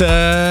 No, it's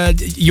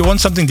you want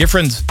something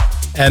different.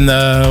 And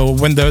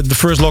when the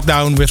first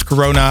lockdown with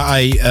Corona,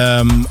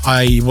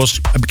 I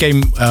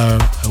became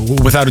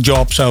without a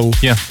job. So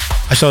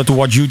I started to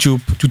watch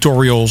YouTube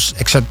tutorials,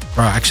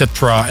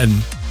 etc.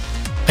 And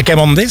I came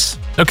on this.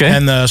 Okay.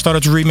 And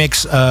started to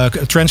remix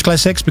trance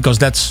classics because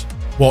that's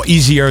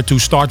easier to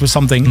start with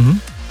something.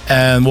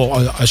 And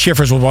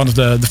Shivers was one of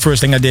the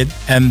first thing I did,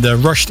 and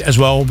Rushed as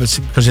well,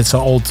 because it's an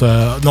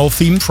old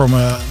theme from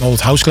an old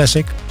house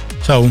classic.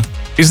 So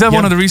is that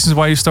one of the reasons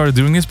why you started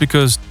doing this?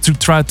 Because to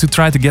try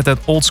to get that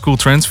old school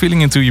trance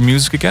feeling into your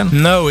music again?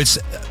 No, it's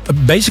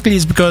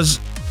because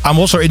I'm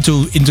also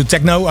into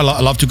techno.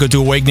 I love to go to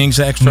Awakenings,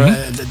 that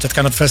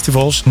kind of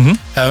festivals, and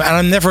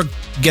I never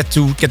get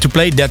to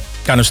play that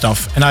kind of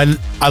stuff. And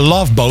I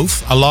love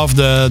both. I love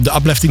the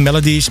uplifting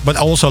melodies, but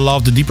I also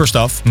love the deeper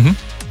stuff.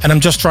 And I'm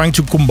just trying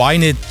to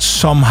combine it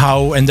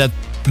somehow, and that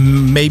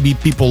maybe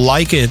people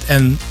like it.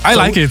 And I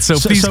like it, so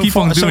please keep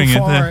on doing it. So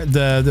far,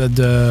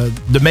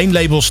 the main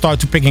labels start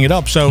to picking it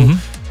up. So.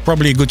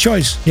 Probably a good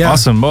choice. Yeah.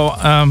 Awesome. Well,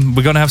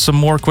 we're going to have some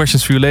more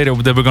questions for you later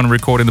that we're going to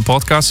record in the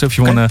podcast. So if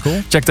you want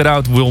to check that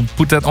out, we'll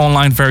put that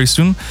online very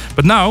soon.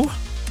 But now,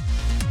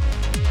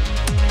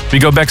 we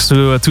go back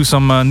to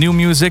some new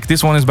music.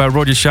 This one is by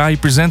Roger Shah. He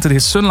presented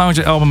his Sun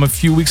Lounger album a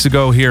few weeks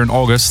ago here in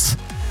August.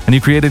 And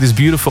he created this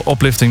beautiful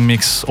uplifting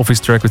mix of his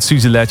track with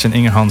Susie Ledge and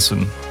Inge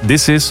Hansen.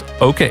 This is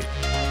Okay.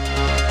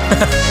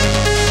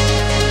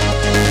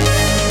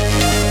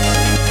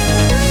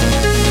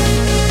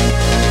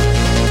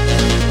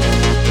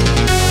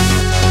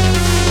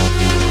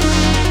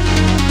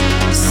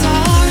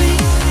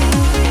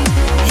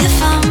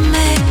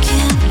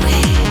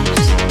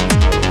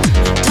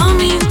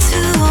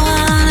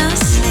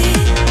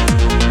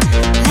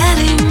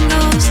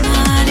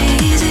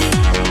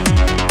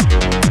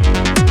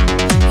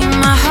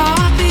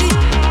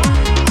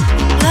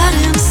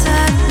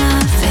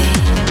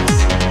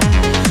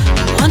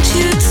 Want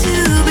you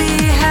to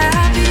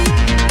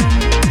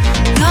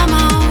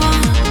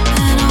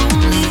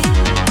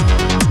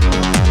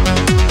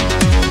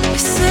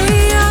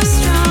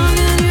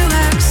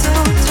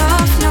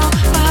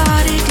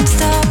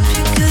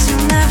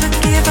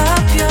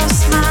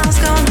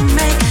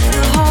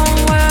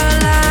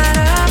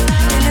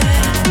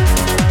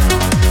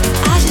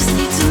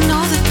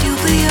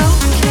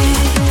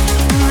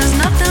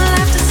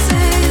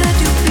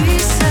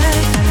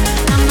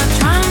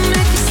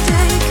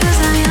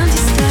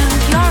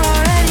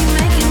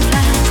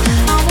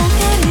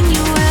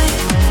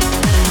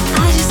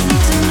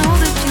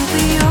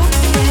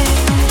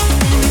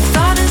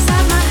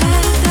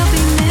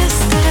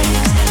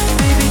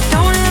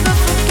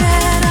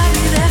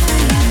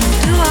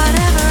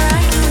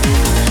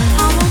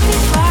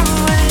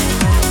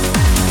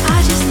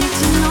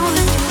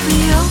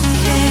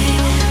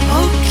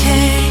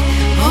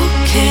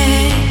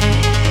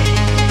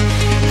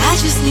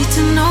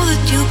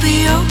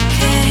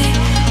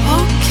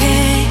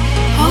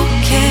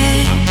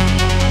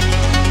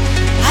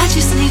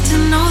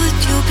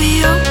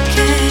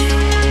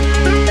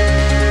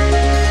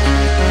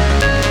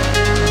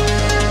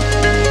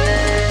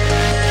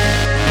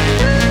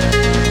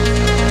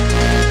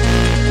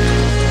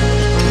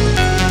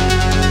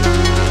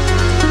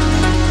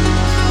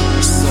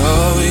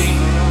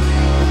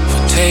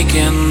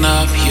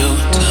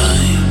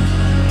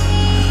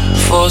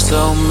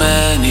so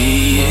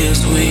many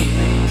years we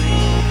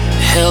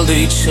held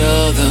each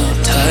other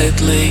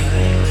tightly.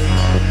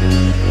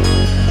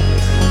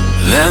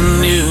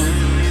 Then you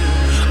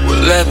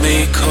would let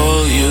me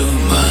call you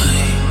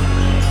mine,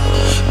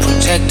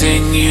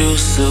 protecting you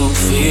so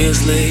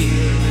fiercely.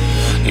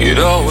 You'd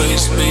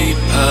always be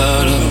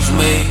part of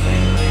me.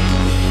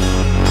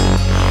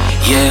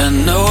 Yeah, I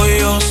know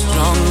you're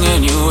strong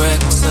and you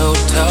act so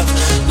tough.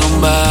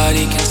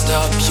 Nobody can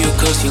stop you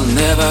cause you'll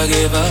never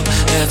give up.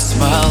 That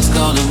smile's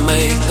gonna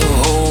make the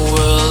whole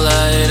world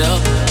light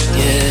up.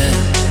 Yeah,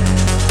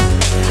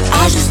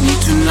 I just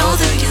need to know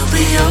that you'll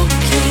be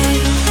okay.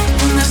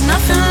 When there's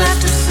nothing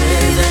left to say,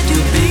 that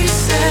you'll be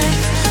safe.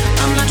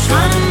 I'm not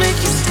trying to make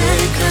you stay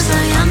cause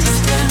I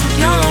understand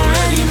you're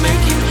already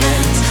making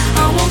plans.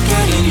 I won't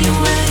get in your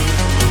way.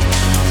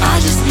 I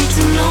just need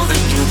to know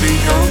that you'll be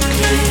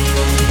okay.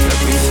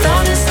 Every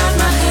thought inside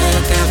my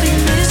head, there'll be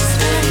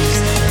mistakes.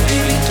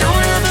 Baby,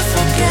 don't ever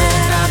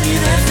forget I'll be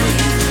there for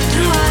you.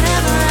 Do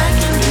whatever I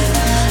can do,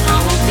 I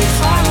won't be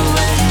far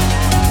away.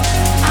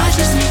 I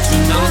just need to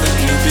know that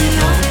you'll be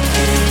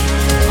okay.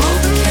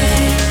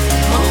 Okay,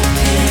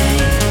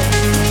 okay.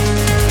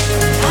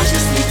 I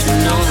just need to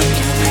know that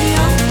you'll be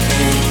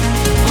okay.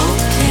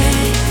 Okay,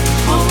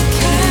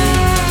 okay.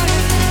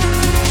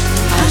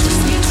 I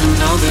just need to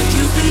know that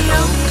you'll be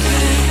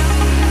okay.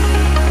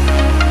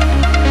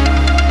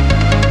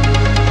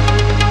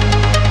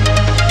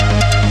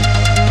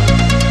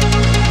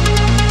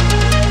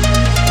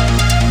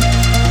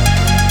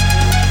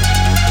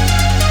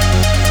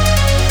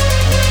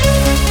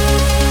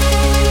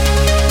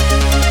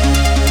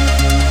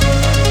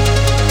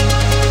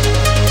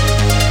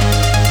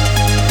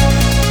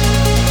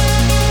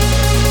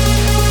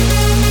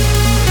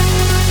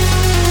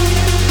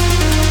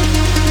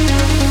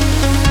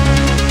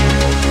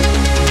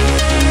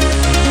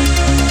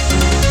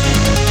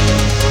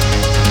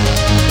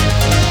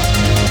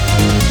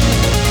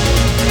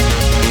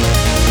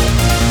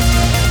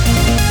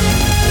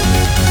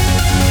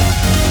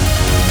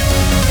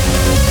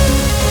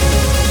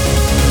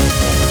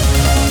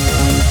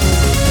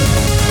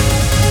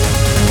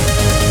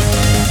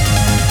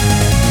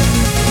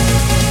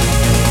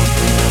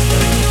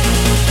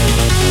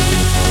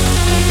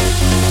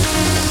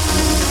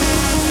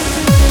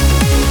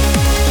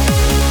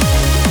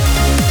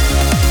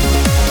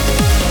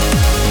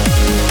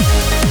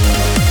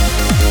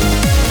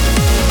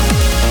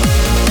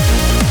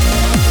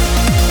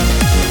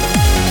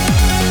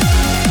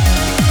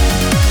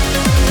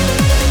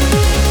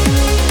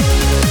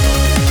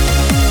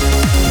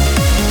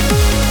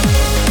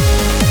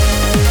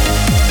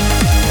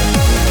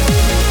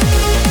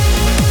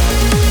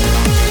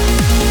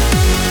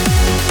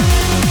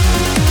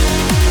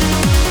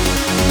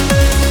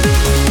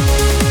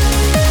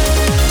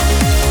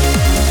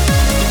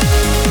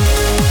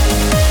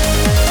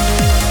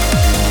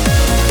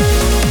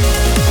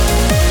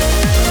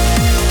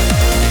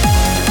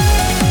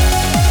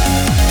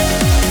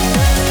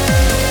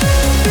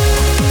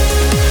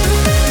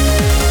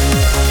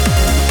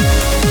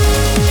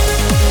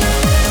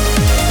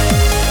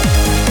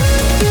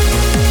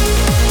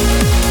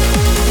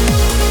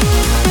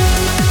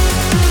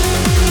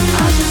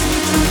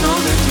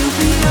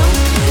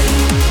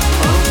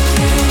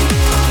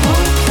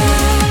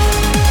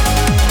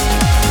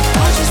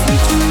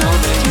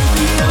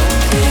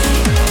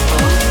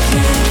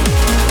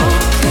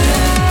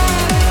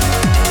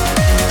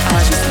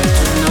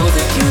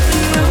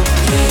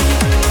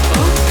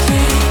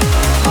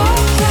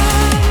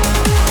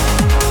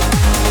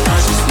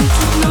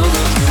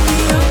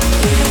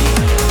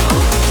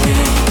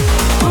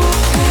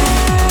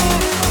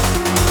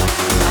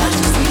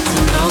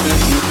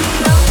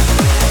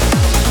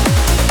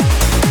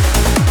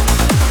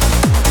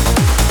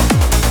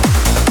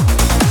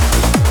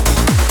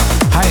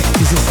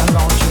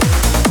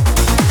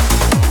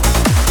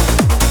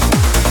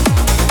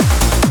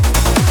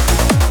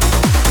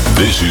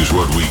 This is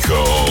what we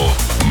call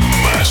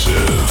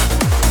massive.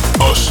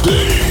 A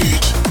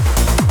state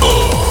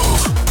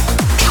of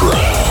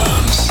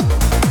trance.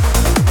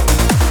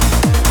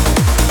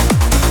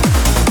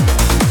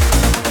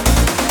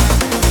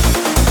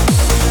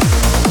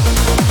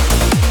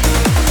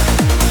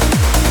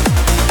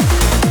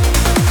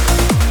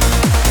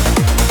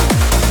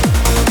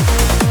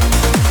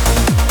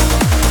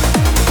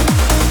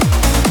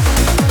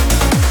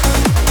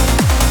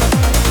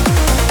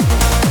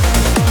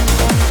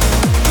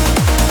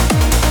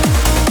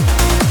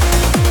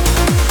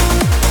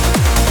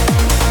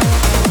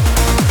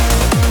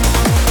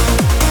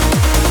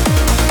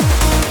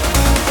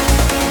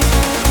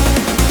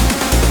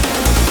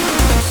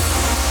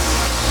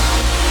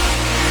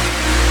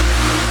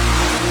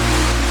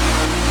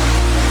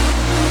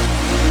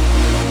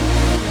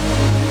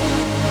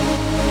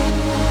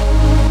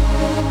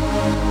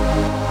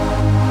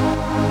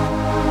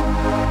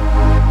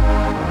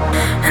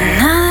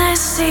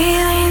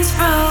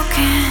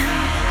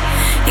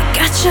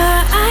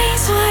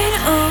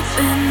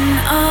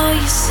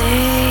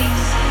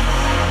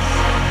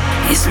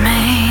 Is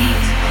me.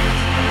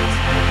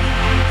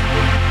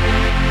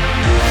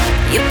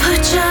 You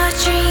put your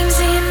dreams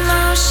in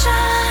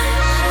motion.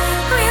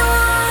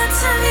 Rewards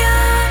of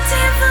your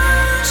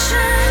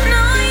devotion.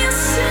 All you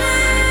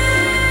say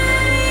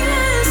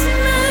is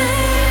me.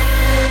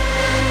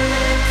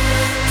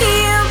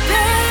 You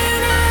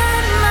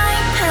painted my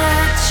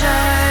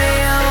picture.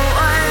 Your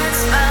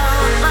words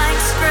felt like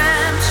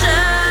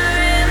scripture,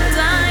 and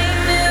I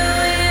knew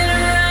it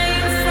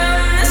right from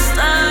the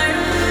start.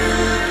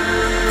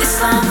 This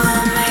love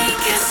will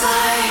make us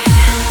light.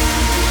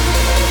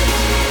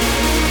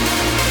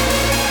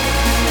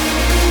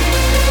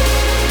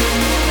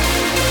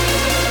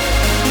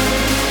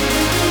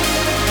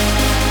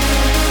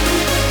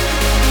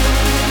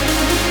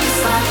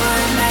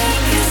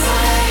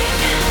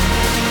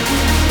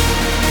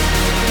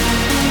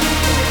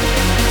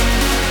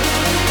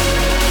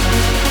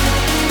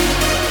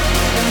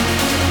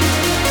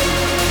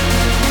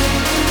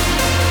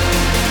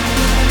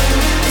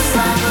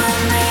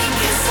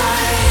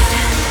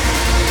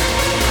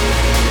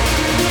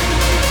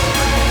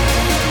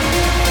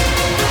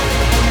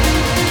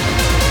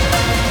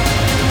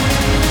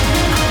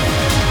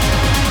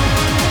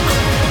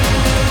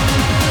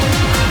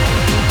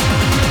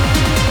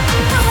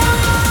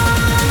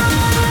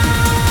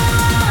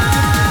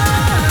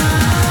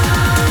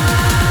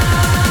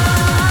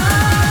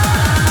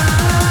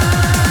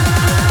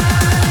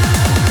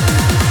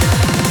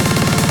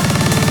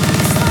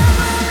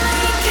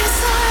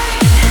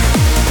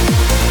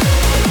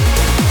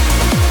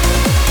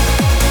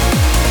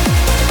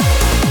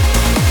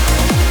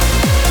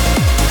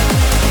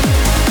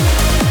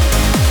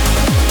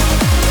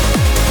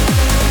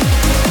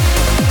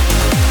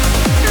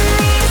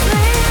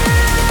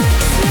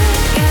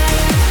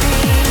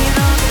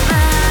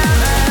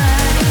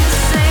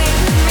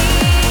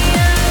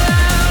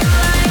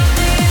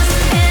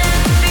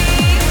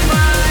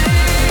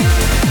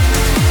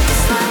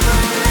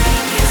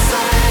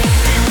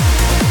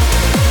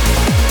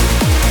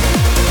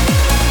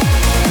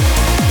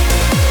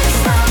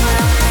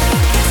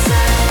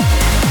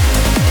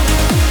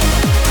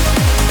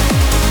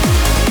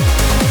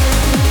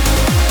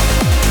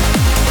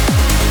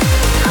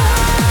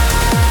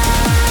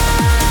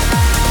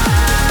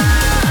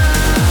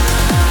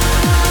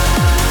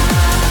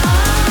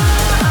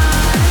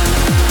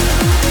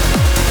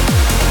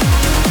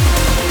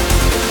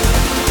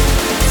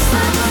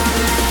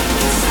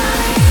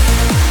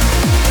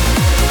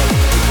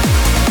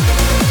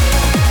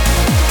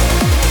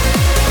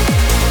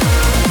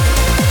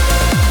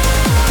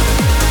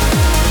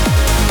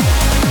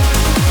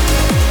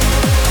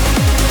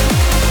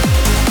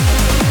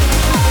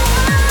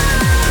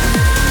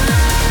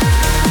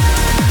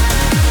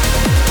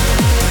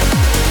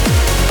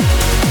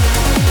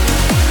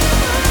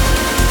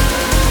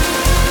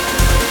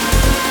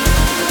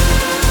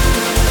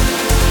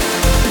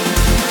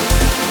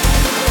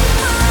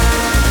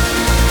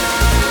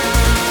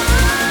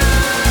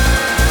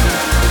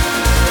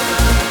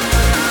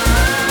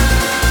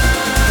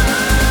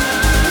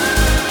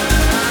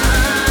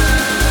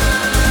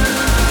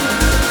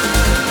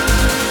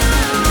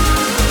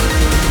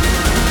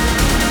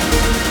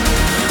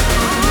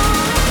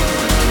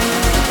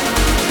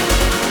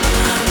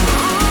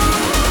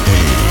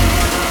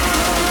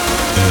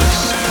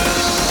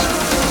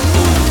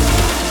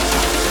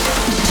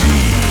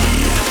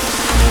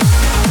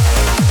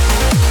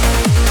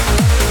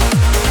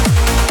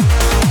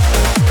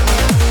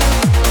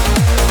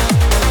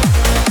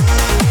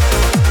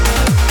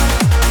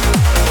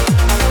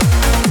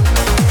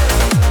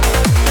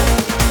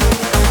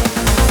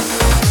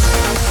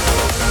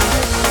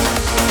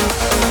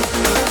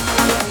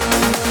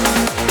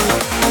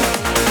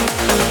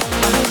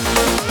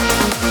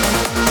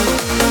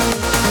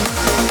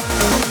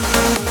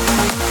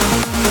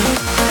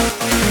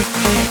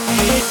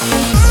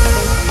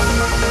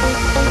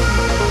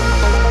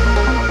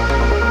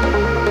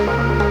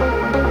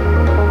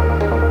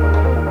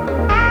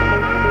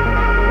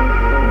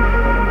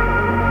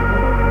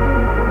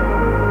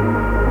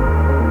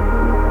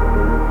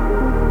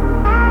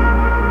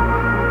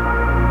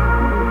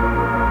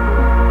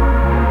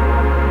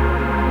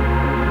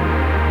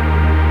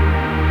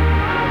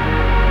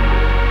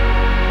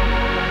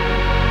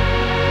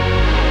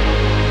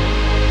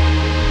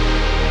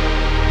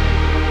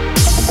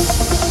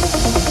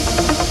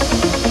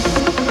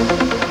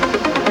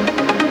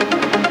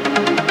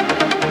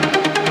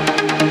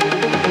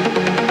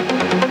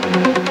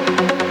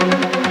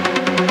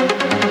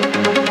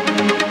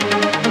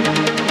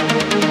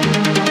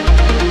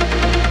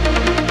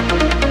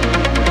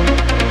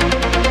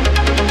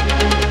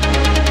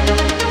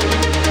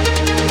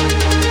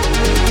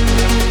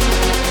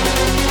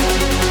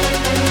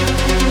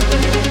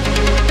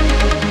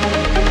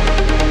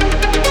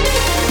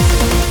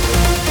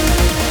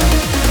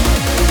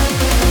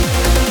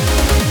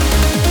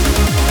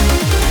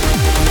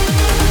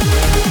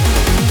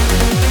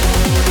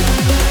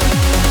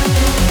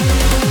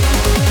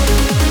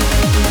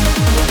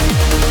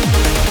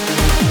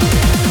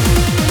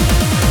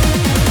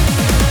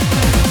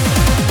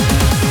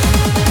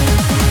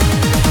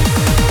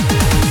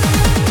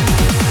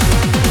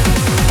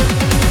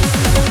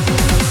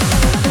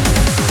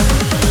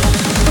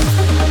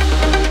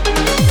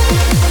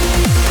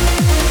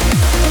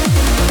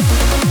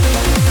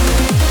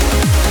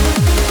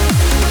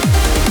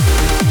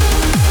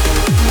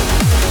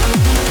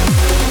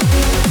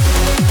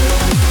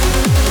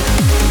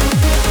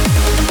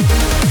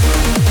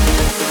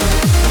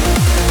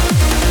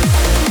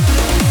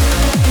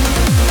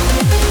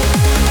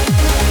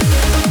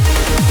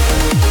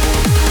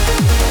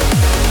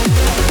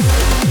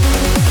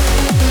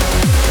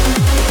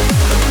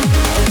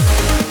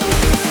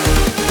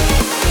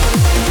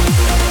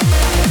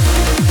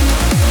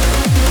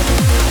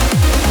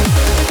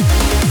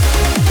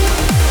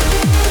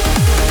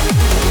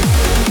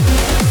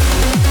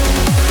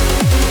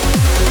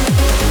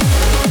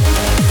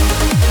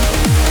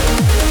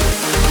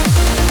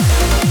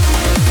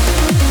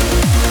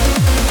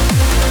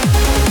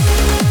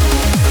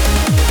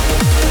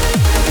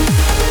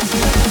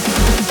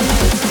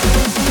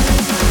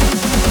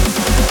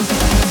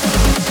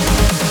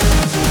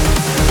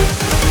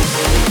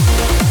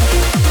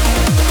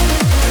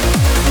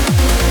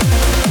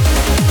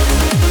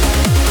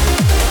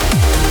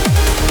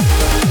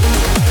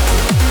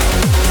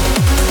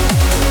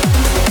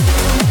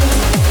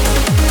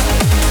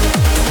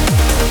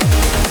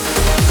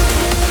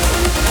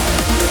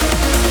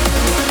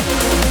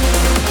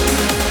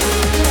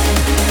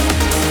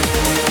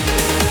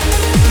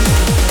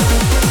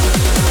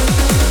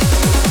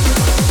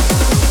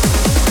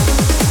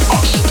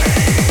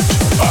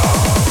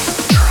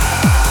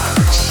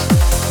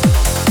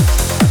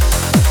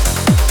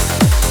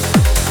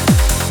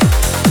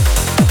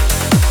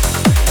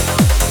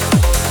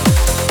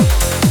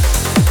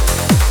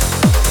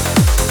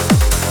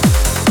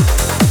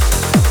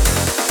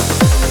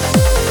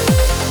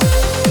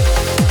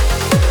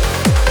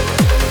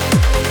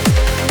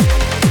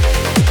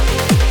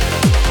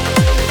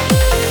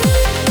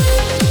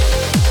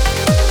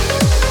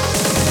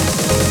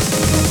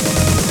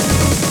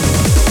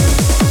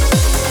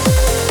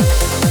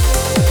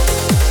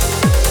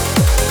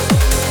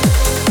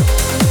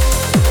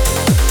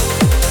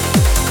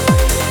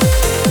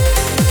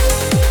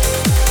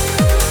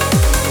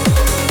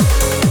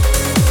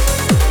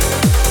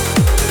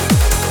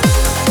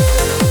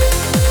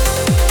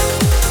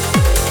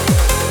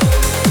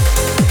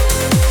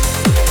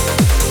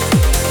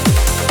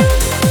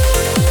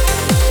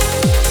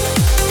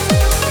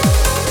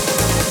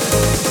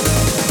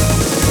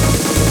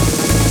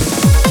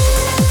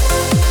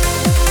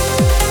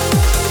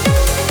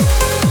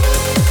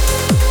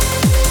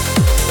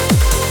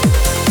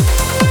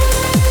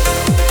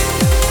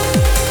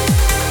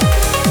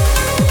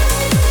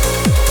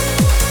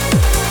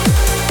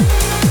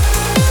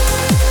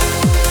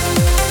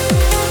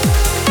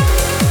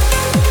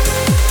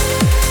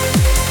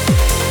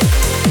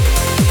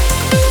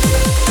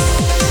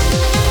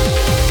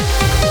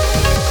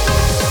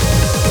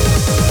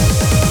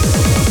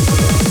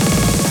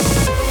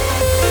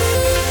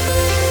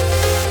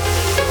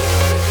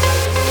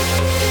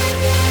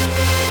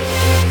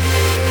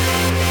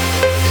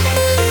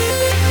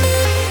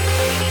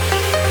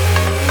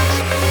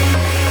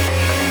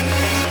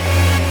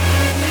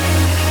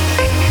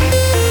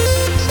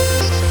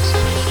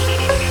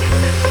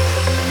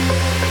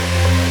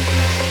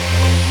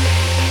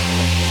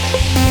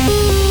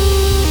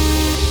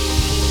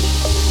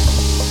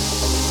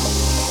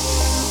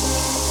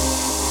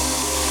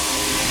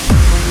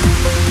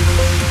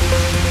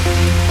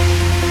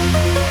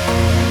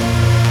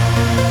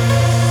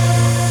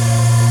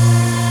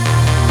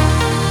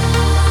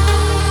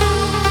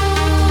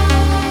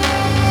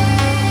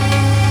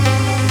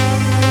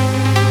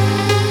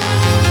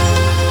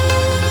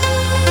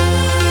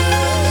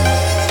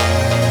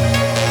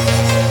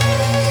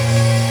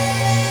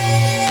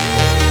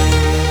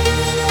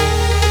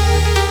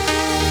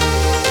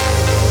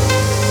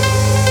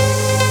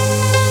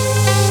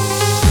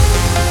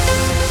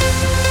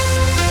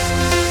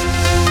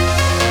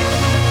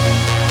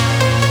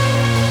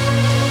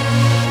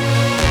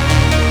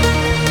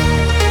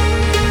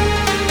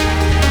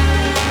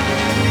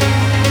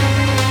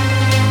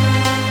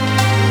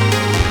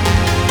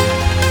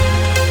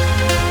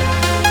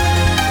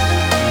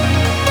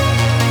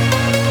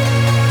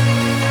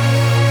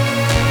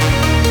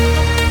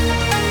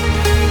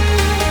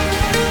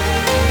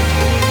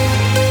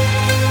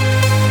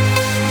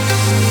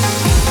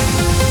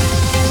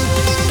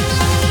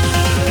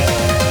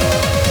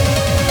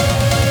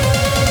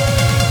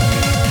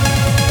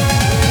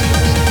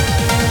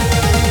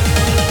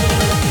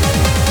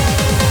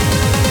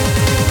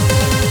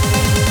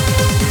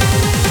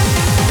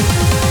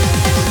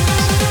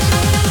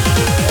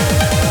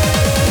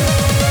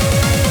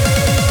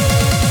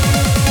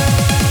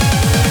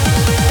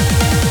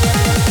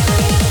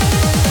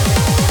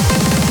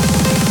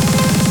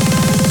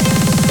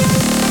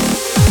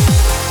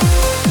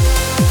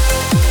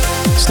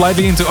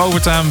 Slightly into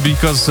overtime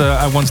because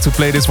I wanted to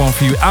play this one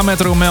for you. Ahmed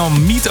Romel,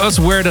 Meet Us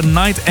Where the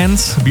Night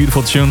Ends.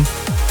 Beautiful tune.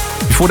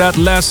 Before that,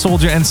 Last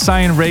Soldier and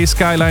Cyan Ray,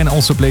 Skyline.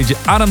 Also played you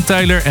Adam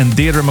Tyler and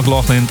Deirdre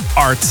McLaughlin,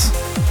 Art.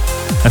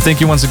 And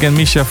thank you once again,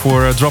 Misha,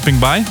 for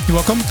dropping by. You're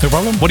welcome, no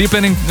problem. What are you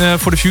planning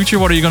for the future?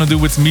 What are you going to do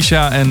with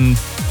Misha and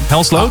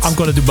Hellsloat? I'm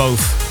going to do both.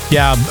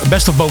 Yeah,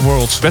 best of both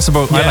worlds. Best of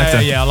both, I like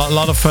that. Yeah, a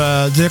lot of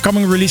the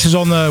coming releases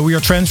on We Are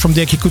Trance from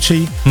Deki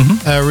Kutsi.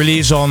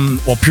 Release on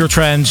Pure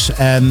Trance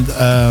and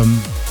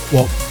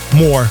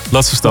more.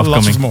 Lots of stuff coming.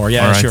 Lots of more,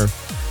 yeah, right. sure.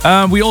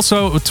 We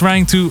also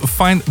trying to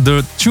find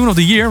the tune of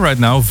the year right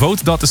now.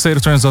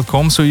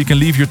 Vote.thestateoftrance.com, so you can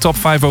leave your top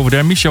 5 over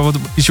there. Misha, what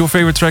is your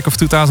favorite track of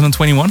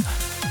 2021?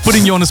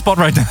 Putting you on the spot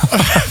right now.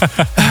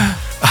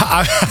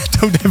 I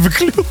don't have a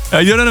clue.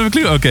 You don't have a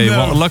clue? Okay, No.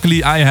 well,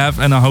 luckily I have,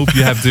 and I hope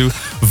you have too.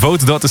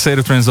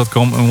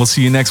 Vote.thestateoftrance.com, and we'll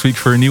see you next week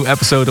for a new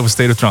episode of A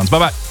State of Trance.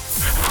 Bye-bye.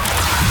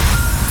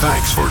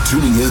 Thanks for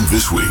tuning in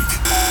this week.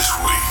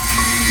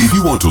 If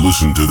you want to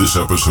listen to this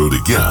episode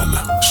again,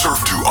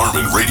 surf to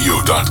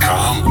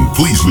ArminRadio.com and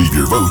please leave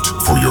your vote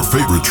for your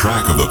favorite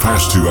track of the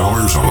past 2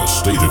 hours on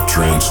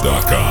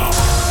AStateOfTrance.com.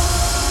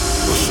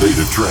 A State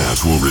of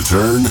Trance will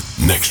return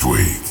next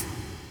week.